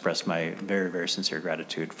 want to express my very, very sincere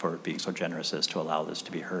gratitude for being so generous as to allow this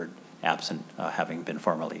to be heard, absent having been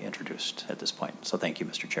formally introduced at this point. So thank you,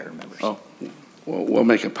 Mr. Chair and members. Oh, we'll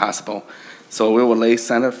make it possible. So we will lay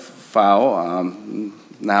Senate file.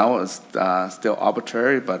 Now it's still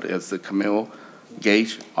arbitrary, but it's the Camille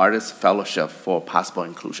Gage Artist Fellowship for possible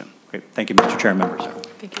inclusion. Great. Thank you, Mr. Chair and members.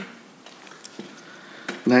 Thank you.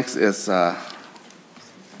 Next is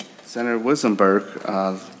Senator Wissenberg,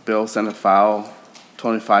 Bill Senate File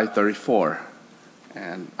 2534.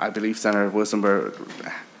 And I believe Senator Wissenberg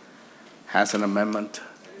has an amendment.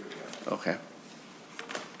 Okay.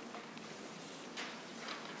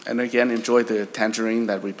 And again, enjoy the tangerine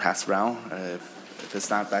that we passed around. If it's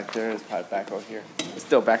not back there, it's probably back over here. It's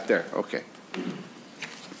still back there. Okay.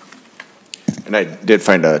 And I did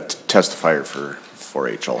find a testifier for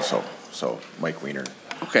 4-H also, so Mike Weiner.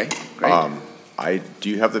 Okay, great. Do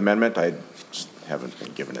you have the amendment? I just haven't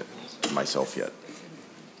been given it myself yet.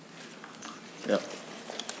 Yep.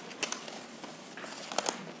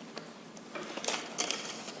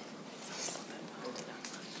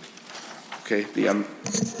 Okay,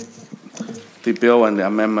 the bill and the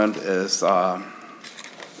amendment is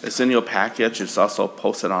it's in your package. It's also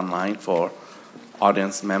posted online for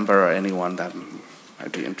audience member or anyone that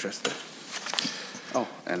might be interested. Oh,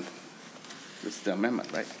 and this is the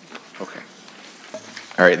amendment, right? Okay.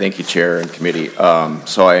 All right, thank you, Chair and Committee.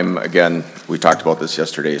 So again, we talked about this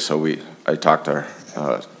yesterday, so I talked to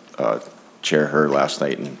Chair Her last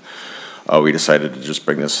night, and we decided to just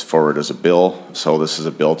bring this forward as a bill. So this is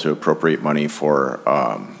a bill to appropriate money for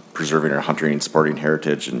preserving our hunting and sporting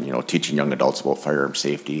heritage and, teaching young adults about firearm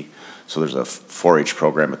safety. So there's a 4-H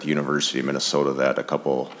program at the University of Minnesota that a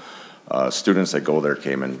couple students that go there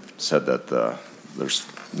came and said that there's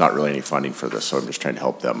not really any funding for this, so I'm just trying to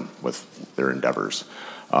help them with their endeavors.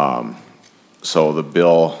 So the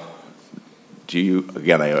bill,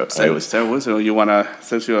 Senator, you want to,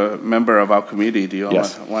 since you're a member of our committee, do you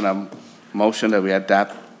want a motion that we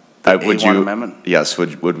adapt the A1 amendment? Yes,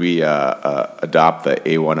 would we adopt the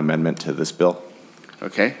A1 amendment to this bill?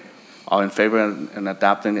 Okay. All in favor in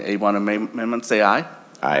adopting the A1 amendment, say aye.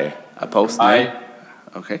 Aye. Opposed, nay? Aye.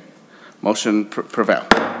 Okay. Motion prevail.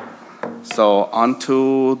 So on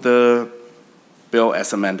to the bill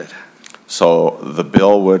as amended. So the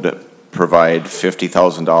bill would provide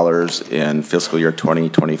 $50,000 in fiscal year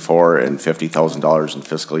 2024 and $50,000 in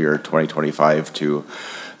fiscal year 2025 to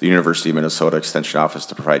the University of Minnesota Extension Office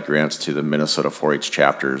to provide grants to the Minnesota 4-H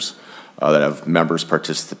chapters that have members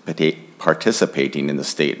participating in the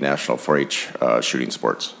state national 4-H shooting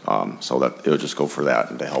sports. So that it would just go for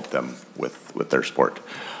that and to help them with their sport.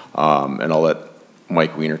 And I'll let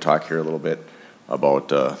Mike Weiner talk here a little bit about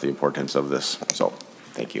the importance of this. So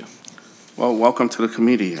thank you. Well, welcome to the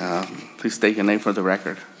committee. Please state your name for the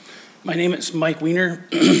record. My name is Mike Weiner.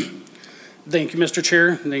 Thank you, Mr.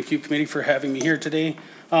 Chair. Thank you, committee, for having me here today.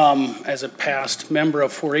 As a past member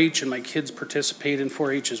of 4-H, and my kids participate in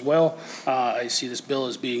 4-H as well, I see this bill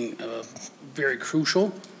as being very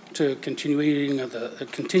crucial to continuing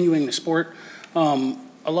the sport.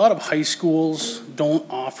 A lot of high schools don't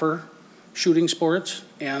offer shooting sports,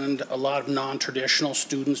 and a lot of non-traditional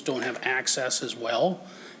students don't have access as well.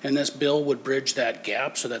 And this bill would bridge that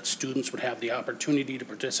gap so that students would have the opportunity to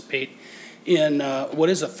participate in what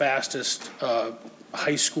is the fastest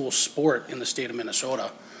high school sport in the state of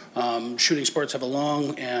Minnesota. Shooting sports have a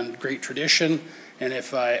long and great tradition, and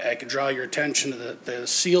if I could draw your attention to the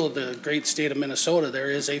seal of the great state of Minnesota, there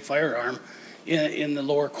is a firearm in the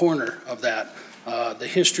lower corner of that. The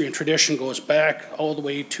history and tradition goes back all the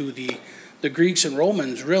way to the Greeks and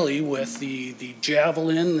Romans, really, with the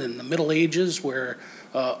javelin in the Middle Ages, where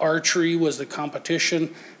archery was the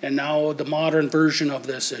competition, and now the modern version of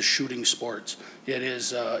this is shooting sports. It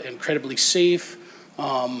is incredibly safe,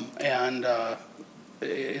 and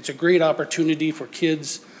it's a great opportunity for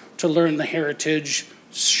kids to learn the heritage,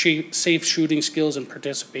 safe shooting skills, and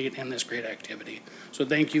participate in this great activity. So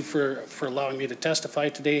thank you for allowing me to testify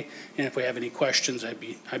today, and if we have any questions, I'd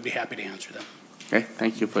be happy to answer them. Okay,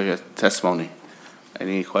 thank you for your testimony.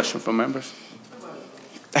 Any questions from members?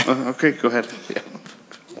 Okay, go ahead. Yeah.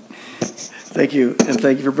 Thank you, and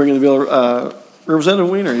thank you for bringing the bill.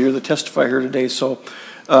 Representative Weiner, you're the testifier here today. So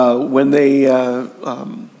when they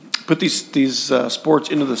put these sports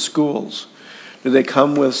into the schools, Do they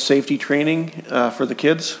come with safety training for the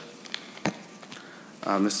kids?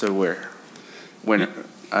 Mr. Winner.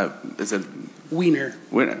 Is it? Wiener.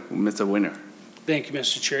 Mr. Winner. Thank you,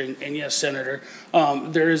 Mr. Chair. And yes, Senator,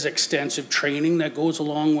 there is extensive training that goes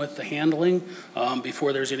along with the handling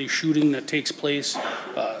before there's any shooting that takes place.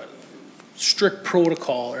 Strict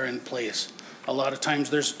protocol are in place. A lot of times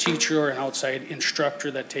there's a teacher or an outside instructor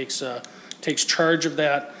that takes charge of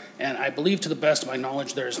that. And I believe, to the best of my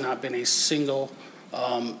knowledge, there has not been a single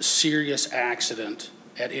serious accident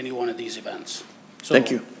at any one of these events. So,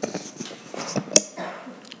 thank you.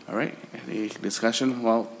 All right. Any discussion?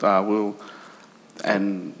 Well, we'll.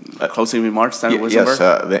 And closing remarks, Senator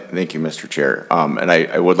Wisenberg? Yes, thank you, Mr. Chair. And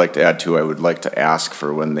I would like to add, too, I would like to ask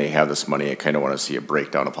for when they have this money, I kind of want to see a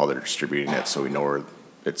breakdown of how they're distributing it so we know where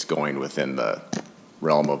it's going within the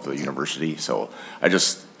realm of the university. So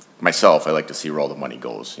myself, I like to see where all the money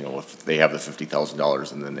goes. You know, if they have the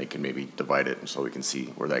 $50,000 and then they can maybe divide it so we can see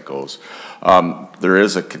where that goes. There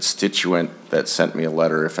is a constituent that sent me a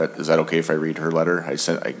letter. Is that okay if I read her letter?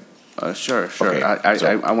 Sure. Okay,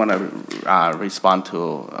 I want to respond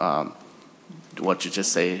to what you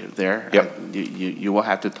just say there. Yep. You will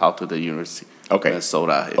have to talk to the University of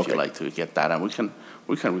Minnesota if you'd like to get that, and we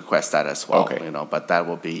can request that as well. Okay. You know, but that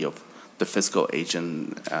will be the fiscal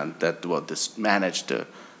agent and that will manage the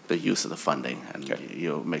use of the funding, and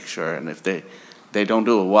you'll make sure. And if they don't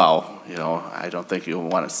do it well, you know, I don't think you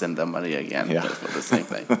want to send them money again for the same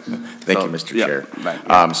thing. Thank you, Mr.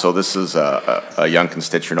 Chair. So this is a young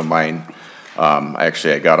constituent of mine.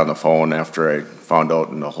 I got on the phone after I found out,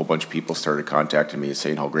 and a whole bunch of people started contacting me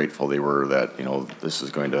saying how grateful they were that, you know, this is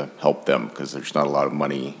going to help them because there's not a lot of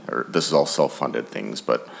money, or this is all self-funded things.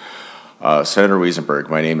 But Senator Wiesenberg,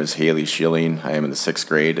 my name is Haley Schilling. I am in the 6th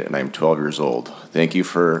grade, and I'm 12 years old. Thank you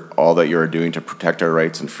for all that you are doing to protect our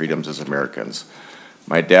rights and freedoms as Americans.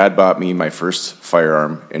 My dad bought me my first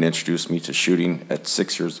firearm and introduced me to shooting at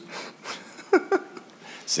 6 years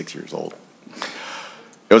old.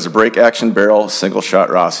 It was a break-action barrel, single-shot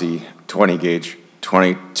Rossi, 20 gauge,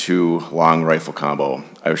 22 long rifle combo.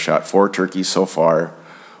 I've shot 4 turkeys so far,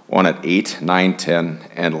 one at 8, 9, 10,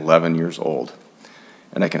 and 11 years old.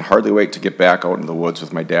 And I can hardly wait to get back out in the woods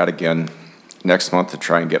with my dad again next month to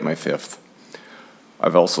try and get my 5th.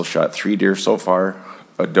 I've also shot 3 deer so far,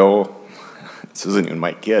 a doe. This isn't even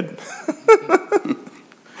my kid.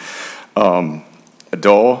 A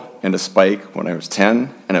doe and a spike when I was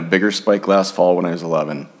 10, and a bigger spike last fall when I was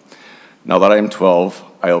 11. Now that I'm 12,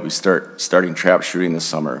 I'll be starting trap shooting this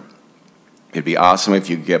summer. It'd be awesome if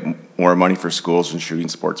you could get more money for schools and shooting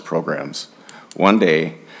sports programs. One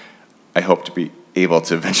day, I hope to be able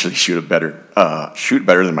to eventually shoot better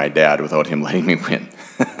than my dad without him letting me win.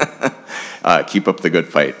 Keep up the good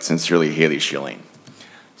fight. Sincerely, Haley Schilling.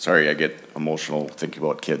 Sorry, I get emotional thinking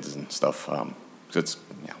about kids and stuff. It's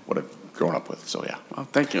what I've grown up with. So yeah. Well,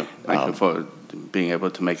 thank you. Thank you for being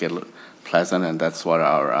able to make it pleasant, and that's what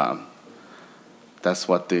that's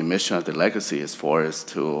what the mission of the legacy is for, is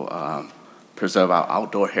to preserve our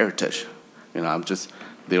outdoor heritage. You know,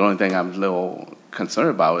 the only thing I'm a little concerned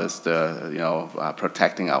about is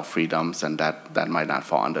protecting our freedoms, and that might not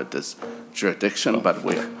fall under this jurisdiction, but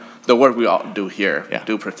the work we all do here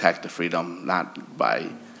do protect the freedom, not by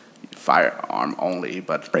firearm only,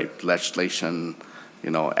 but legislation,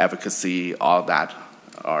 advocacy, all that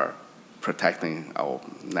are protecting our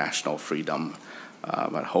national freedom.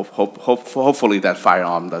 But hopefully that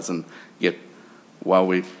firearm doesn't get, while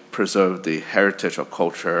we preserve the heritage of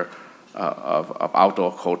culture, of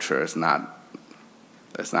outdoor culture, it's not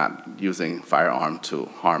using firearm to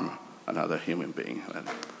harm another human being.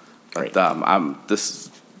 But this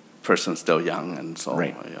person's still young, and so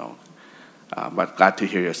but glad to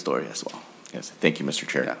hear your story as well. Yes, thank you, Mr.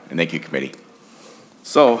 Chair, and thank you, committee.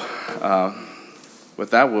 So,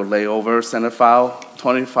 with that, we'll lay over Senate File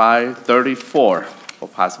 2534 for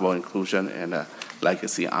possible inclusion in a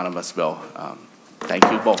legacy omnibus bill. Thank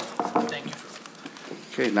you both. Thank you.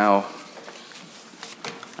 Okay, now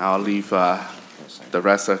I'll leave the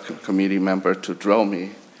rest of the committee member to drill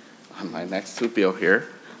me on my next two bill here.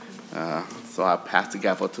 So I'll pass the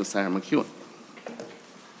gavel to Senator McEwen.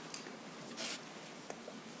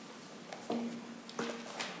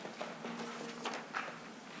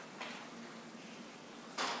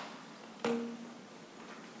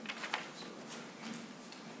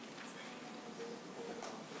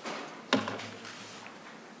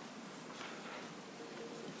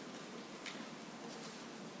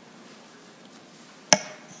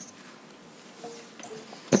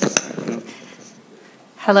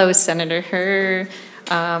 Hello, Senator Herr.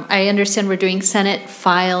 I understand we're doing Senate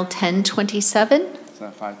File 1027?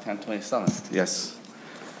 Senate File 1027, yes.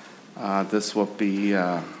 This will be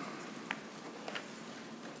the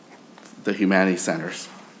Humanities Centers.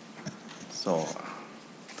 So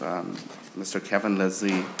Mr. Kevin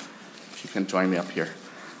Lindsay, if you can join me up here.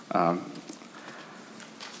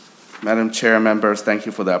 Madam Chair, members, thank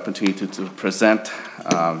you for the opportunity to present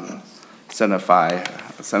Senate File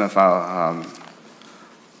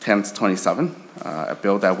 1027, a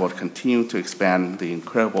bill that will continue to expand the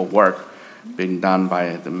incredible work being done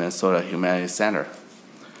by the Minnesota Humanities Center.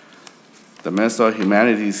 The Minnesota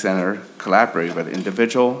Humanities Center collaborates with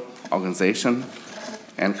individual, organizations,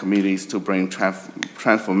 and communities to bring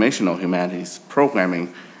transformational humanities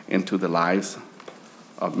programming into the lives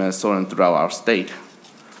of Minnesotans throughout our state.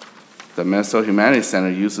 The Minnesota Humanities Center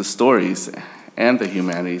uses stories and the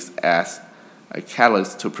humanities as a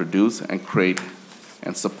catalyst to produce and create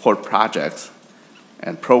and support projects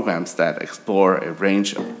and programs that explore a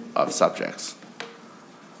range of subjects.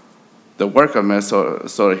 The work of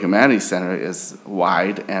Minnesota Humanities Center is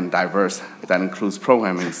wide and diverse that includes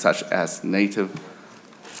programming such as Nation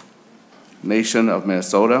of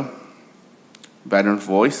Minnesota, Veteran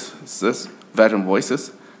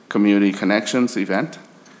Voices, Community Connections event,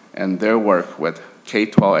 and their work with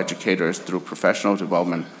K-12 educators through professional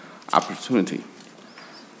development opportunity.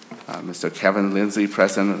 Mr. Kevin Lindsay,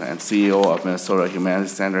 President and CEO of Minnesota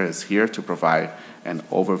Humanities Center, is here to provide an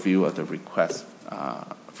overview of the request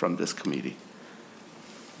from this committee.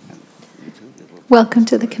 Welcome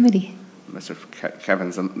to the committee. Mr.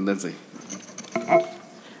 Kevin Lindsay.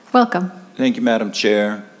 Welcome. Thank you, Madam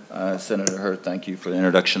Chair. Senator Hurt, thank you for the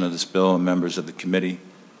introduction of this bill and members of the committee.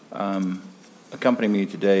 Accompanying me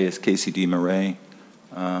today is Casey D. Murray.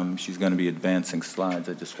 She's going to be advancing slides.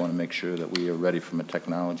 I just want to make sure that we are ready from a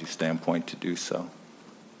technology standpoint to do so.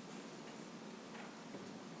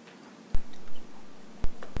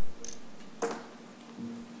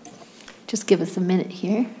 Just give us a minute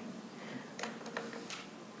here.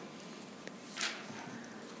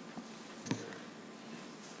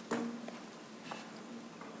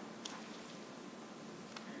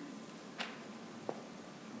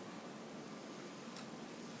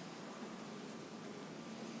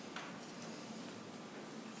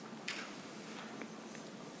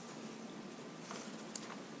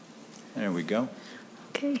 There we go.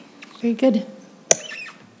 Okay, very good.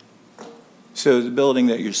 So the building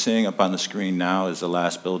that you're seeing up on the screen now is the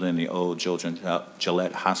last building in the old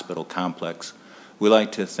Gillette Hospital complex. We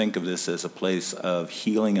like to think of this as a place of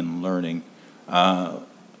healing and learning.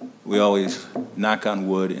 We always knock on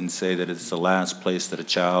wood and say that it's the last place that a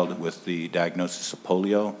child with the diagnosis of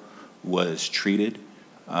polio was treated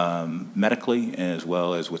medically as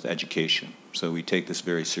well as with education. So we take this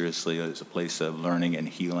very seriously as a place of learning and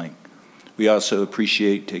healing. We also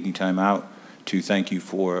appreciate taking time out to thank you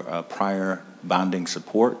for prior bonding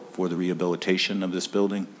support for the rehabilitation of this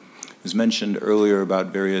building. It was mentioned earlier about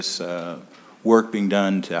various work being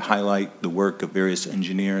done to highlight the work of various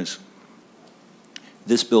engineers.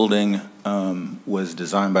 This building was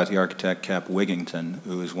designed by the architect Cap Wigington,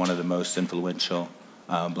 who is one of the most influential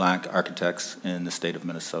black architects in the state of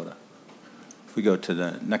Minnesota. If we go to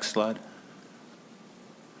the next slide.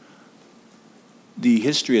 The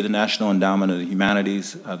history of the National Endowment of the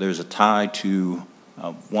Humanities, there's a tie to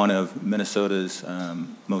one of Minnesota's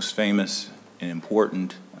most famous and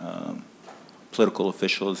important political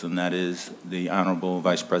officials, and that is the Honorable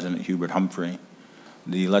Vice President Hubert Humphrey.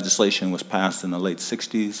 The legislation was passed in the late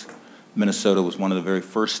 60s. Minnesota was one of the very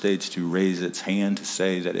first states to raise its hand to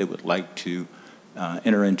say that it would like to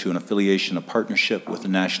enter into an affiliation, a partnership with the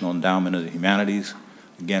National Endowment of the Humanities.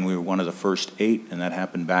 Again, we were one of the first 8, and that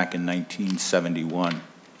happened back in 1971.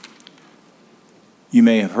 You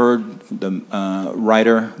may have heard the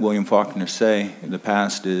writer William Faulkner say, the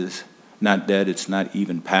past is not dead, it's not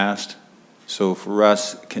even past. So for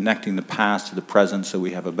us, connecting the past to the present so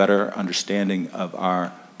we have a better understanding of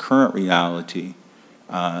our current reality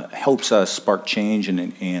helps us spark change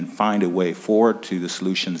and find a way forward to the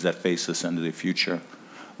solutions that face us into the future.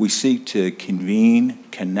 We seek to convene,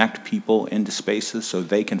 connect people into spaces so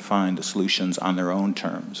they can find the solutions on their own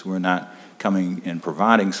terms. We're not coming and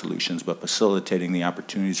providing solutions, but facilitating the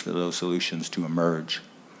opportunities for those solutions to emerge.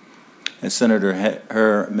 As Senator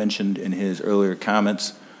Herr mentioned in his earlier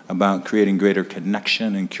comments about creating greater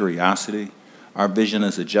connection and curiosity, our vision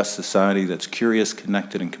is a just society that's curious,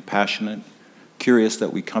 connected, and compassionate, curious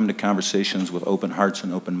that we come to conversations with open hearts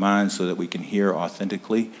and open minds so that we can hear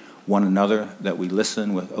authentically one another, that we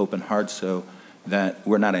listen with open hearts so that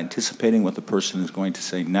we're not anticipating what the person is going to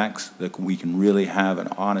say next, that we can really have an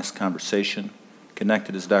honest conversation.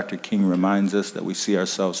 Connected, as Dr. King reminds us, that we see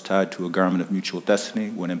ourselves tied to a garment of mutual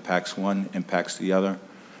destiny. What impacts one impacts the other.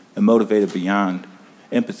 And motivated beyond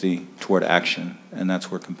empathy toward action, and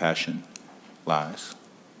that's where compassion lies.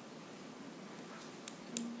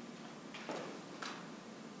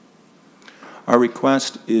 Our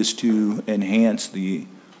request is to enhance the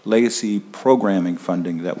legacy programming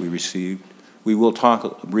funding that we received. We will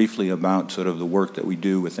talk briefly about sort of the work that we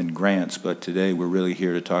do within grants, but today we're really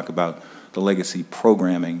here to talk about the legacy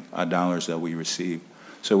programming dollars that we receive.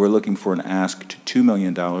 So we're looking for an ask to $2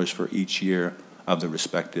 million for each year of the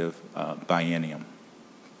respective biennium.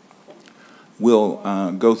 We'll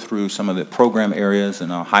go through some of the program areas,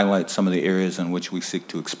 and I'll highlight some of the areas in which we seek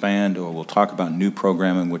to expand, or we'll talk about new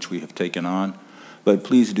programming which we have taken on. But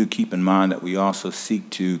please do keep in mind that we also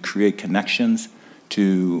seek to create connections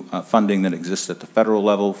to funding that exists at the federal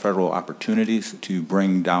level, federal opportunities to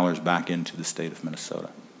bring dollars back into the state of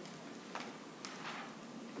Minnesota.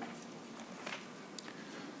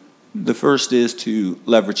 The first is to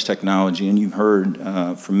leverage technology, and you've heard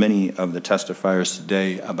from many of the testifiers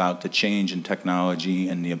today about the change in technology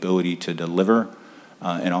and the ability to deliver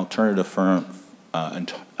alternative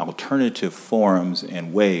forums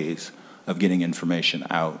and ways of getting information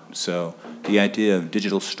out. So the idea of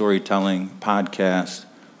digital storytelling, podcasts,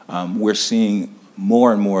 we're seeing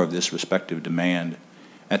more and more of this respective demand.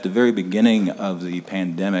 At the very beginning of the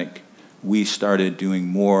pandemic, we started doing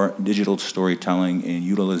more digital storytelling and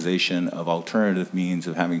utilization of alternative means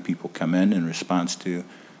of having people come in response to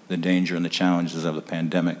the danger and the challenges of the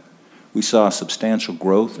pandemic. We saw substantial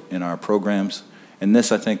growth in our programs, and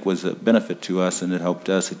this, I think, was a benefit to us, and it helped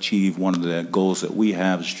us achieve one of the goals that we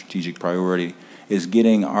have, a strategic priority, is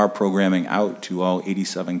getting our programming out to all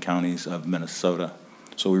 87 counties of Minnesota.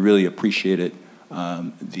 So we really appreciated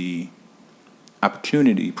the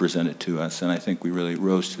opportunity presented to us, and I think we really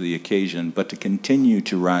rose to the occasion. But to continue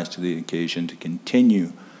to rise to the occasion, to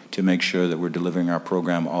continue to make sure that we're delivering our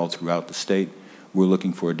program all throughout the state, we're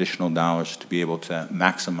looking for additional dollars to be able to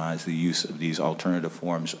maximize the use of these alternative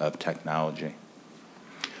forms of technology.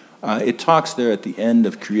 It talks there at the end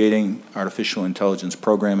of creating artificial intelligence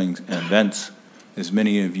programming and events. As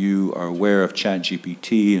many of you are aware of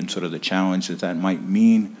ChatGPT and sort of the challenge that that might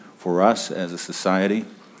mean for us as a society.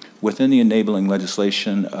 Within the enabling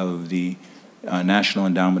legislation of the National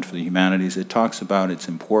Endowment for the Humanities, it talks about it's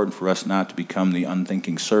important for us not to become the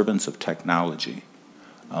unthinking servants of technology.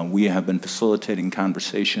 We have been facilitating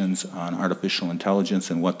conversations on artificial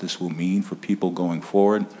intelligence and what this will mean for people going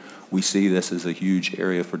forward. We see this as a huge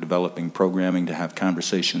area for developing programming to have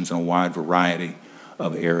conversations in a wide variety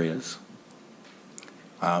of areas.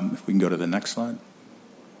 If we can go to the next slide.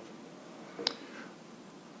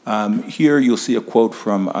 Here you'll see a quote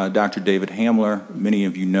from Dr. David Hamler. Many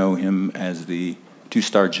of you know him as the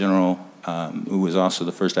two-star general who was also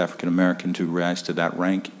the first African-American to rise to that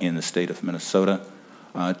rank in the state of Minnesota,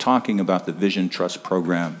 talking about the Vision Trust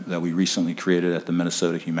program that we recently created at the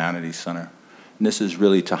Minnesota Humanities Center. And this is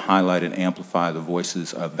really to highlight and amplify the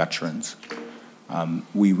voices of veterans.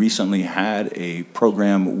 We recently had a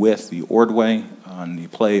program with the Ordway on the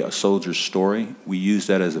play A Soldier's Story. We used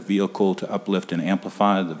that as a vehicle to uplift and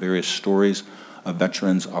amplify the various stories of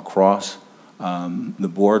veterans across the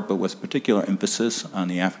board, but with particular emphasis on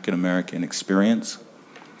the African-American experience.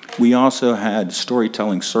 We also had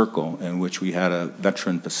Storytelling Circle, in which we had a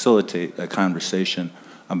veteran facilitate a conversation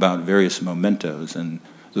about various mementos, and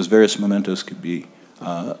those various mementos could be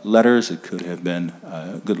letters, it could have been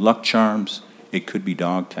good luck charms, it could be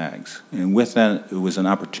dog tags. And with that, it was an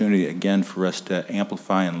opportunity, again, for us to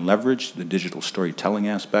amplify and leverage the digital storytelling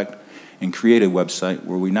aspect and create a website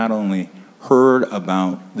where we not only heard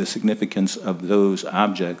about the significance of those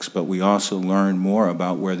objects, but we also learned more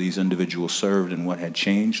about where these individuals served and what had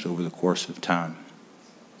changed over the course of time.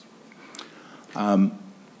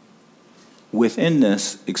 Within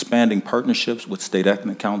this, expanding partnerships with state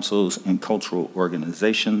ethnic councils and cultural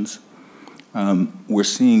organizations, we're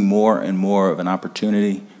seeing more and more of an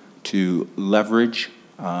opportunity to leverage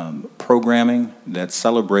programming that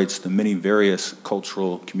celebrates the many various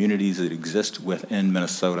cultural communities that exist within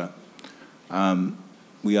Minnesota.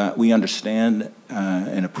 We understand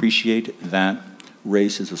and appreciate that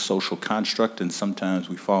race is a social construct, and sometimes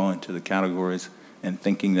we fall into the categories and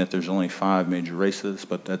thinking that there's only 5 major races,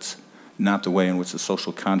 but that's not the way in which the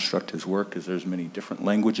social construct has worked, because there's many different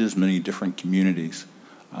languages, many different communities.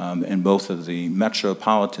 In both of the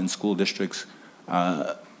metropolitan school districts,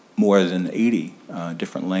 more than 80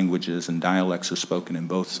 different languages and dialects are spoken in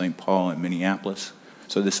both St. Paul and Minneapolis.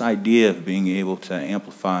 So this idea of being able to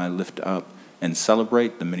amplify, lift up, and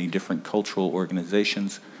celebrate the many different cultural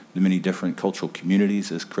organizations, the many different cultural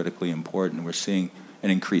communities is critically important. We're seeing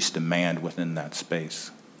an increased demand within that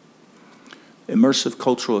space. Immersive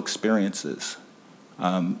cultural experiences.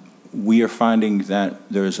 We are finding that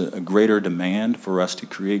there's a greater demand for us to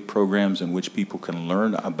create programs in which people can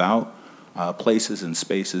learn about places and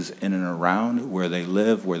spaces in and around where they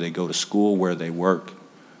live, where they go to school, where they work.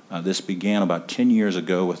 This began about 10 years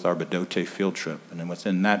ago with our Badote field trip, and then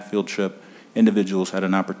within that field trip, individuals had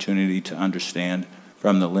an opportunity to understand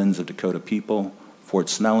from the lens of Dakota people, Fort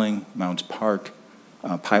Snelling, Mounds Park,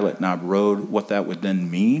 Pilot Knob Road, what that would then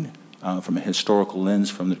mean from a historical lens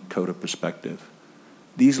from the Dakota perspective.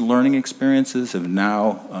 These learning experiences have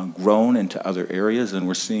now grown into other areas, and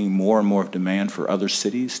we're seeing more and more demand for other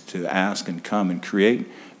cities to ask and come and create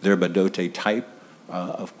their Badote type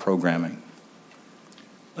of programming.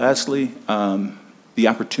 Lastly, the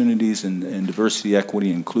opportunities in diversity,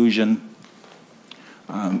 equity, inclusion.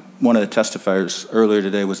 One of the testifiers earlier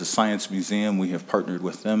today was the Science Museum. We have partnered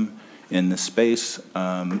with them in this space.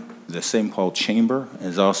 The St. Paul Chamber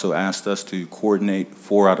has also asked us to coordinate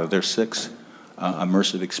 4 out of their 6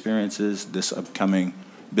 immersive experiences this upcoming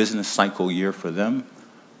business cycle year for them.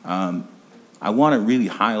 I want to really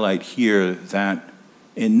highlight here that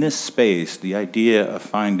in this space, the idea of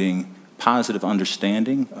finding positive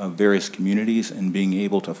understanding of various communities and being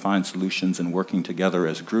able to find solutions and working together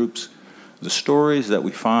as groups, the stories that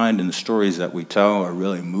we find and the stories that we tell are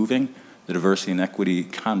really moving the diversity and equity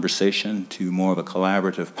conversation to more of a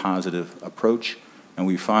collaborative, positive approach. And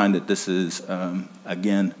we find that this is,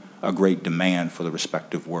 again, a great demand for the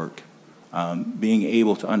respective work. Being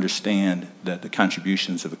able to understand that the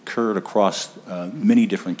contributions have occurred across many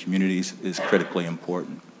different communities is critically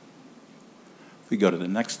important. If we go to the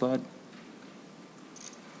next slide.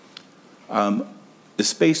 The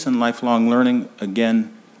space and lifelong learning,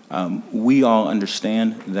 again, we all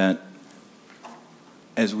understand that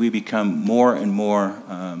as we become more and more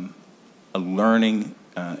a learning,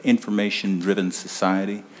 information-driven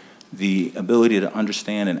society, the ability to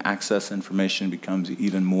understand and access information becomes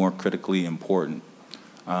even more critically important.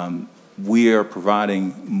 We are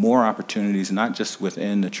providing more opportunities, not just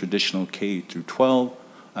within the traditional K-12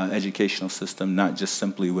 educational system, not just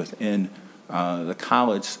simply within the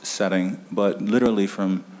college setting, but literally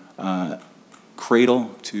from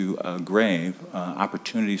cradle to grave,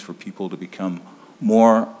 opportunities for people to become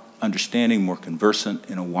more understanding, more conversant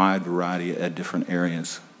in a wide variety of different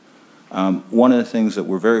areas. One of the things that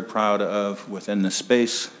we're very proud of within this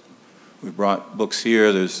space, we brought books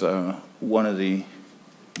here. There's one of the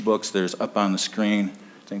books there's up on the screen.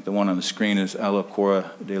 I think the one on the screen is Ella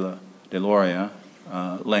Cora de Loria,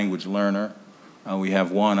 language learner. We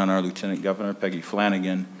have one on our Lieutenant Governor, Peggy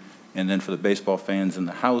Flanagan, and then for the baseball fans in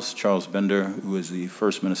the House, Charles Bender, who is the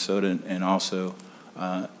first Minnesotan and also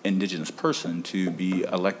indigenous person to be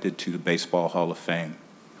elected to the Baseball Hall of Fame.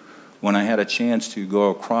 When I had a chance to go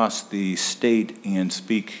across the state and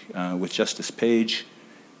speak with Justice Page,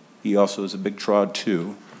 he also is a big trod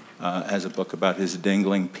too, has a book about his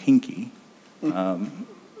dangling pinky.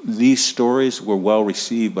 These stories were well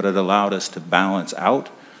received, but it allowed us to balance out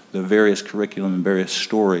the various curriculum and various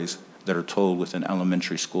stories that are told within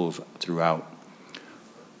elementary schools throughout.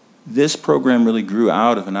 This program really grew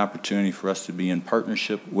out of an opportunity for us to be in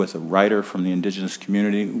partnership with a writer from the indigenous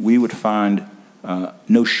community. We would find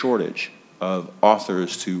no shortage of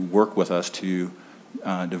authors to work with us to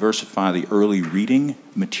diversify the early reading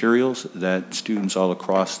materials that students all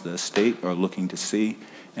across the state are looking to see.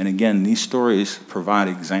 And again, these stories provide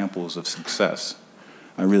examples of success.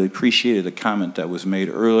 I really appreciated the comment that was made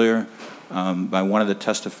earlier by one of the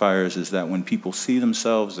testifiers, is that when people see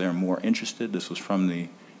themselves, they're more interested. This was from the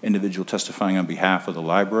individual testifying on behalf of the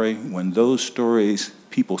library. When those stories,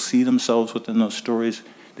 people see themselves within those stories,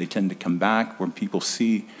 they tend to come back. When people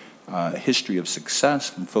see a history of success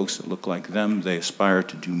from folks that look like them, they aspire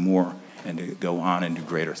to do more and to go on and do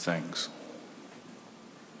greater things.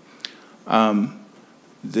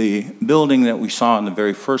 The building that we saw in the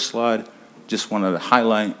very first slide, just wanted to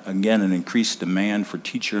highlight, again, an increased demand for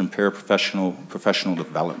teacher and professional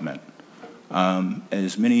development.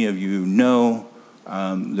 As many of you know,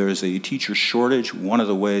 there's a teacher shortage. One of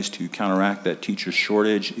the ways to counteract that teacher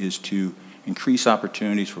shortage is to increase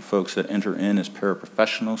opportunities for folks that enter in as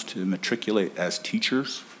paraprofessionals to matriculate as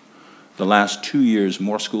teachers. The last 2 years,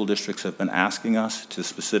 more school districts have been asking us to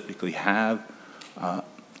specifically have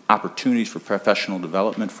opportunities for professional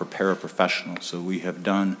development for paraprofessionals. So we have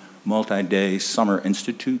done multi-day summer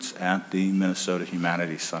institutes at the Minnesota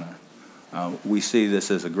Humanities Center. We see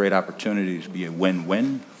this as a great opportunity to be a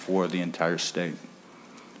win-win for the entire state.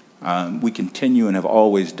 We continue and have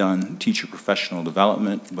always done teacher professional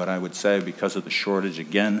development, but I would say because of the shortage,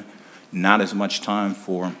 again, not as much time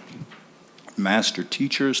for master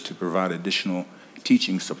teachers to provide additional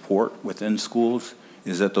teaching support within schools,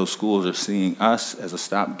 is that those schools are seeing us as a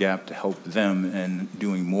stopgap to help them in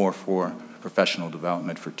doing more for professional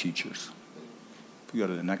development for teachers. If we go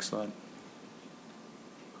to the next slide.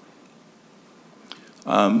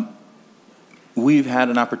 We've had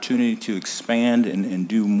an opportunity to expand and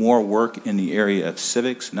do more work in the area of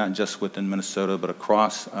civics, not just within Minnesota, but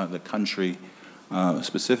across the country. A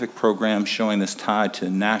specific program showing this tie to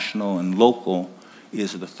national and local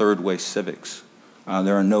is the Third Way Civics.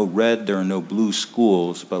 There are no red, there are no blue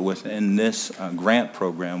schools, but within this grant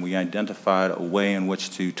program, we identified a way in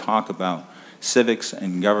which to talk about civics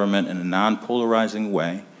and government in a non-polarizing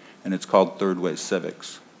way, and it's called Third Way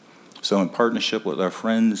Civics. So in partnership with our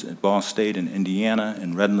friends at Ball State in Indiana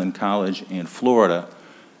and Redland College in Florida,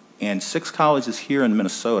 and 6 colleges here in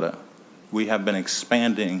Minnesota, we have been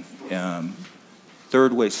expanding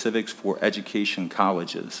Third Way Civics for education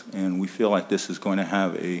colleges. And we feel like this is going to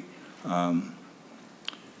have an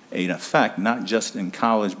effect, not just in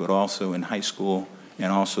college, but also in high school,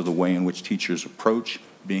 and also the way in which teachers approach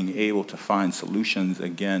being able to find solutions,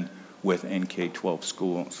 again, within K-12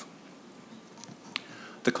 schools.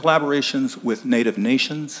 The collaborations with Native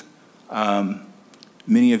nations,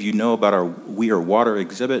 many of you know about our We Are Water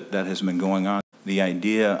exhibit that has been going on. The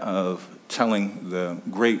idea of telling the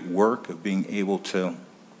great work of being able to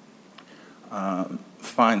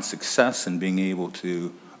find success and being able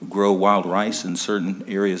to grow wild rice in certain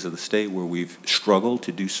areas of the state where we've struggled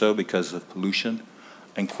to do so because of pollution.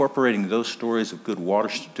 Incorporating those stories of good water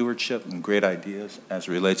stewardship and great ideas as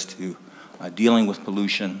it relates to dealing with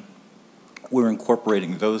pollution. We're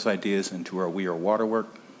incorporating those ideas into our We Are Water work.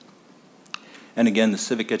 And again, the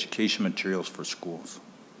civic education materials for schools.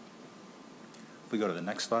 If we go to the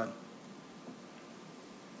next slide.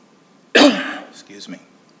 Excuse me.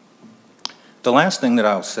 The last thing that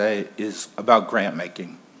I'll say is about grant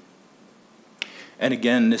making. And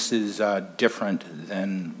again, this is different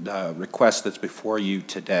than the request that's before you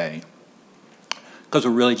today, because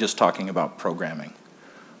we're really just talking about programming.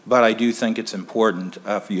 But I do think it's important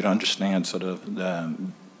for you to understand sort of the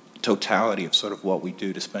totality of sort of what we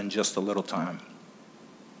do, to spend just a little time.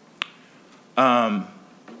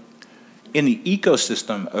 In the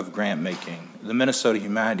ecosystem of grant making, the Minnesota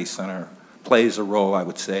Humanities Center plays a role, I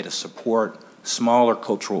would say, to support smaller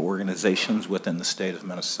cultural organizations within the state of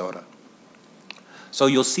Minnesota. So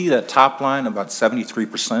you'll see that top line, about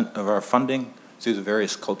 73% of our funding through the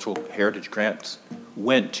various cultural heritage grants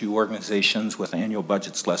went to organizations with annual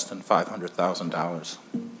budgets less than $500,000.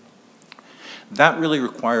 That really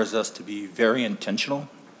requires us to be very intentional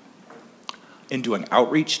in doing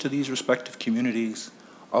outreach to these respective communities,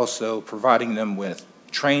 also providing them with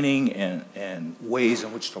training and ways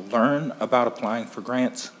in which to learn about applying for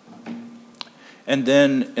grants. And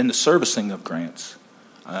then in the servicing of grants,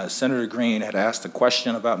 Senator Green had asked a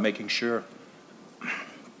question about making sure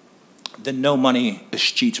that no money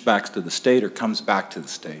escheats back to the state or comes back to the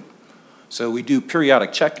state. So we do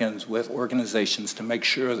periodic check-ins with organizations to make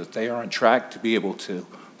sure that they are on track to be able to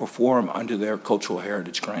perform under their cultural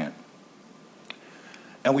heritage grant.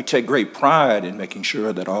 And we take great pride in making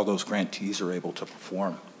sure that all those grantees are able to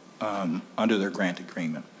perform under their grant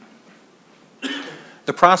agreement.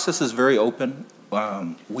 The process is very open.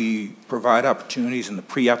 We provide opportunities in the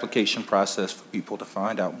pre-application process for people to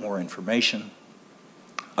find out more information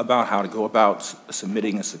about how to go about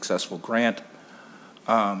submitting a successful grant.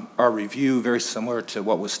 Our review, very similar to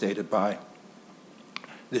what was stated by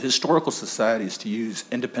the Historical Society, is to use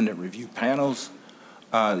independent review panels.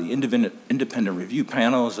 The independent review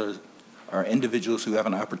panels are individuals who have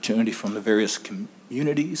an opportunity from the various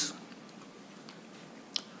communities.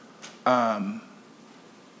 And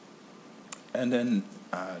then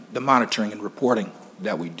the monitoring and reporting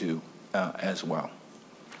that we do as well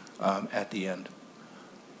at the end.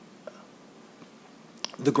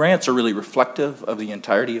 The grants are really reflective of the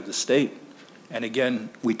entirety of the state. And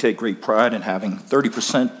again, we take great pride in having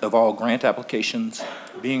 30% of all grant applications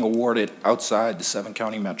being awarded outside the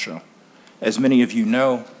 7-county metro. As many of you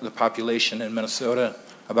know, the population in Minnesota,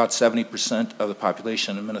 about 70% of the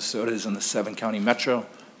population in Minnesota is in the 7-county metro,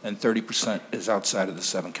 and 30% is outside of the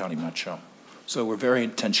 7-county metro. So we're very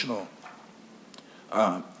intentional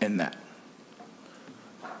in that.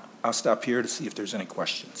 I'll stop here to see if there's any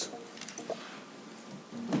questions.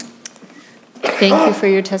 Thank you for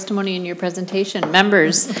your testimony and your presentation.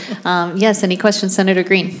 Members, yes, any questions? Senator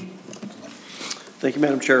Green. Thank you,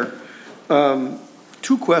 Madam Chair.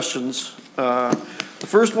 2 questions. The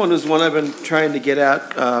first one is one I've been trying to get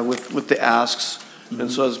at with the asks,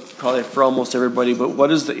 and so it's probably for almost everybody, but what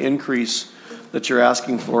is the increase that you're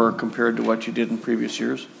asking for compared to what you did in previous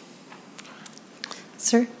years?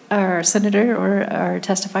 Sir, or Senator, or our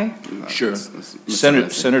testifier? Sure.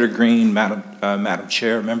 Senator Green, Madam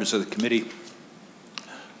Chair, members of the committee.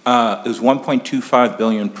 It was $1.25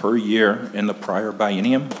 billion per year in the prior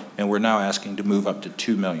biennium, and we're now asking to move up to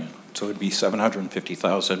 $2 million. So it'd be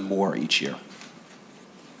 $750,000 more each year.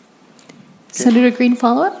 Senator Green,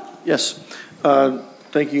 follow-up? Yes.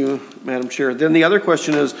 Thank you, Madam Chair. Then the other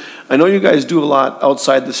question is, I know you guys do a lot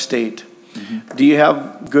outside the state. Mm-hmm. Do you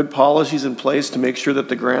have good policies in place to make sure that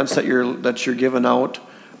the grants that you're giving out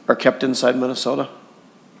are kept inside Minnesota?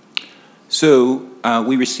 So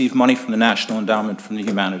we receive money from the National Endowment for the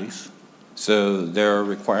Humanities. So there are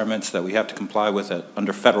requirements that we have to comply with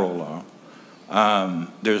under federal law.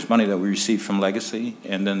 There's money that we receive from Legacy,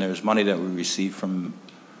 and then there's money that we receive from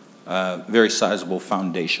very sizable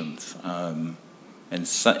foundations. In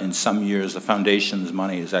some years, the foundation's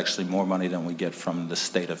money is actually more money than we get from the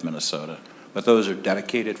state of Minnesota. But those are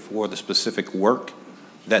dedicated for the specific work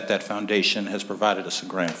that that foundation has provided us a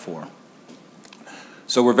grant for.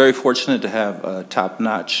 So we're very fortunate to have a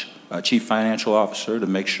top-notch chief financial officer to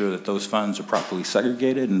make sure that those funds are properly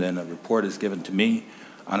segregated, and then a report is given to me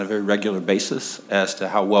on a very regular basis as to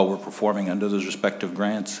how well we're performing under those respective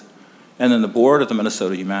grants. And then the board of the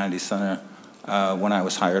Minnesota Humanities Center, when I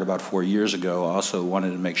was hired about 4 years ago, also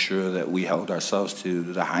wanted to make sure that we held ourselves to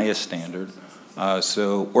the highest standard.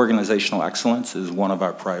 So organizational excellence is one of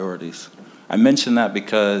our priorities. I mention that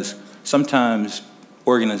because sometimes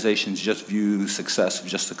organizations just view success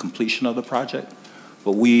as just the completion of the project,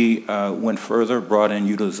 but we went further, brought in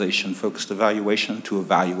utilization-focused evaluation to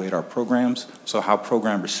evaluate our programs, so how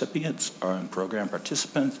program recipients and program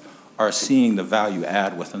participants are seeing the value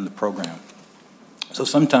add within the program. So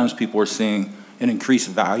sometimes people are seeing an increased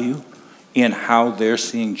value in how they're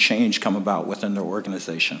seeing change come about within their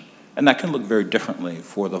organization. And that can look very differently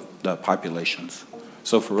for the populations.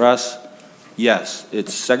 So for us, yes,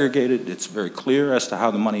 it's segregated. It's very clear as to how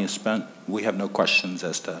the money is spent. We have no questions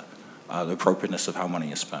as to the appropriateness of how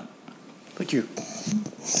money is spent. Thank you.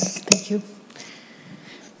 Thank you.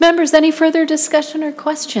 Members, any further discussion or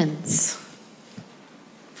questions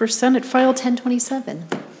for Senate File 1027?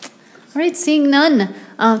 All right, seeing none.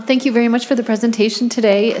 Thank you very much for the presentation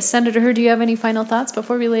today. Senator Hur, do you have any final thoughts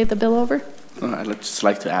before we lay the bill over? I'd just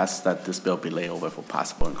like to ask that this bill be laid over for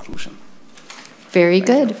possible inclusion. Very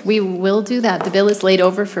good. We will do that. The bill is laid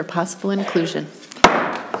over for possible inclusion.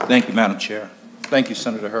 Thank you, Madam Chair. Thank you,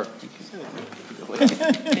 Senator Hur.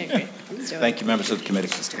 Thank you, members of the committee.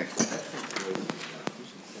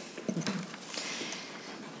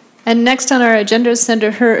 And next on our agenda is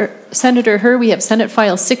Senator Hur. We have Senate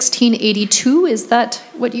File 1682. Is that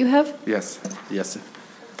what you have? Yes, yes.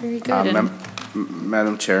 Very good.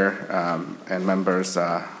 Madam Chair and members,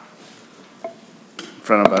 in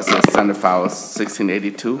front of us is Senate File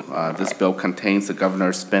 1682. This bill contains the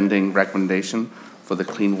governor's spending recommendation for the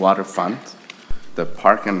Clean Water Fund, the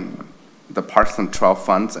Parks and Trail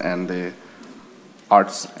Funds, and the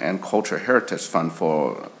Arts and Culture Heritage Fund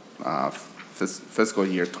for fiscal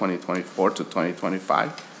year 2024 to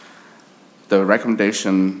 2025. The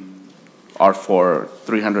recommendation are for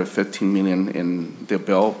 $315 million in the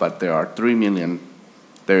bill, but there is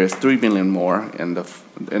 $3 million more in the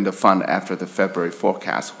fund after the February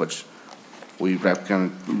forecast, which we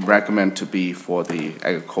recommend to be for the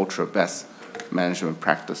Agricultural Best Management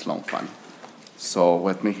Practice Loan Fund. So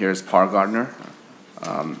with me here is Paul Gardner,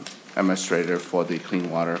 administrator for the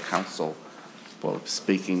Clean Water Council, for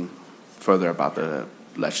speaking further about the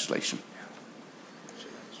legislation.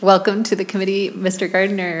 Welcome to the committee, Mr.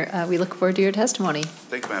 Gardner. We look forward to your testimony.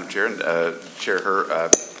 Thank you, Madam Chair. And Chair Hur,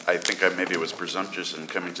 I think I maybe was presumptuous in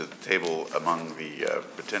coming to the table among the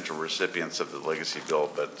potential recipients of the legacy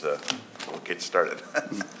bill, but we'll get started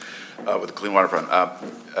with the Clean Water Fund.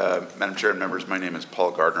 Madam Chair and members, my name is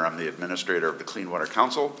Paul Gardner. I'm the administrator of the Clean Water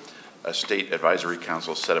Council, a state advisory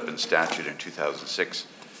council set up in statute in 2006.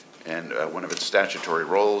 And one of its statutory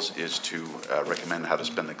roles is to recommend how to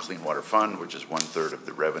spend the Clean Water Fund, which is 1/3 of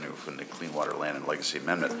the revenue from the Clean Water Land and Legacy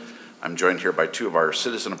Amendment. I'm joined here by two of our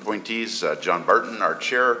citizen appointees, John Barton, our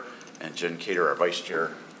chair, and Jen Cater, our vice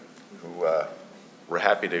chair, who were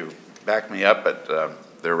happy to back me up, but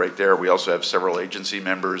they're right there. We also have several agency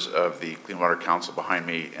members of the Clean Water Council behind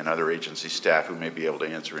me and other agency staff who may be able to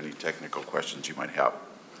answer any technical questions you might have.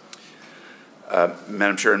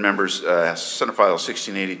 Madam Chair and members, Senate File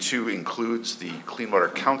 1682 includes the Clean Water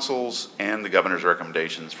Council's and the Governor's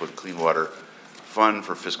recommendations for the Clean Water Fund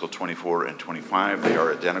for fiscal 24 and 25. They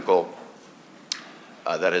are identical.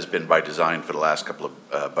 That has been by design for the last couple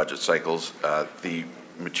of budget cycles. The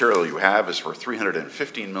material you have is for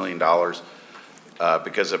 $315 million.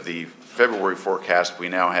 Because of the February forecast, we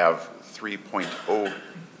now have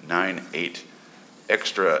 $3.098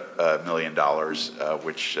 extra $1 million,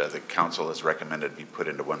 which the council has recommended be put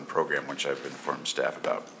into one program, which I've informed staff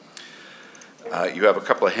about. You have a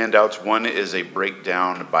couple of handouts. One is a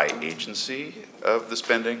breakdown by agency of the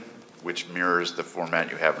spending, which mirrors the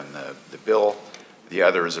format you have in the bill. The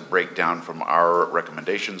other is a breakdown from our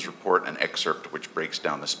recommendations report, an excerpt which breaks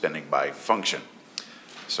down the spending by function.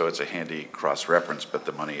 So it's a handy cross-reference, but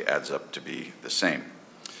the money adds up to be the same.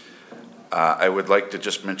 I would like to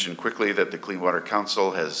just mention quickly that the Clean Water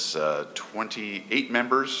Council has 28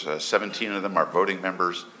 members. 17 of them are voting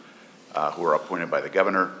members who are appointed by the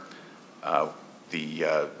governor. The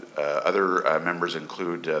other members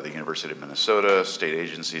include the University of Minnesota, state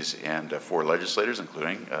agencies, and 4 legislators,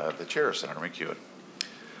 including the chair, Senator McEwen.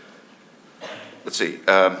 Let's see.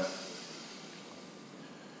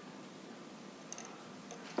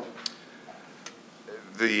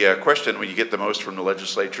 The question when you get the most from the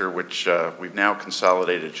legislature, which we've now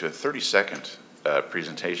consolidated to a 30-second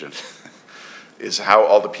presentation, is how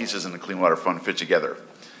all the pieces in the Clean Water Fund fit together.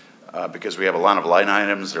 Because we have a lot of line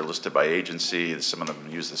items, they're listed by agency, some of them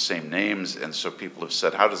use the same names, and so people have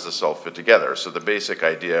said, how does this all fit together? So the basic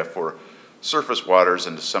idea for surface waters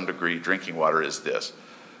and to some degree drinking water is this.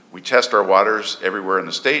 We test our waters everywhere in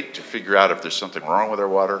the state to figure out if there's something wrong with our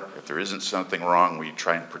water. If there isn't something wrong, we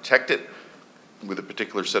try and protect it with a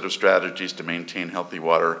particular set of strategies to maintain healthy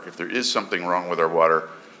water. If there is something wrong with our water,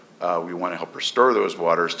 we want to help restore those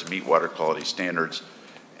waters to meet water quality standards.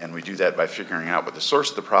 And we do that by figuring out what the source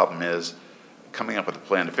of the problem is, coming up with a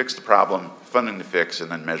plan to fix the problem, funding the fix,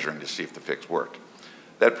 and then measuring to see if the fix worked.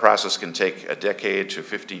 That process can take a decade to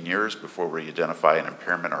 15 years before we identify an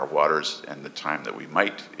impairment in our waters and the time that we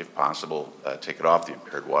might, if possible, take it off the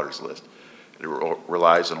impaired waters list. It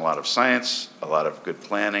relies on a lot of science, a lot of good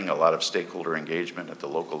planning, a lot of stakeholder engagement at the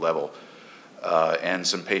local level, and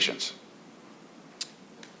some patience.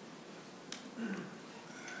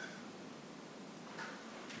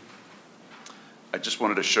 I just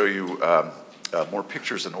wanted to show you more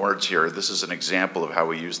pictures than words here. This is an example of how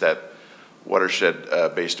we use that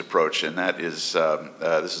watershed-based approach, and that is,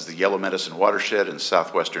 this is the Yellow Medicine watershed in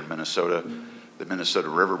southwestern Minnesota. The Minnesota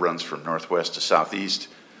River runs from northwest to southeast.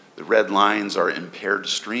 The red lines are impaired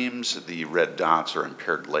streams. The red dots are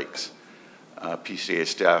impaired lakes. PCA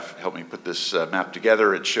staff helped me put this map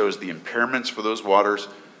together. It shows the impairments for those waters.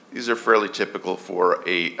 These are fairly typical for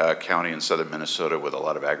a county in southern Minnesota with a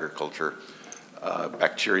lot of agriculture,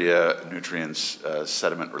 bacteria, nutrients,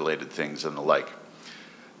 sediment-related things, and the like.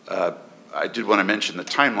 I did want to mention the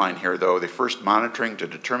timeline here, though. The first monitoring to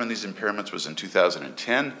determine these impairments was in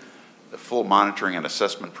 2010. The full monitoring and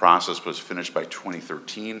assessment process was finished by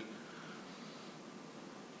 2013.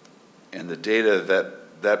 And the data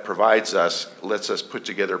that provides us lets us put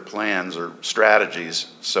together plans or strategies.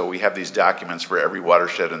 So we have these documents for every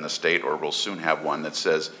watershed in the state, or we'll soon have one that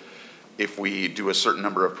says, if we do a certain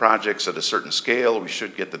number of projects at a certain scale, we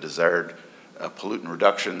should get the desired pollutant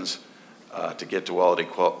reductions to get to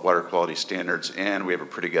water quality standards, and we have a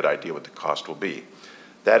pretty good idea what the cost will be.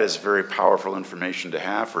 That is very powerful information to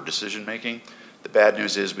have for decision making. The bad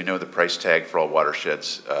news is we know the price tag for all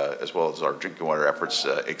watersheds, as well as our drinking water efforts,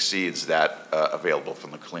 exceeds that available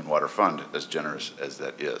from the Clean Water Fund, as generous as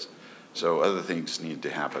that is. So other things need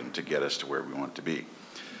to happen to get us to where we want to be.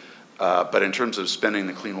 But in terms of spending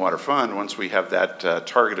the Clean Water Fund, once we have that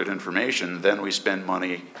targeted information, then we spend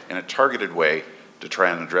money in a targeted way to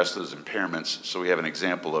try and address those impairments. So we have an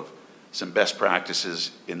example of some best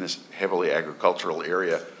practices in this heavily agricultural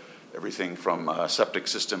area, everything from septic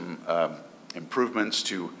system improvements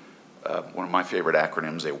to one of my favorite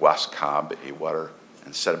acronyms, a WASCOB, a Water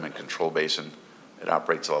and Sediment Control Basin. It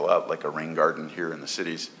operates a lot like a rain garden here in the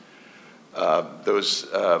cities.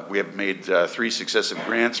 We have made 3 successive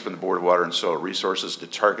grants from the Board of Water and Soil Resources to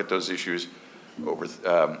target those issues over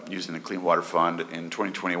using the Clean Water Fund. In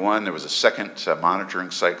 2021, there was a second monitoring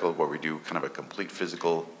cycle where we do kind of a complete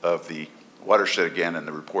physical of the watershed again, and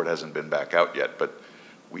the report hasn't been back out yet, but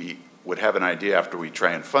we would have an idea after we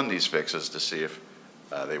try and fund these fixes to see if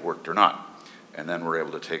they worked or not. And then we're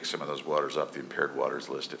able to take some of those waters off the impaired waters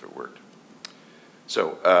list if it worked.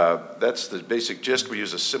 So that's the basic gist. We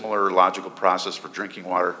use a similar logical process for drinking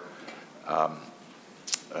water.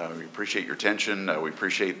 We appreciate your attention. We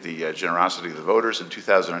appreciate the generosity of the voters in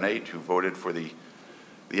 2008 who voted for the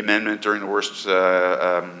amendment during the worst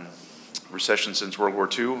recession since World War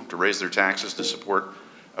II to raise their taxes to support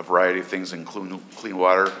a variety of things, including clean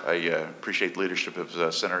water. I appreciate the leadership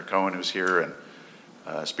of Senator Cohen, who's here, and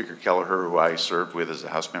Speaker Kelleher, who I served with as a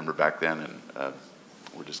House member back then, and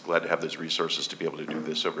we're just glad to have those resources to be able to do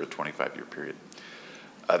this over a 25-year period.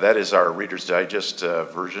 That is our Reader's Digest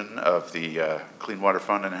version of the Clean Water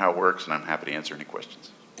Fund and how it works, and I'm happy to answer any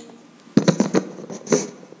questions.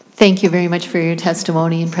 Thank you very much for your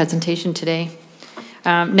testimony and presentation today.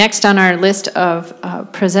 Next on our list of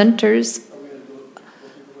presenters.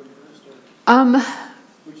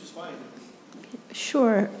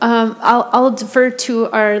 Sure. I'll defer to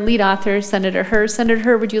our lead author, Senator Herr. Senator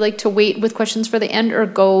Herr, would you like to wait with questions for the end or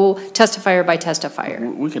go testifier by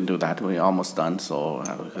testifier? We can do that. We're almost done, so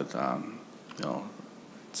we could, you know,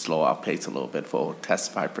 slow our pace a little bit for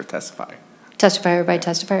testifier per testifier. Testifier by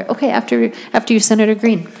testifier. Okay, after you, Senator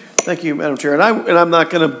Green. Thank you, Madam Chair. And I'm not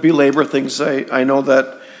going to belabor things. I know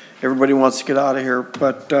that everybody wants to get out of here,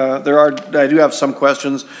 but I do have some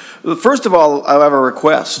questions. First of all, I have a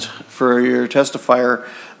request for your testifier.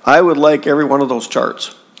 I would like every one of those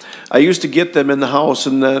charts. I used to get them in the house,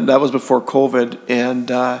 and then that was before COVID, and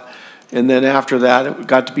then after that, it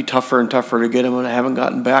got to be tougher and tougher to get them, and I haven't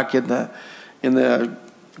gotten back in the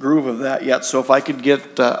groove of that yet. So if I could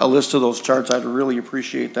get a list of those charts, I'd really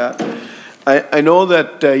appreciate that. I know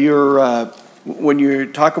that when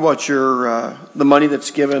you talk about the money that's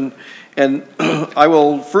given, and I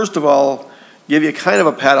will first of all give you kind of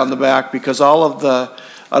a pat on the back, because out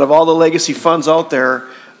of all the legacy funds out there,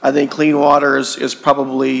 I think clean water is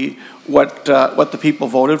probably what the people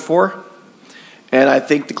voted for, and I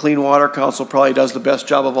think the Clean Water Council probably does the best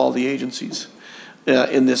job of all the agencies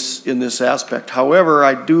in this aspect. However,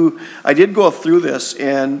 I did go through this,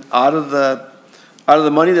 and out of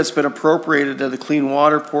the money that's been appropriated to the clean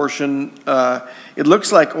water portion, it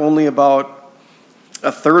looks like only about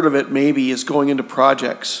a third of it maybe is going into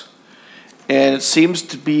projects. And it seems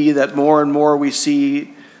to be that more and more we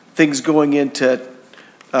see things going into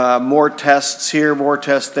more tests here, more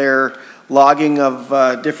tests there, logging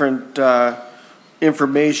of different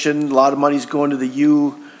information. A lot of money's going to the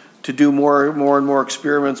U to do more and more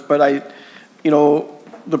experiments. But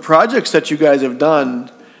the projects that you guys have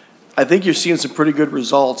done, I think you're seeing some pretty good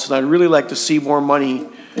results, and I'd really like to see more money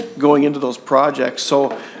going into those projects.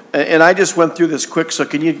 So, and I just went through this quick, so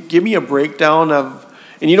can you give me a breakdown of,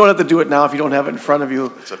 and you don't have to do it now if you don't have it in front of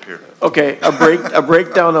you. It's up here. Okay, a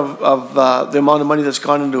breakdown of the amount of money that's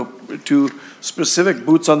gone into specific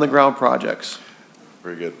boots on the ground projects.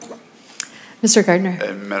 Very good. Mr. Gardner.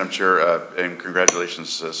 And Madam Chair, and congratulations,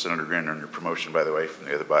 Senator Green, on your promotion, by the way, from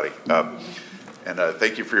the other body. And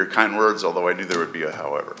thank you for your kind words, although I knew there would be a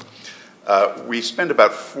however. We spend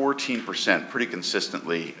about 14% pretty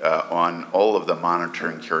consistently on all of the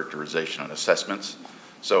monitoring, characterization, and assessments.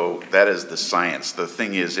 So that is the science. The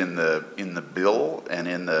thing is, in the bill and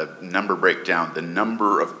in the number breakdown, the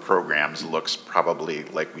number of programs looks probably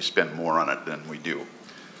like we spend more on it than we do.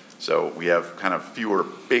 So we have kind of fewer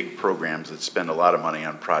big programs that spend a lot of money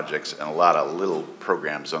on projects and a lot of little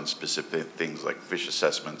programs on specific things like fish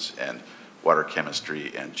assessments and water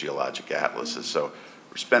chemistry and geologic atlases. So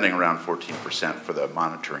we're spending around 14% for the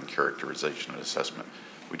monitoring, characterization, and assessment.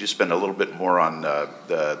 We do spend a little bit more on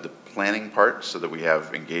the planning part, so that we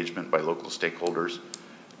have engagement by local stakeholders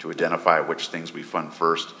to identify which things we fund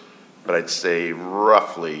first. But I'd say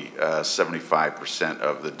roughly 75%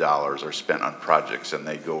 of the dollars are spent on projects, and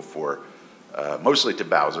they go for mostly to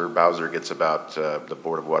Bowser. Bowser gets about, the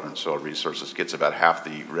Board of Water and Soil Resources gets about half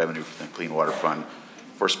the revenue from the Clean Water Fund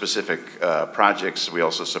for specific projects. We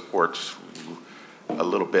also support a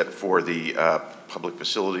little bit for the Public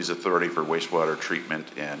Facilities Authority for wastewater treatment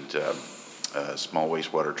and small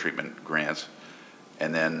wastewater treatment grants.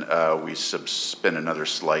 And then we spend another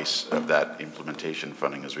slice of that implementation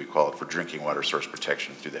funding, as we call it, for drinking water source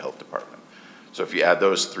protection through the health department. So if you add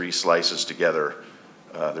those three slices together,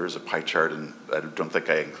 there is a pie chart, and I don't think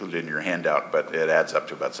I included it in your handout, but it adds up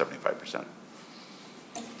to about 75%.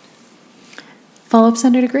 Follow-up,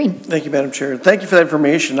 Senator Green. Thank you, Madam Chair. Thank you for that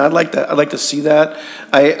information. I'd like to see that.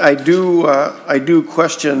 I do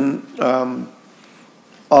question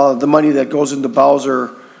the money that goes into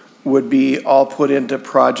Bowser would be all put into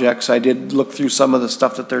projects. I did look through some of the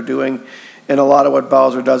stuff that they're doing, and a lot of what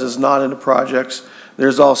Bowser does is not into projects.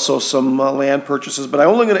 There's also some land purchases, but I'm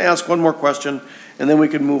only going to ask one more question, and then we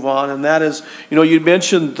can move on, and that is, you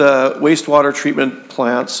mentioned the wastewater treatment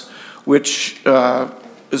plants, which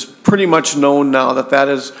is pretty much known now that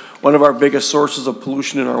is one of our biggest sources of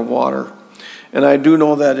pollution in our water. And I do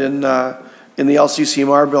know that in the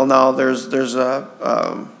LCCMR bill now, there's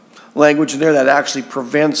a language in there that actually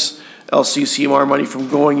prevents LCCMR money from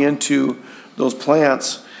going into those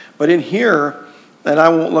plants. But in here, and I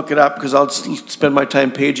won't look it up because I'll spend my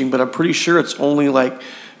time paging, but I'm pretty sure it's only like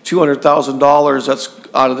 $200,000 that's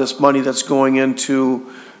out of this money that's going into,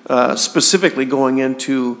 specifically going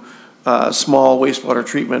into small wastewater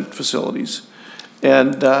treatment facilities.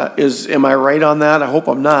 And am I right on that? I hope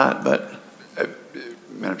I'm not, but.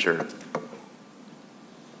 Madam Chair.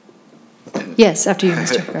 Yes, after you,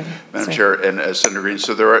 Mr. Gardner. Madam Chair, and Senator Green,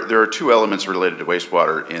 so there are two elements related to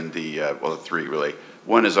wastewater in the, well, three really.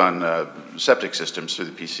 One is on septic systems through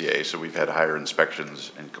the PCA, so we've had higher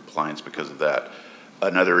inspections and compliance because of that.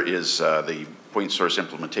 Another is the Point Source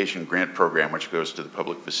Implementation Grant Program, which goes to the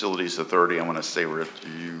Public Facilities Authority. I want to say we're at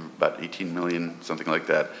about 18 million, something like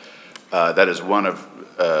that. That is one of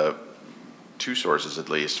two sources, at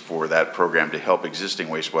least, for that program to help existing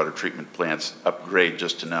wastewater treatment plants upgrade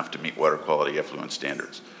just enough to meet water quality effluent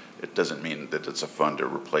standards. It doesn't mean that it's a fund to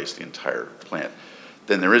replace the entire plant.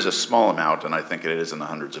 Then there is a small amount, and I think it is in the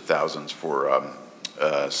hundreds of thousands, for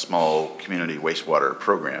small community wastewater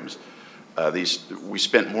programs. We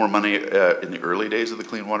spent more money in the early days of the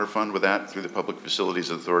Clean Water Fund with that through the Public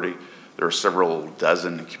Facilities Authority. There are several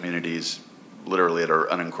dozen communities literally that are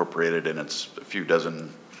unincorporated, and it's a few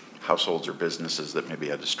dozen households or businesses that maybe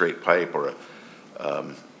had a straight pipe or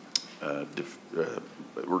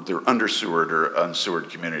they're under-sewered or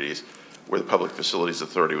unsewered communities, where the Public Facilities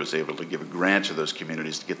Authority was able to give a grant to those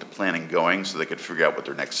communities to get the planning going so they could figure out what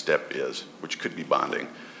their next step is, which could be bonding.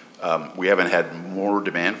 We haven't had more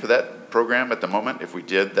demand for that program at the moment. If we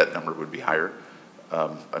did, that number would be higher.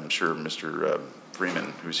 I'm sure Mr.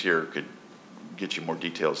 Freeman, who's here, could get you more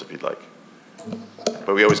details if you'd like.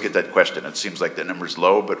 But we always get that question. It seems like the number's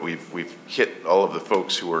low, but we've hit all of the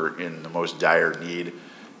folks who are in the most dire need,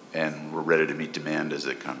 and we're ready to meet demand as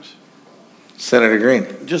it comes. Senator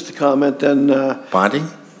Green. Just a comment then. Bonding?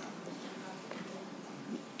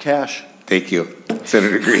 Cash. Thank you,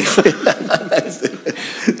 Senator Green.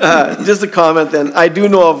 Just a comment then. I do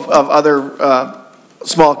know of other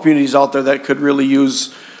small communities out there that could really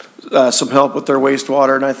use some help with their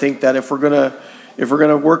wastewater, and I think that if we're gonna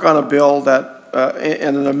work on a bill that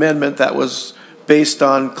and an amendment that was based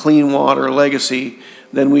on clean water legacy,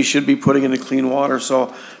 then we should be putting in the clean water.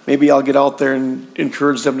 So maybe I'll get out there and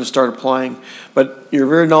encourage them to start applying. But you're a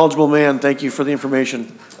very knowledgeable man. Thank you for the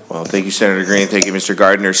information. Well, thank you, Senator Green. Thank you, Mr.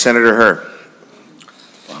 Gardner. Senator Herr.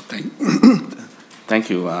 Well, thank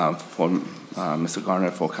you for Mr.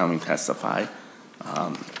 Gardner for coming to testify.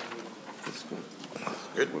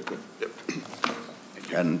 Good. We're good. Yep.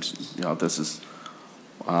 And this is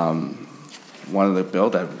one of the bill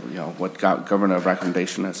that what got governor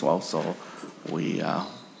recommendation as well. So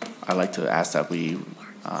I'd like to ask that we.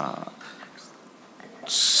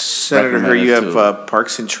 Senator Herr, you have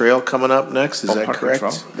Parks and Trail coming up next. Is that correct?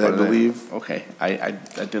 I believe. Okay, I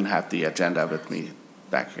didn't have the agenda with me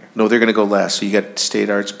back here. No, they're going to go last. So you got State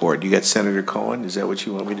Arts Board. You got Senator Cohen. Is that what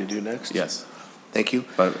you want me to do next? Yes. Thank you.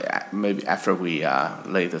 But maybe after we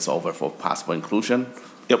lay this over for possible inclusion,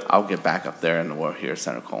 yep, I'll get back up there and we'll hear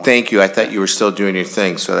Senator Cohen. Thank you. I thought you were still doing your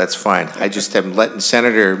thing, so that's fine. I just am letting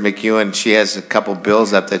Senator McEwen. She has a couple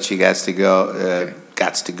bills up that she has to go.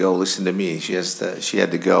 Gots to go. Listen to me. She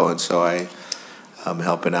had to go, and so I'm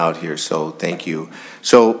helping out here. So thank you.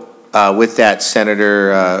 So with that,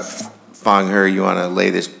 Senator Fong Herr, you want to lay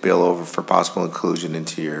this bill over for possible inclusion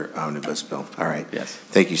into your omnibus bill? All right. Yes.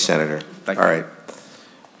 Thank you, Senator. Thank you. All right.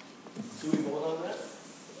 Do we vote on that?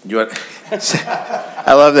 You want?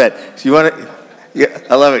 I love that. You want to? Yeah,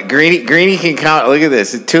 I love it. Greenie can count. Look at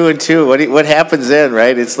this. 2 and 2. What happens then?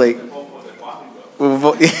 Right? It's like.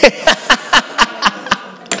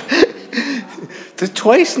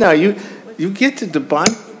 Twice now. You get to the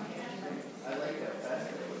bond.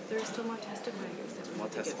 There's still more testifying. More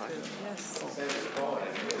testifying? Yes.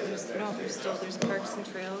 There's Parks and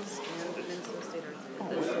Trails and Minnesota State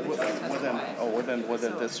Arts.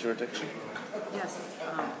 Within this jurisdiction? Yes.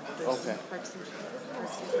 Okay. Parks and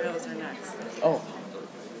Trails are next. Oh.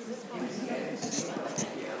 I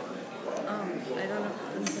don't know.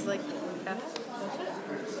 This is like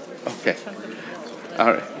okay.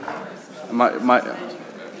 All right.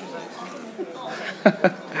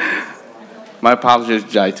 My apologies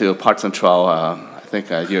to Parks and Trail. I think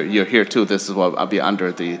you're here too. This is what I'll be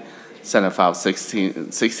under the Senate File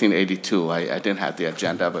 1682. I didn't have the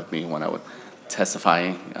agenda with me when I was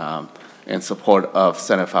testifying in support of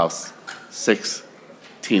Senate File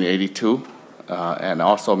 1682 and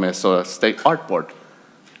also Minnesota State Art Board.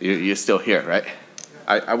 You're still here, right?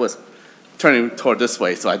 I was turning toward this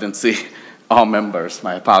way, so I didn't see all members.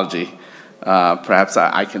 My apology. Perhaps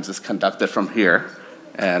I can just conduct it from here,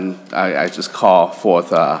 and I just call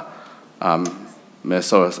forth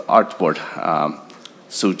Minnesota's Arts Board,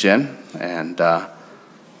 Sue Jin, and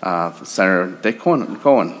Senator Dick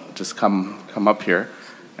Cohen. Just come up here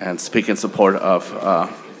and speak in support of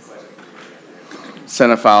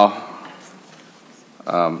Senate File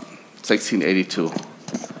 1682.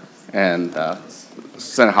 And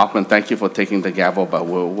Senator Hoffman, thank you for taking the gavel, but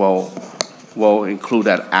we'll include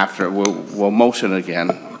that after. We'll motion again,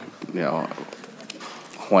 you know,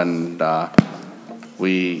 when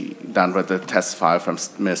we done with the testify from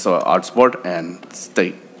Minnesota Arts Board and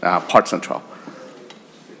State Park Central.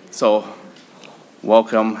 So,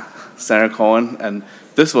 welcome, Senator Cohen, and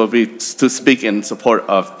this will be to speak in support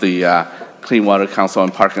of the Clean Water Council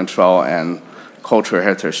and Park Control and Cultural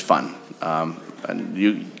Heritage Fund. And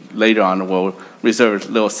you later on will reserve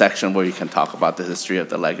a little section where you can talk about the history of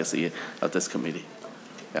the legacy of this committee.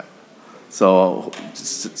 Yeah. So,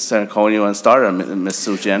 Senator Cohen, you want to start, or Ms.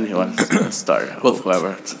 Sue Jen, you want to start? Well,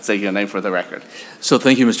 whoever, say your name for the record. So,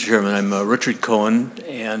 thank you, Mr. Chairman. I'm Richard Cohen,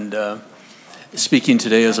 and speaking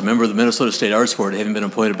today as a member of the Minnesota State Arts Board, having been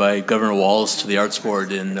appointed by Governor Walz to the Arts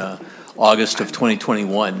Board in August of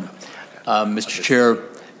 2021. Mr. Chair,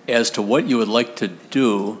 as to what you would like to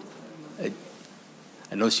do,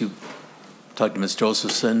 I noticed you talked to Ms.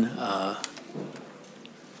 Josephson.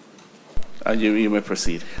 You may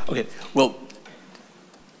proceed. Okay. Well,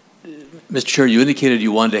 Mr. Chair, you indicated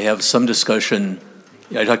you wanted to have some discussion.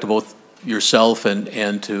 I talked to both yourself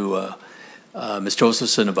and to Ms.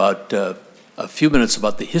 Josephson about a few minutes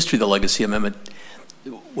about the history of the Legacy Amendment,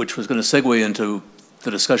 which was going to segue into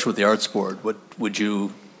the discussion with the Arts Board. Would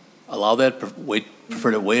you allow that?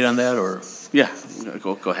 Prefer to wait on that, or? Yeah,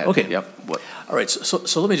 go ahead. Okay. Yep. All right.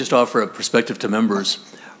 So let me just offer a perspective to members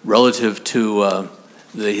relative to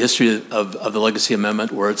the history of the Legacy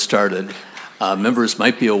Amendment, where it started. Members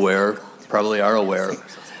might be aware, probably are aware,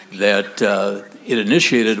 that it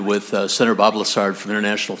initiated with Senator Bob Lassard from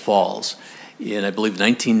International Falls in, I believe,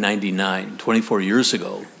 1999, 24 years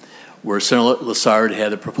ago, where Senator Lassard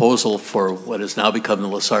had a proposal for what has now become the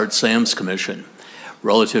Lassard-Sams Commission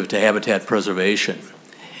relative to habitat preservation.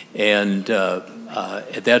 And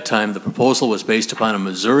at that time, the proposal was based upon a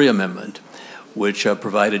Missouri amendment, which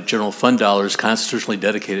provided general fund dollars constitutionally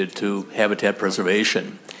dedicated to habitat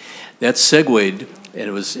preservation. That segued, and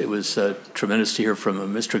it was tremendous to hear from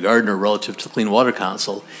Mr. Gardner relative to the Clean Water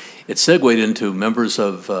Council. It segued into members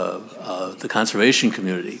of the conservation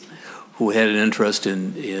community who had an interest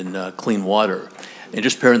in clean water. And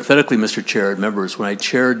just parenthetically, Mr. Chair and members, when I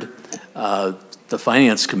chaired the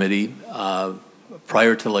Finance Committee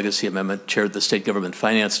prior to the Legacy Amendment, chaired the State Government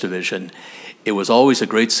Finance Division, it was always a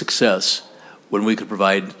great success when we could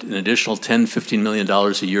provide an additional $10, $15 million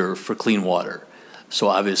a year for clean water. So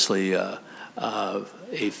obviously, a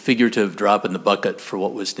figurative drop in the bucket for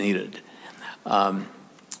what was needed.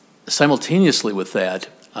 Simultaneously with that,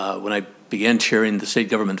 when I began chairing the State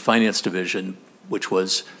Government Finance Division, which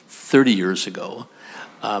was 30 years ago,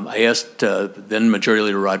 I asked then Majority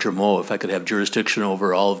Leader Roger Moe if I could have jurisdiction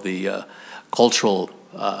over all of the cultural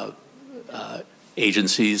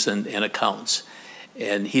agencies and accounts.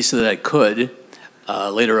 And he said that I could.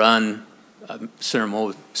 Later on, Senator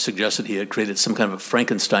Moe suggested he had created some kind of a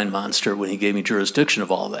Frankenstein monster when he gave me jurisdiction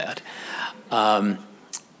of all that.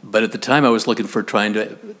 But at the time, I was looking for trying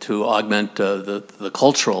to augment the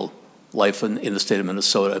cultural life in the state of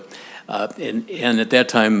Minnesota. And at that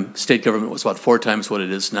time, state government was about 4 times what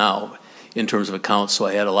it is now in terms of accounts, so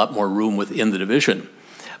I had a lot more room within the division.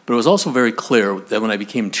 But it was also very clear that when I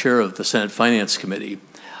became chair of the Senate Finance Committee,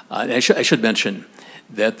 I should mention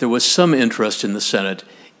that there was some interest in the Senate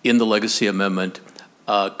in the Legacy Amendment,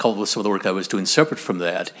 coupled with some of the work I was doing separate from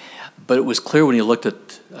that. But it was clear when you looked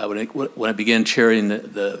at, when I began chairing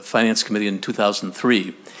the Finance Committee in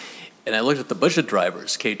 2003, and I looked at the budget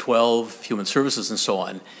drivers, K-12, human services, and so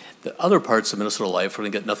on, that other parts of Minnesota life were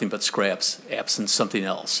going to get nothing but scraps, absent something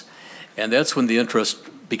else. And that's when the interest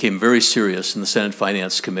became very serious in the Senate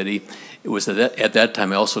Finance Committee. It was at that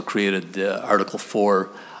time I also created Article 4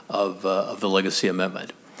 of the Legacy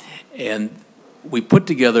Amendment. And we put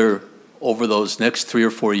together, over those next 3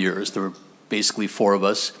 or 4 years, there were basically 4 of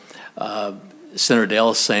us. Senator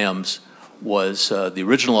Dallas Sams was the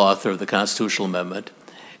original author of the Constitutional Amendment,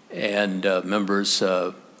 and members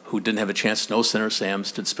who didn't have a chance to know Senator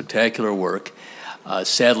Sams did spectacular work.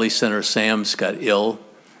 Sadly, Senator Sams got ill.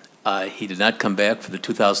 He did not come back for the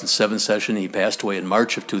 2007 session. He passed away in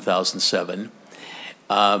March of 2007.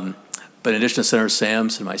 But in addition to Senator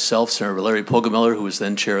Sams and myself, Senator Larry Poggemiller, who was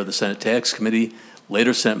then chair of the Senate Tax Committee,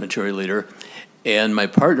 later Senate Majority Leader, and my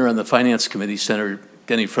partner on the Finance Committee, Senator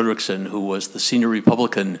Denny Frederickson, who was the senior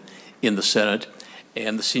Republican in the Senate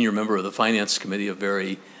and the senior member of the Finance Committee, a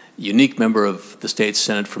very unique member of the state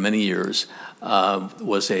Senate for many years,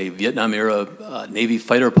 was a Vietnam-era Navy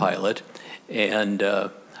fighter pilot and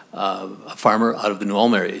a farmer out of the New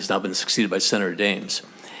Ulm area. He's now been succeeded by Senator Dames.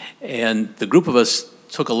 And the group of us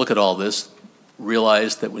took a look at all this,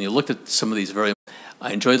 realized that when you looked at some of these very,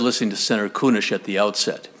 I enjoyed listening to Senator Kunesh at the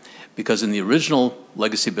outset, because in the original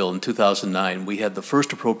legacy bill in 2009, we had the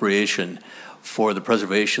first appropriation for the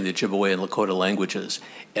preservation of the Ojibwe and Lakota languages,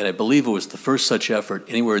 and I believe it was the first such effort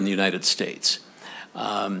anywhere in the United States.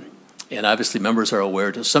 And obviously members are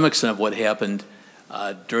aware to some extent of what happened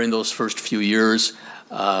during those first few years,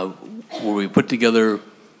 where we put together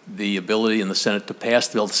the ability in the Senate to pass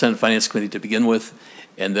the bill, the Senate Finance Committee to begin with,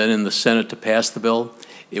 and then in the Senate to pass the bill.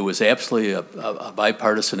 It was absolutely a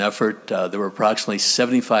bipartisan effort. There were approximately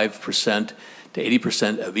 75% to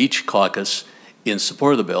 80% of each caucus in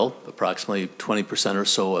support of the bill, approximately 20% or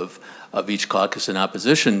so of each caucus in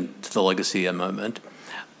opposition to the legacy amendment.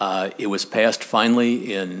 It was passed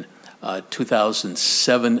finally in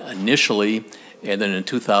 2007 initially, and then in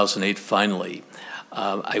 2008 finally.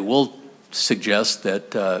 I will suggest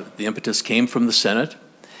that the impetus came from the Senate,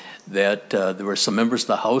 that there were some members of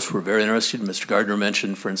the House who were very interested. Mr. Gardner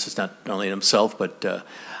mentioned, for instance, not only himself, but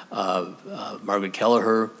Margaret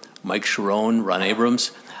Kelleher, Mike Sharon, Ron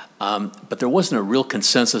Abrams. But there wasn't a real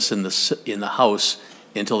consensus in the House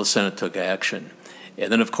until the Senate took action.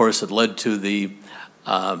 And then, of course, it led to the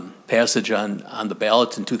passage on the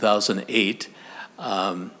ballot in 2008.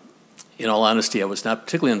 In all honesty, I was not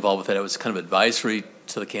particularly involved with that. I was kind of advisory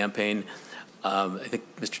to the campaign. I think,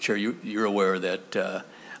 Mr. Chair, you're aware that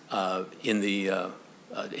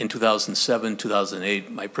in 2007,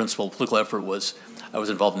 2008, my principal political effort was I was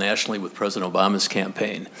involved nationally with President Obama's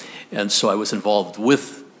campaign. And so I was involved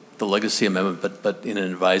with the legacy amendment, but in an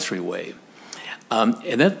advisory way.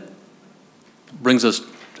 And that brings us,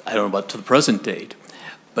 I don't know about to the present date,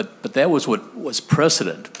 but that was what was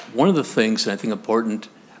precedent. One of the things, and I think important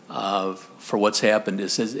for what's happened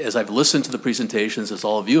is as I've listened to the presentations, as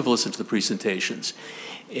all of you have listened to the presentations,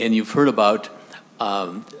 and you've heard about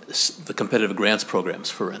the competitive grants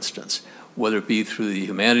programs, for instance, whether it be through the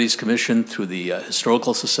Humanities Commission, through the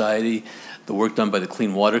Historical Society, the work done by the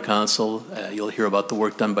Clean Water Council, you'll hear about the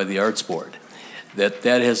work done by the Arts Board, that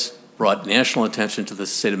has brought national attention to the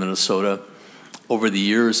state of Minnesota. Over the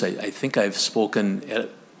years, I think I've spoken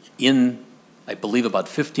in, I believe, about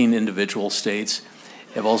 15 individual states.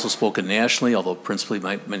 I've also spoken nationally, although principally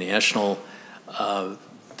my national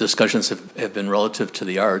discussions have been relative to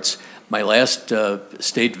the arts. My last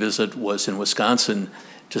state visit was in Wisconsin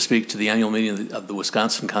to speak to the annual meeting of the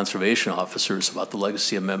Wisconsin Conservation Officers about the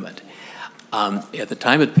Legacy Amendment. At the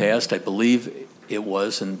time it passed, I believe it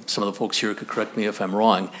was, and some of the folks here could correct me if I'm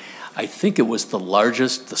wrong, I think it was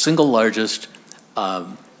the single largest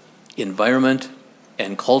environment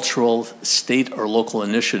and cultural state or local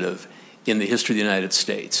initiative in the history of the United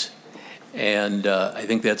States. And I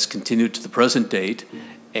think that's continued to the present date,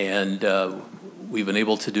 and we've been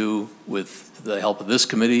able to do, with the help of this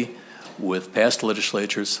committee, with past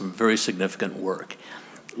legislatures, some very significant work.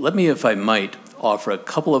 Let me, if I might, offer a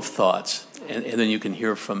couple of thoughts, and then you can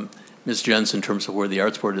hear from Ms. Jens in terms of where the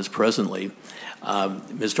Arts Board is presently.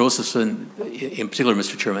 Ms. Josephson, in particular,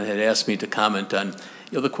 Mr. Chairman, had asked me to comment on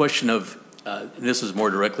the question of, and this is more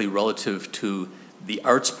directly relative to the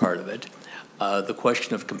arts part of it, the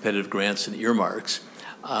question of competitive grants and earmarks.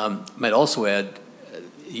 Might also add,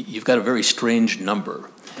 you've got a very strange number,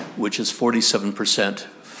 which is 47%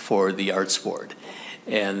 for the Arts Board.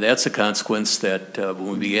 And that's a consequence that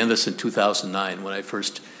when we began this in 2009, when I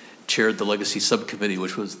first chaired the Legacy Subcommittee,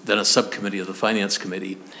 which was then a subcommittee of the Finance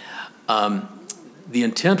Committee, the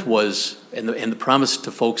intent was, and the promise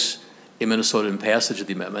to folks in Minnesota in passage of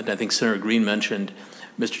the amendment, I think Senator Green mentioned,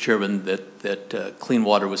 Mr. Chairman, that clean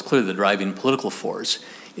water was clearly the driving political force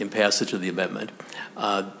in passage of the amendment,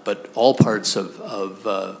 but all parts of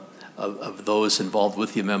those involved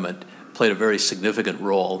with the amendment played a very significant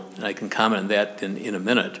role, and I can comment on that in a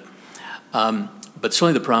minute. But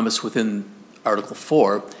certainly the promise within Article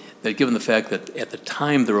 4 that given the fact that at the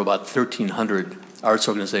time there were about 1,300 arts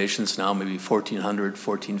organizations, now maybe 1,400,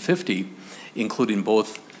 1,450, including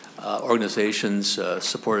both organizations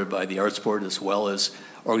supported by the Arts Board as well as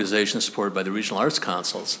organizations supported by the regional arts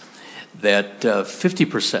councils, that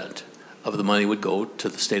 50% of the money would go to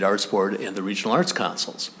the State Arts Board and the regional arts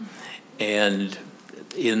councils. And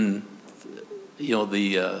in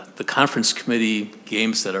the conference committee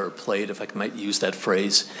games that are played, if I might use that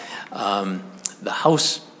phrase, the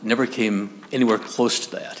House never came anywhere close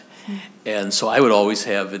to that. And so I would always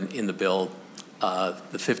have in the bill the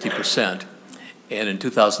 50%. And in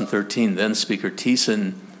 2013, then Speaker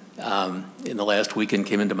Thiessen, in the last weekend,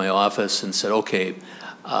 came into my office and said, okay,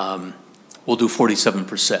 we'll do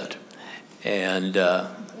 47%. And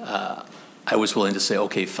I was willing to say,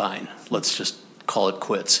 okay, fine, let's just call it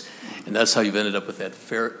quits. And that's how you've ended up with that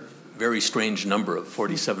very strange number of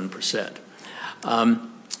 47%.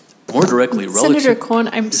 more directly relative. Senator Cohen,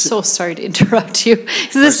 I'm so sorry to interrupt you.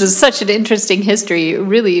 This is such an interesting history.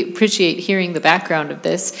 Really appreciate hearing the background of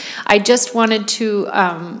this. I just wanted to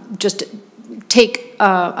just take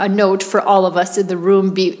a note for all of us in the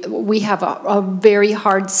room. We have a very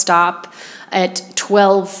hard stop at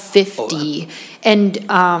 12:50.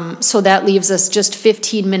 And so that leaves us just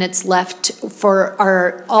 15 minutes left for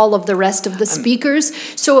all of the rest of the speakers.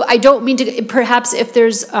 So I don't mean to, perhaps if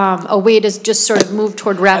there's a way to just sort of move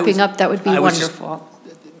toward wrapping up, that would be wonderful.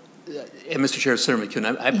 And Mr. Chair, Senator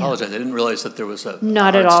McEwen, I apologize. I didn't realize that there was a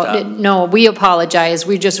Not at all. No, we apologize.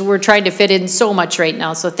 We're trying to fit in so much right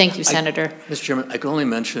now. So thank you, Senator. Mr. Chairman, I can only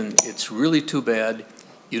mention it's really too bad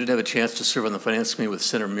you didn't have a chance to serve on the Finance Committee with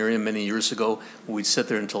Senator Miriam many years ago. We'd sit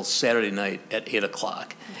there until Saturday night at 8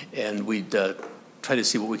 o'clock, and we'd try to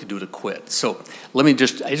see what we could do to quit. So I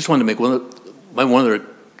just wanted to make one other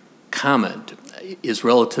comment is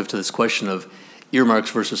relative to this question of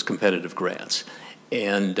earmarks versus competitive grants.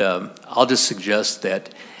 And I'll just suggest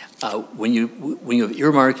that when you have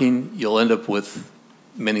earmarking, you'll end up with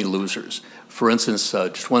many losers. For instance,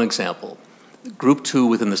 just one example, Group 2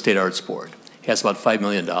 within the State Arts Board has about $5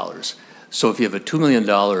 million. So if you have a $2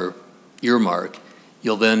 million earmark,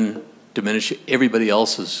 you'll then diminish everybody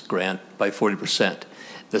else's grant by 40%.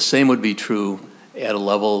 The same would be true at a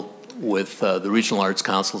level with the regional arts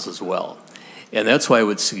councils as well. And that's why I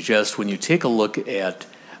would suggest when you take a look at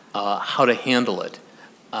how to handle it,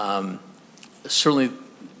 certainly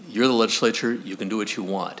you're the legislature, you can do what you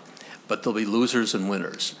want, but there'll be losers and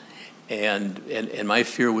winners. And my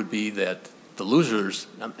fear would be that the losers,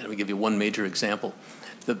 and let me give you one major example,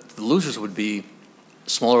 the losers would be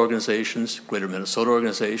smaller organizations, greater Minnesota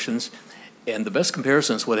organizations, and the best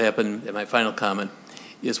comparison is what happened, and my final comment,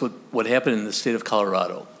 is what happened in the state of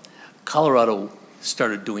Colorado. Colorado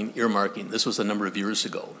started doing earmarking. This was a number of years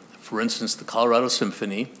ago. For instance, the Colorado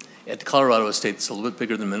Symphony, at the Colorado Estate, it's a little bit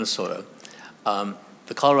bigger than Minnesota.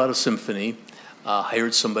 The Colorado Symphony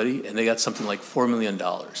hired somebody, and they got something like $4 million.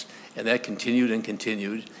 And that continued and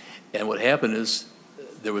continued. And what happened is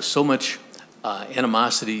there was so much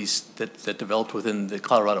animosities that developed within the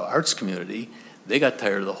Colorado arts community, they got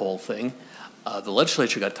tired of the whole thing. The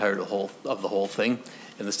legislature got tired of the whole thing.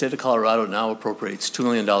 And the state of Colorado now appropriates $2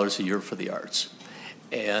 million a year for the arts.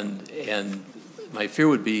 And my fear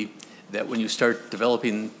would be that when you start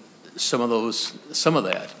developing some of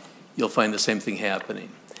that, you'll find the same thing happening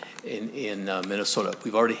in Minnesota.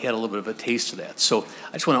 We've already had a little bit of a taste of that. So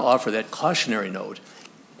I just want to offer that cautionary note.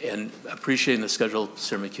 And appreciating the schedule,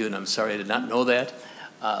 Senator McEwen, I'm sorry I did not know that.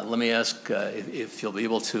 Let me ask if you'll be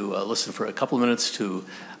able to listen for a couple of minutes to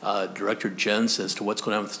Director Jens as to what's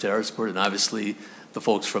going on with the State Arts Board, and obviously the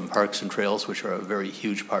folks from Parks and Trails, which are a very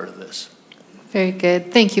huge part of this. Very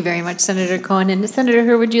good. Thank you very much, Senator Cohen. And Senator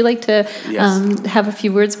Herr, would you like to have a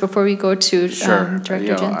few words before we go to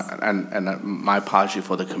Director Jens? And my apology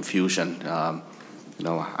for the confusion. I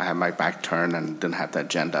had my back turned and didn't have the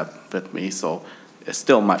agenda with me, so we're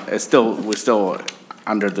still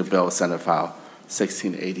under the bill Senate File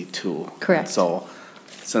 1682. Correct. So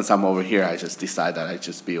since I'm over here, I just decided that I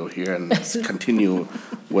just be over here and continue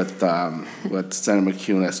with Senator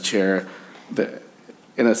McEwen as chair.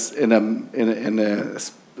 In a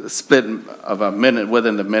split of a minute,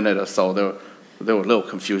 within a minute or so, there were a little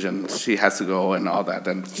confusion. She has to go and all that,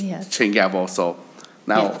 and change gavel. So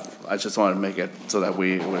now I just want to make it so that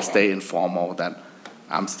we will stay informal, that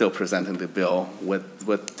I'm still presenting the bill with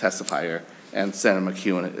testifier, and Senator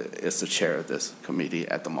McEwen is the chair of this committee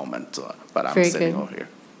at the moment, but I'm sitting over here.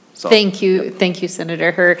 So, thank you,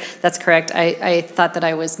 Senator Herr. That's correct. I thought that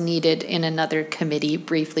I was needed in another committee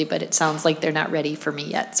briefly, but it sounds like they're not ready for me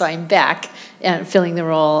yet. So I'm back filling the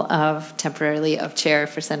role of temporarily of chair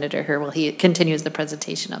for Senator Herr while he continues the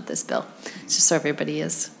presentation of this bill, just so everybody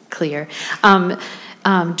is clear.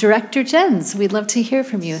 Director Jens, we'd love to hear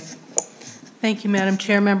from you. Thank you, Madam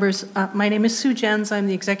Chair, members. My name is Sue Jens. I'm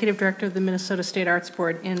the Executive Director of the Minnesota State Arts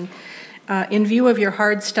Board. In view of your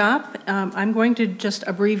hard stop, I'm going to just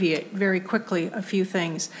abbreviate very quickly a few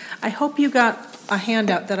things. I hope you got a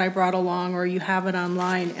handout that I brought along, or you have it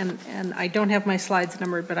online, and I don't have my slides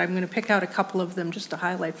numbered, but I'm going to pick out a couple of them just to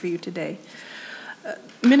highlight for you today.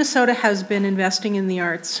 Minnesota has been investing in the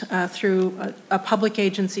arts through a public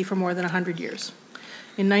agency for more than 100 years.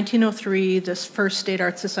 In 1903, this first State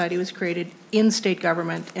Art Society was created in state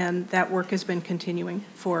government, and that work has been continuing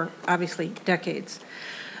for, obviously, decades.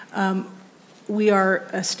 We are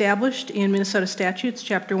established in Minnesota statutes.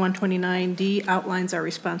 Chapter 129D outlines our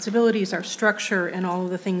responsibilities, our structure, and all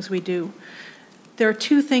of the things we do. There are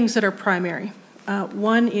two things that are primary.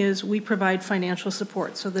 One is we provide financial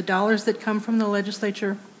support. So the dollars that come from the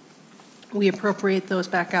legislature we appropriate those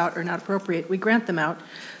back out, or not appropriate, we grant them out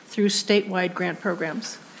through statewide grant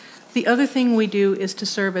programs. The other thing we do is to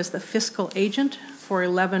serve as the fiscal agent for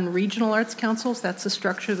 11 regional arts councils. That's a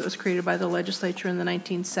structure that was created by the legislature in the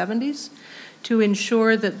 1970s to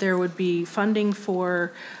ensure that there would be funding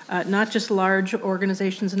for not just large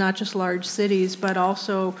organizations, not just large cities, but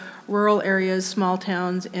also rural areas, small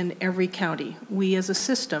towns, and every county. We as a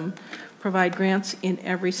system provide grants in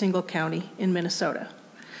every single county in Minnesota.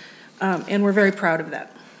 And we're very proud of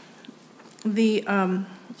that. I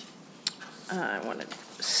want to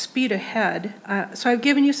speed ahead. So I've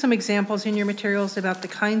given you some examples in your materials about the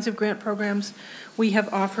kinds of grant programs we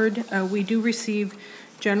have offered. We do receive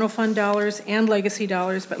general fund dollars and legacy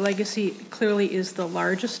dollars, but legacy clearly is the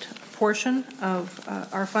largest portion of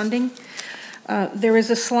our funding. There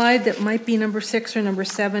is a slide that might be number 6 or number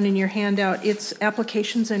 7 in your handout. It's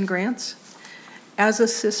applications and grants. As a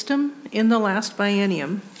system, in the last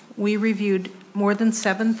biennium, we reviewed more than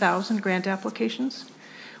 7,000 grant applications.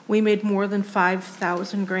 We made more than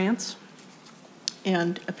 5,000 grants.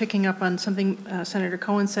 And picking up on something Senator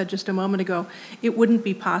Cohen said just a moment ago, it wouldn't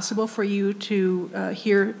be possible for you to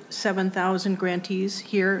hear 7,000 grantees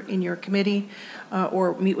here in your committee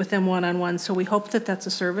or meet with them one-on-one. So we hope that that's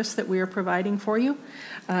a service that we are providing for you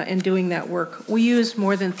and doing that work. We use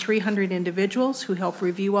more than 300 individuals who help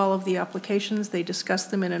review all of the applications. They discuss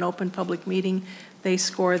them in an open public meeting. They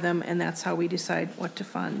score them, and that's how we decide what to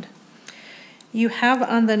fund. You have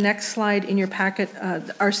on the next slide in your packet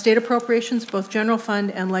our state appropriations, both general fund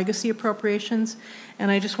and legacy appropriations. And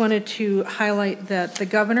I just wanted to highlight that the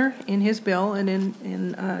governor in his bill and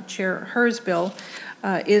in Chair Herr's bill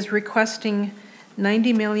is requesting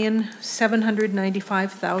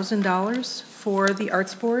 $90,795,000 for the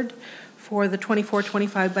Arts Board for the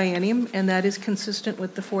 24-25 biennium, and that is consistent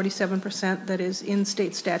with the 47% that is in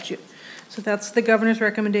state statute. So that's the governor's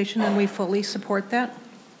recommendation, and we fully support that.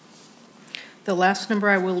 The last number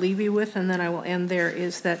I will leave you with, and then I will end there,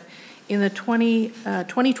 is that in the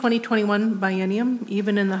 2020-21 biennium,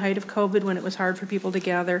 even in the height of COVID when it was hard for people to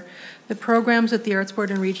gather, the programs at the Arts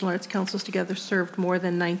Board and Regional Arts Councils together served more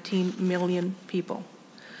than 19 million people.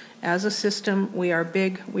 As a system, we are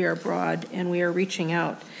big, we are broad, and we are reaching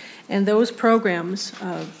out. And those programs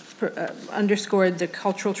underscored the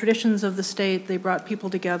cultural traditions of the state. They brought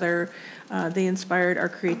people together. They inspired our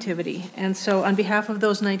creativity. And so on behalf of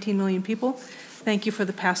those 19 million people, thank you for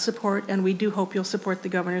the past support, and we do hope you'll support the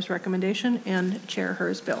governor's recommendation and Chair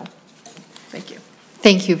Herr's bill. Thank you.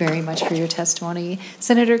 Thank you very much for your testimony.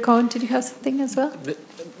 Senator Cohen, did you have something as well?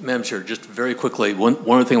 Madam Chair, just very quickly, one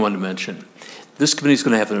other thing I wanted to mention. This committee is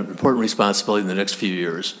going to have an important responsibility in the next few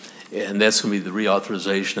years, and that's going to be the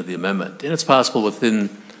reauthorization of the amendment. And it's possible within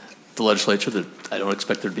the legislature that I don't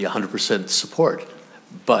expect there to be 100% support,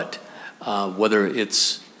 but whether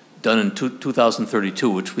it's done in 2032,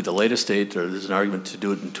 which would be the latest date, or there's an argument to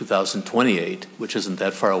do it in 2028, which isn't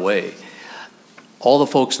that far away. All the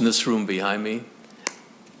folks in this room behind me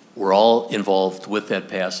were all involved with that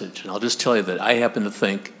passage. And I'll just tell you that I happen to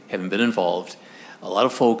think, having been involved, a lot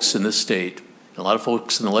of folks in this state, and a lot of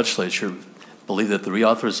folks in the legislature believe that the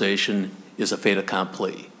reauthorization is a fait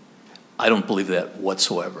accompli. I don't believe that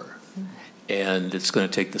whatsoever. And it's going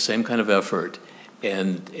to take the same kind of effort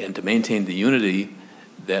and to maintain the unity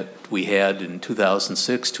that we had in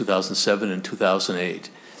 2006, 2007, and 2008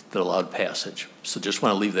 that allowed passage. So just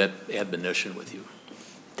want to leave that admonition with you.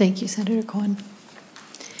 Thank you, Senator Cohen.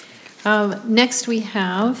 Next we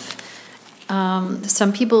have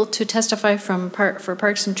some people to testify for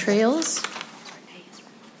Parks and Trails.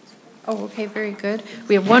 Oh, okay, very good.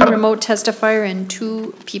 We have one remote testifier and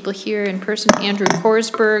 2 people here in person, Andrew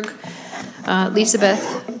Korsberg, Lisabeth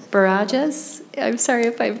Barajas. I'm sorry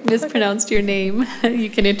if I mispronounced your name. You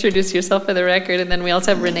can introduce yourself for the record, and then we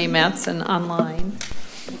also have Renee Matson online.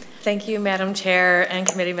 Thank you, Madam Chair and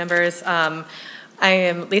committee members. I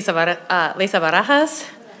am Lisa Barajas.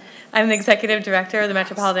 I'm the Executive Director of the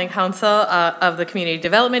Metropolitan Council of the Community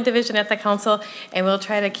Development Division at the Council, and we'll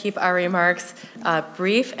try to keep our remarks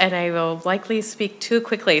brief, and I will likely speak too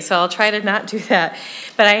quickly, so I'll try to not do that.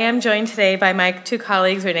 But I am joined today by my 2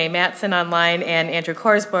 colleagues, Renee Matson online and Andrew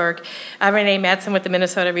Korsberg. Renee Matson with the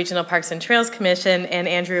Minnesota Regional Parks and Trails Commission, and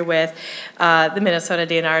Andrew with the Minnesota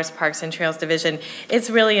DNR's Parks and Trails Division. It's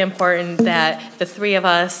really important that the 3 of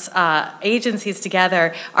us agencies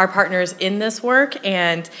together are partners in this work,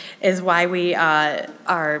 and is why we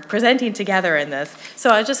are presenting together in this.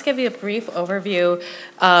 So I'll just give you a brief overview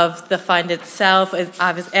of the fund itself.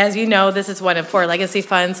 As you know, this is one of 4 legacy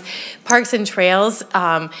funds. Parks and Trails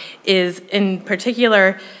is in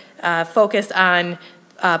particular focused on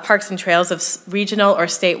parks and trails of regional or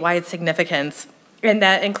statewide significance. And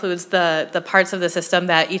that includes the parts of the system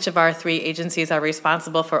that each of our 3 agencies are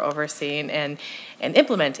responsible for overseeing and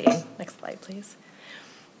implementing. Next slide, please.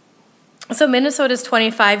 So Minnesota's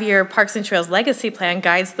 25-year Parks and Trails Legacy Plan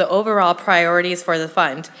guides the overall priorities for the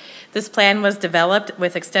fund. This plan was developed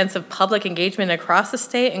with extensive public engagement across the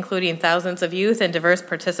state, including thousands of youth and diverse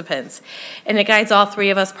participants. And it guides all 3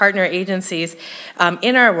 of us partner agencies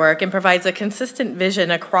in our work and provides a consistent vision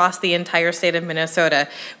across the entire state of Minnesota,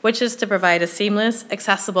 which is to provide a seamless,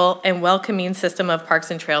 accessible, and welcoming system of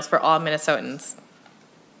parks and trails for all Minnesotans.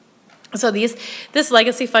 So this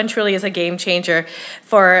legacy fund truly is a game changer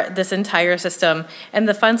for this entire system, and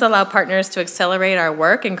the funds allow partners to accelerate our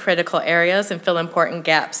work in critical areas and fill important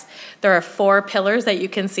gaps. There are 4 pillars that you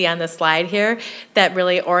can see on the slide here that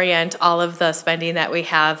really orient all of the spending that we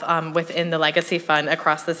have within the legacy fund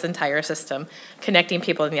across this entire system. Connecting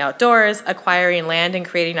people in the outdoors, acquiring land and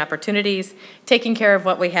creating opportunities, taking care of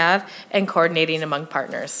what we have, and coordinating among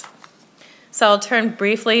partners. So I'll turn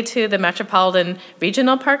briefly to the Metropolitan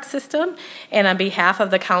Regional Park System, and on behalf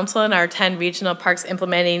of the Council and our 10 regional parks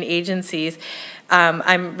implementing agencies,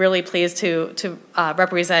 I'm really pleased to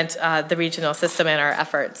represent the regional system and our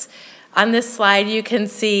efforts. On this slide, you can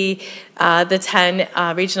see the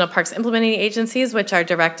 10 regional parks implementing agencies, which are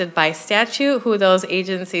directed by statute, who those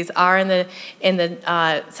agencies are in the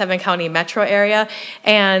 7-county metro area.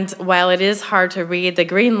 And while it is hard to read, the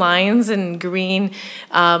green lines and green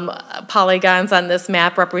polygons on this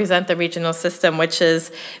map represent the regional system, which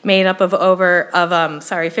is made up of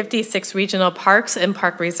 56 regional parks and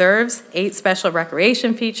park reserves, 8 special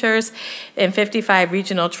recreation features, and 55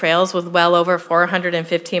 regional trails with well over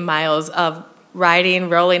 415 miles of riding,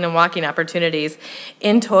 rolling, and walking opportunities.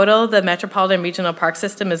 In total, the Metropolitan Regional Park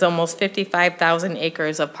System is almost 55,000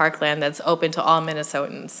 acres of parkland that's open to all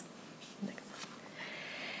Minnesotans.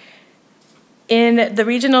 In the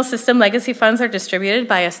regional system, legacy funds are distributed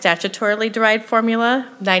by a statutorily derived formula.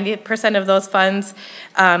 90% of those funds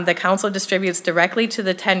the council distributes directly to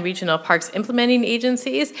the 10 regional parks implementing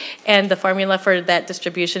agencies, and the formula for that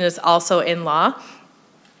distribution is also in law.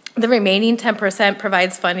 The remaining 10%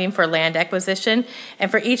 provides funding for land acquisition,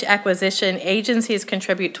 and for each acquisition, agencies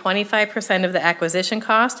contribute 25% of the acquisition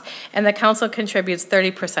cost, and the council contributes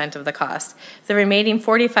 30% of the cost. The remaining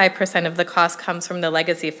 45% of the cost comes from the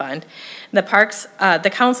legacy fund.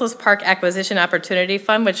 The council's Park Acquisition Opportunity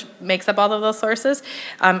Fund, which makes up all of those sources,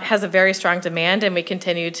 has a very strong demand, and we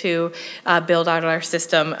continue to build out our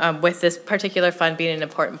system with this particular fund being an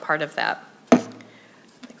important part of that.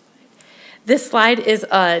 This slide is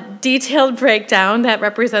a detailed breakdown that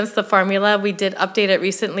represents the formula. We did update it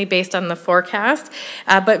recently based on the forecast,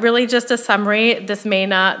 but really just a summary. The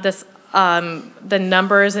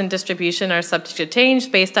numbers and distribution are subject to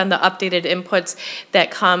change based on the updated inputs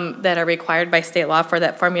that are required by state law for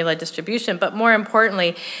that formula distribution. But more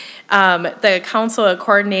importantly, the council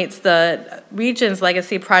coordinates the region's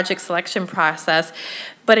legacy project selection process,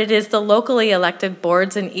 but it is the locally elected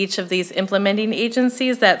boards in each of these implementing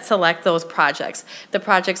agencies that select those projects. The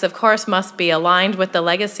projects, of course, must be aligned with the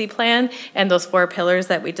legacy plan and those 4 pillars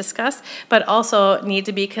that we discussed, but also need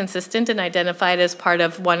to be consistent and identified as part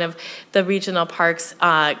of one of the regional parks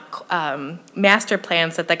master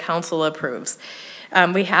plans that the council approves.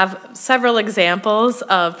 We have several examples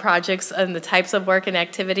of projects and the types of work and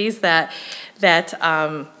activities that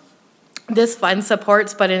this fund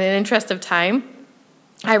supports, but in the interest of time,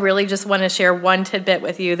 I really just want to share one tidbit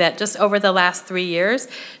with you that just over the last 3 years,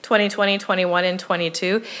 2020, 21, and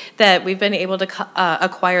 22, that we've been able to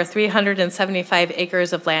acquire 375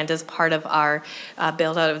 acres of land as part of our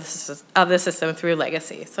build out of the system through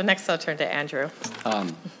legacy. So next I'll turn to Andrew.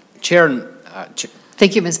 Chair.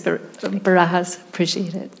 Thank you, Ms. Barajas.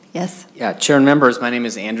 Appreciate it. Yes. Yeah, Chair and members, my name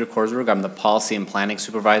is Andrew Korsberg. I'm the Policy and Planning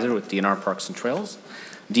Supervisor with DNR Parks and Trails.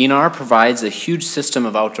 DNR provides a huge system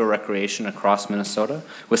of outdoor recreation across Minnesota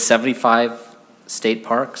with 75 state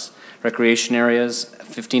parks, recreation areas,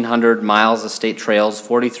 1,500 miles of state trails,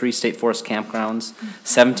 43 state forest campgrounds,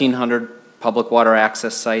 1,700 public water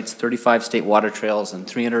access sites, 35 state water trails, and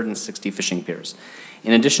 360 fishing piers.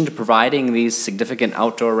 In addition to providing these significant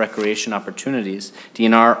outdoor recreation opportunities,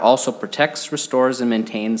 DNR also protects, restores, and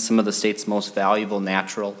maintains some of the state's most valuable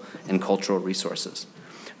natural and cultural resources.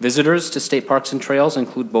 Visitors to state parks and trails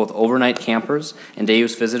include both overnight campers and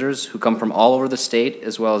day-use visitors who come from all over the state,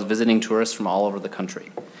 as well as visiting tourists from all over the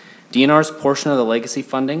country. DNR's portion of the legacy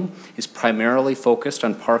funding is primarily focused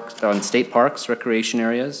on state parks, recreation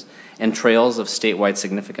areas, and trails of statewide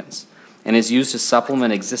significance, and is used to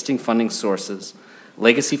supplement existing funding sources.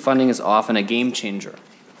 Legacy funding is often a game changer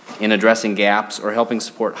in addressing gaps or helping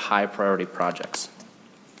support high priority projects.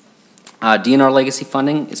 DNR legacy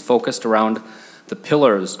funding is focused around the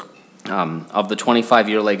pillars of the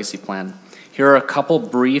 25-year legacy plan. Here are a couple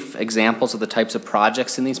brief examples of the types of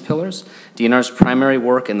projects in these pillars. DNR's primary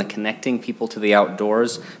work in the Connecting People to the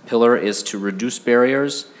Outdoors pillar is to reduce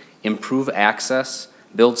barriers, improve access,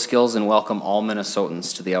 build skills, and welcome all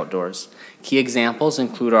Minnesotans to the outdoors. Key examples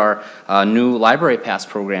include our new Library Pass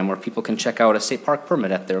program, where people can check out a state park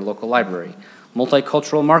permit at their local library.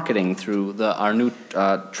 Multicultural marketing through our new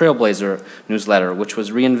Trailblazer newsletter, which was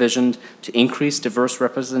re-envisioned to increase diverse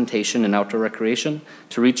representation in outdoor recreation,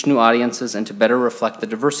 to reach new audiences, and to better reflect the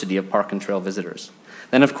diversity of park and trail visitors.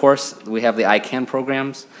 Then, of course, we have the ICANN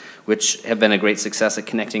programs, which have been a great success at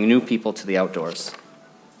connecting new people to the outdoors.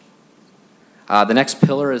 The next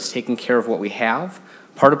pillar is taking care of what we have.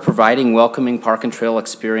 Part of providing welcoming park and trail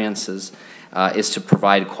experiences is to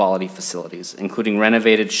provide quality facilities, including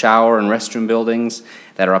renovated shower and restroom buildings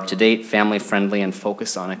that are up-to-date, family-friendly, and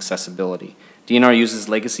focused on accessibility. DNR uses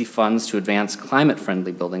legacy funds to advance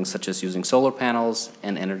climate-friendly buildings, such as using solar panels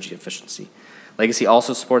and energy efficiency. Legacy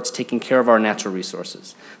also supports taking care of our natural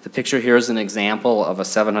resources. The picture here is an example of a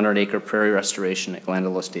 700-acre prairie restoration at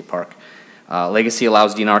Glendilow State Park. Legacy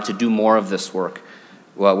allows DNR to do more of this work,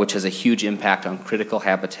 which has a huge impact on critical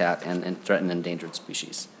habitat and threatened and endangered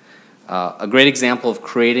species. A great example of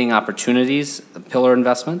creating opportunities, a pillar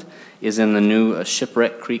investment, is in the new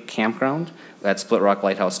Shipwreck Creek Campground at Split Rock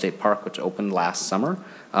Lighthouse State Park, which opened last summer.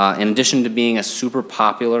 In addition to being a super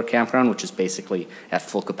popular campground, which is basically at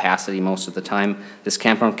full capacity most of the time, this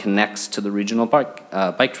campground connects to the regional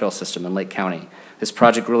bike trail system in Lake County. This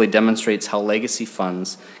project really demonstrates how legacy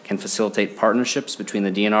funds can facilitate partnerships between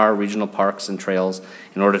the DNR, regional parks, and trails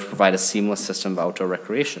in order to provide a seamless system of outdoor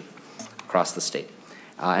recreation across the state.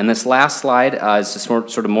 And this last slide is just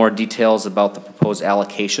sort of more details about the proposed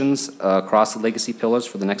allocations across the legacy pillars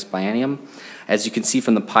for the next biennium. As you can see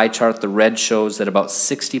from the pie chart, the red shows that about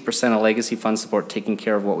 60% of legacy funds support taking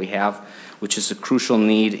care of what we have, which is a crucial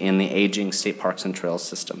need in the aging state parks and trails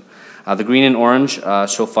system. The green and orange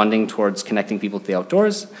show funding towards connecting people to the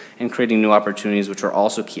outdoors and creating new opportunities, which are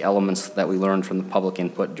also key elements that we learned from the public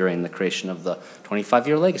input during the creation of the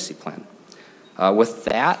 25-year legacy plan. With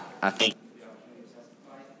that, I think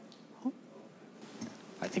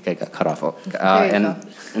I got cut off. And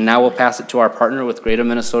now we'll pass it to our partner with Greater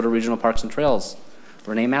Minnesota Regional Parks and Trails,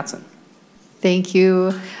 Renee Mattson. Thank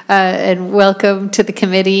you, and welcome to the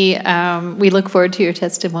committee. We look forward to your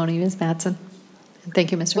testimony, Ms. Mattson.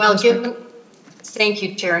 Thank you, Mr. Thank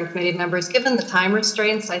you, Chair and committee members. Given the time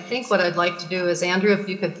restraints, I think what I'd like to do is, Andrew, if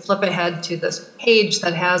you could flip ahead to this page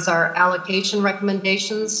that has our allocation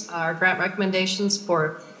recommendations, our grant recommendations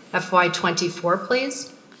for FY24,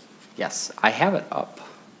 please. Yes, I have it up.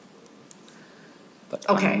 But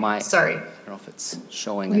okay, sorry. I don't know if it's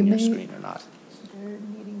showing on your screen or not.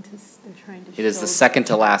 It is the second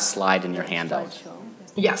to last slide in your handout.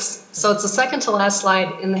 Yes, so it's the second to last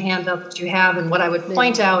slide in the handout that you have, and what I would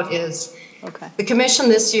point out is the Commission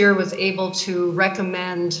this year was able to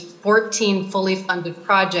recommend 14 fully funded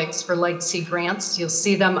projects for legacy grants. You'll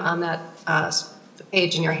see them on that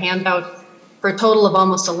page in your handout for a total of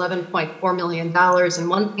almost $11.4 million. And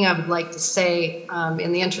one thing I would like to say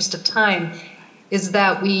in the interest of time is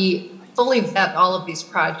that we fully vet all of these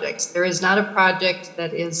projects. There is not a project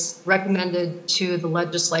that is recommended to the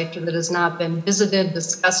legislature that has not been visited,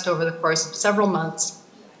 discussed over the course of several months.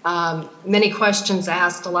 Many questions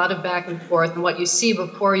asked, a lot of back and forth, and what you see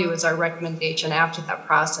before you is our recommendation after that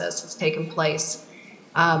process has taken place.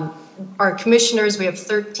 Our commissioners, we have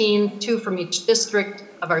 13, 2 from each district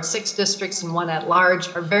of our 6 districts and 1 at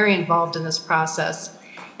large, are very involved in this process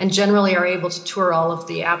and generally are able to tour all of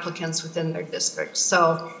the applicants within their district.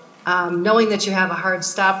 So knowing that you have a hard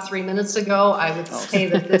stop 3 minutes ago, I would say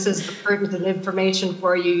that this is the pertinent information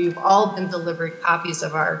for you. You've all been delivered copies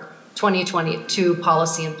of our 2022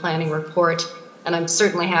 policy and planning report, and I'm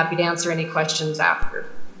certainly happy to answer any questions after.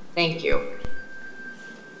 Thank you.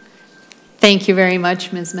 Thank you very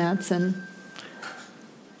much, Ms. Mattson.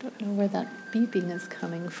 I don't know where that beeping is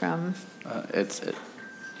coming from. It's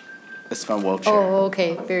from wheelchair. Oh,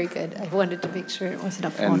 okay, very good. I wanted to make sure it wasn't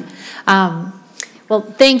a phone. Well,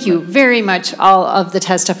 thank you very much, all of the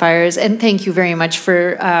testifiers, and thank you very much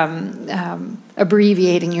for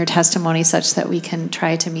abbreviating your testimony such that we can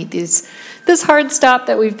try to meet this hard stop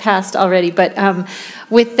that we've passed already. But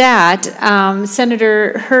with that,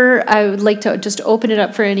 Senator Herr, I would like to just open it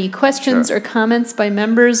up for any questions or comments by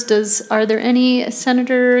members. Are there any?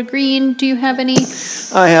 Senator Green, do you have any?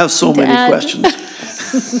 I have so many questions.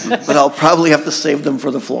 But I'll probably have to save them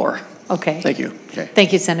for the floor. Okay. Thank you. Okay.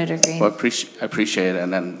 Thank you, Senator Green. Well, I appreciate it,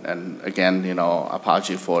 and again, you know,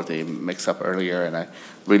 apology for the mix-up earlier, and I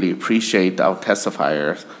really appreciate our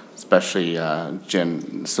testifiers, especially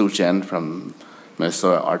Sue Jen from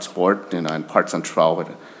Minnesota Arts Board, you know, and Parks and Trail with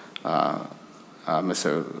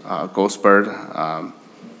Mr. Goldsberg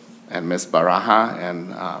and Ms. Baraha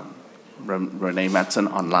and Renee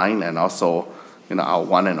Metzen online, and also, you know, our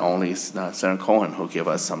one and only Senator Cohen, who gave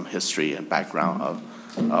us some history and background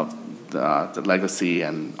of the legacy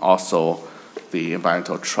and also the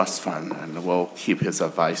Environmental Trust Fund, and we'll keep his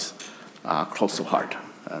advice close to heart.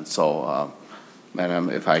 And so, Madam,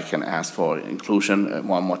 if I can ask for inclusion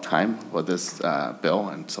one more time for this bill,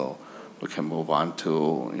 and so we can move on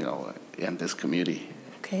to, you know, end this committee.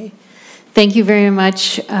 Okay. Thank you very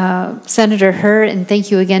much, Senator Herr, and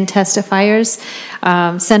thank you again, testifiers.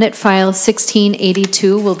 Senate File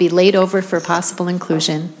 1682 will be laid over for possible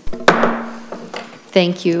inclusion.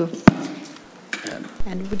 Thank you.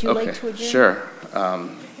 And would you like to adjourn? Sure.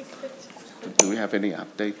 Do we have any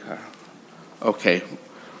update? Okay.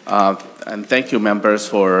 And thank you, members,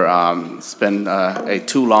 for spending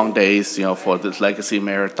 2 long days, you know, for this legacy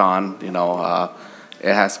marathon. You know,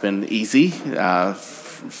 it has been easy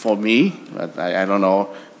for me, but I don't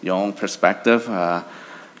know your own perspective.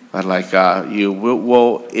 But like you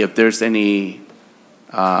will, if there's any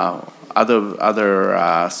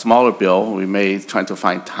other smaller bill, we may try to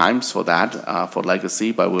find times for that for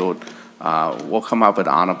legacy, but we'll come up with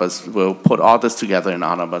omnibus. We'll put all this together in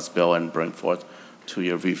omnibus bill and bring forth to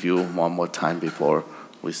your review one more time before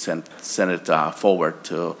we send it forward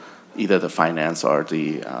to either the finance or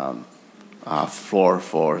the floor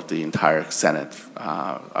for the entire Senate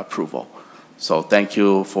approval. So thank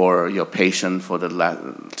you for your patience for the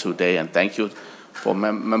last 2 days, and thank you for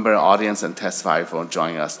member audience and testify for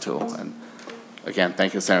joining us too. And again,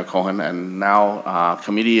 thank you, Senator Cohen. And now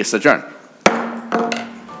committee is adjourned.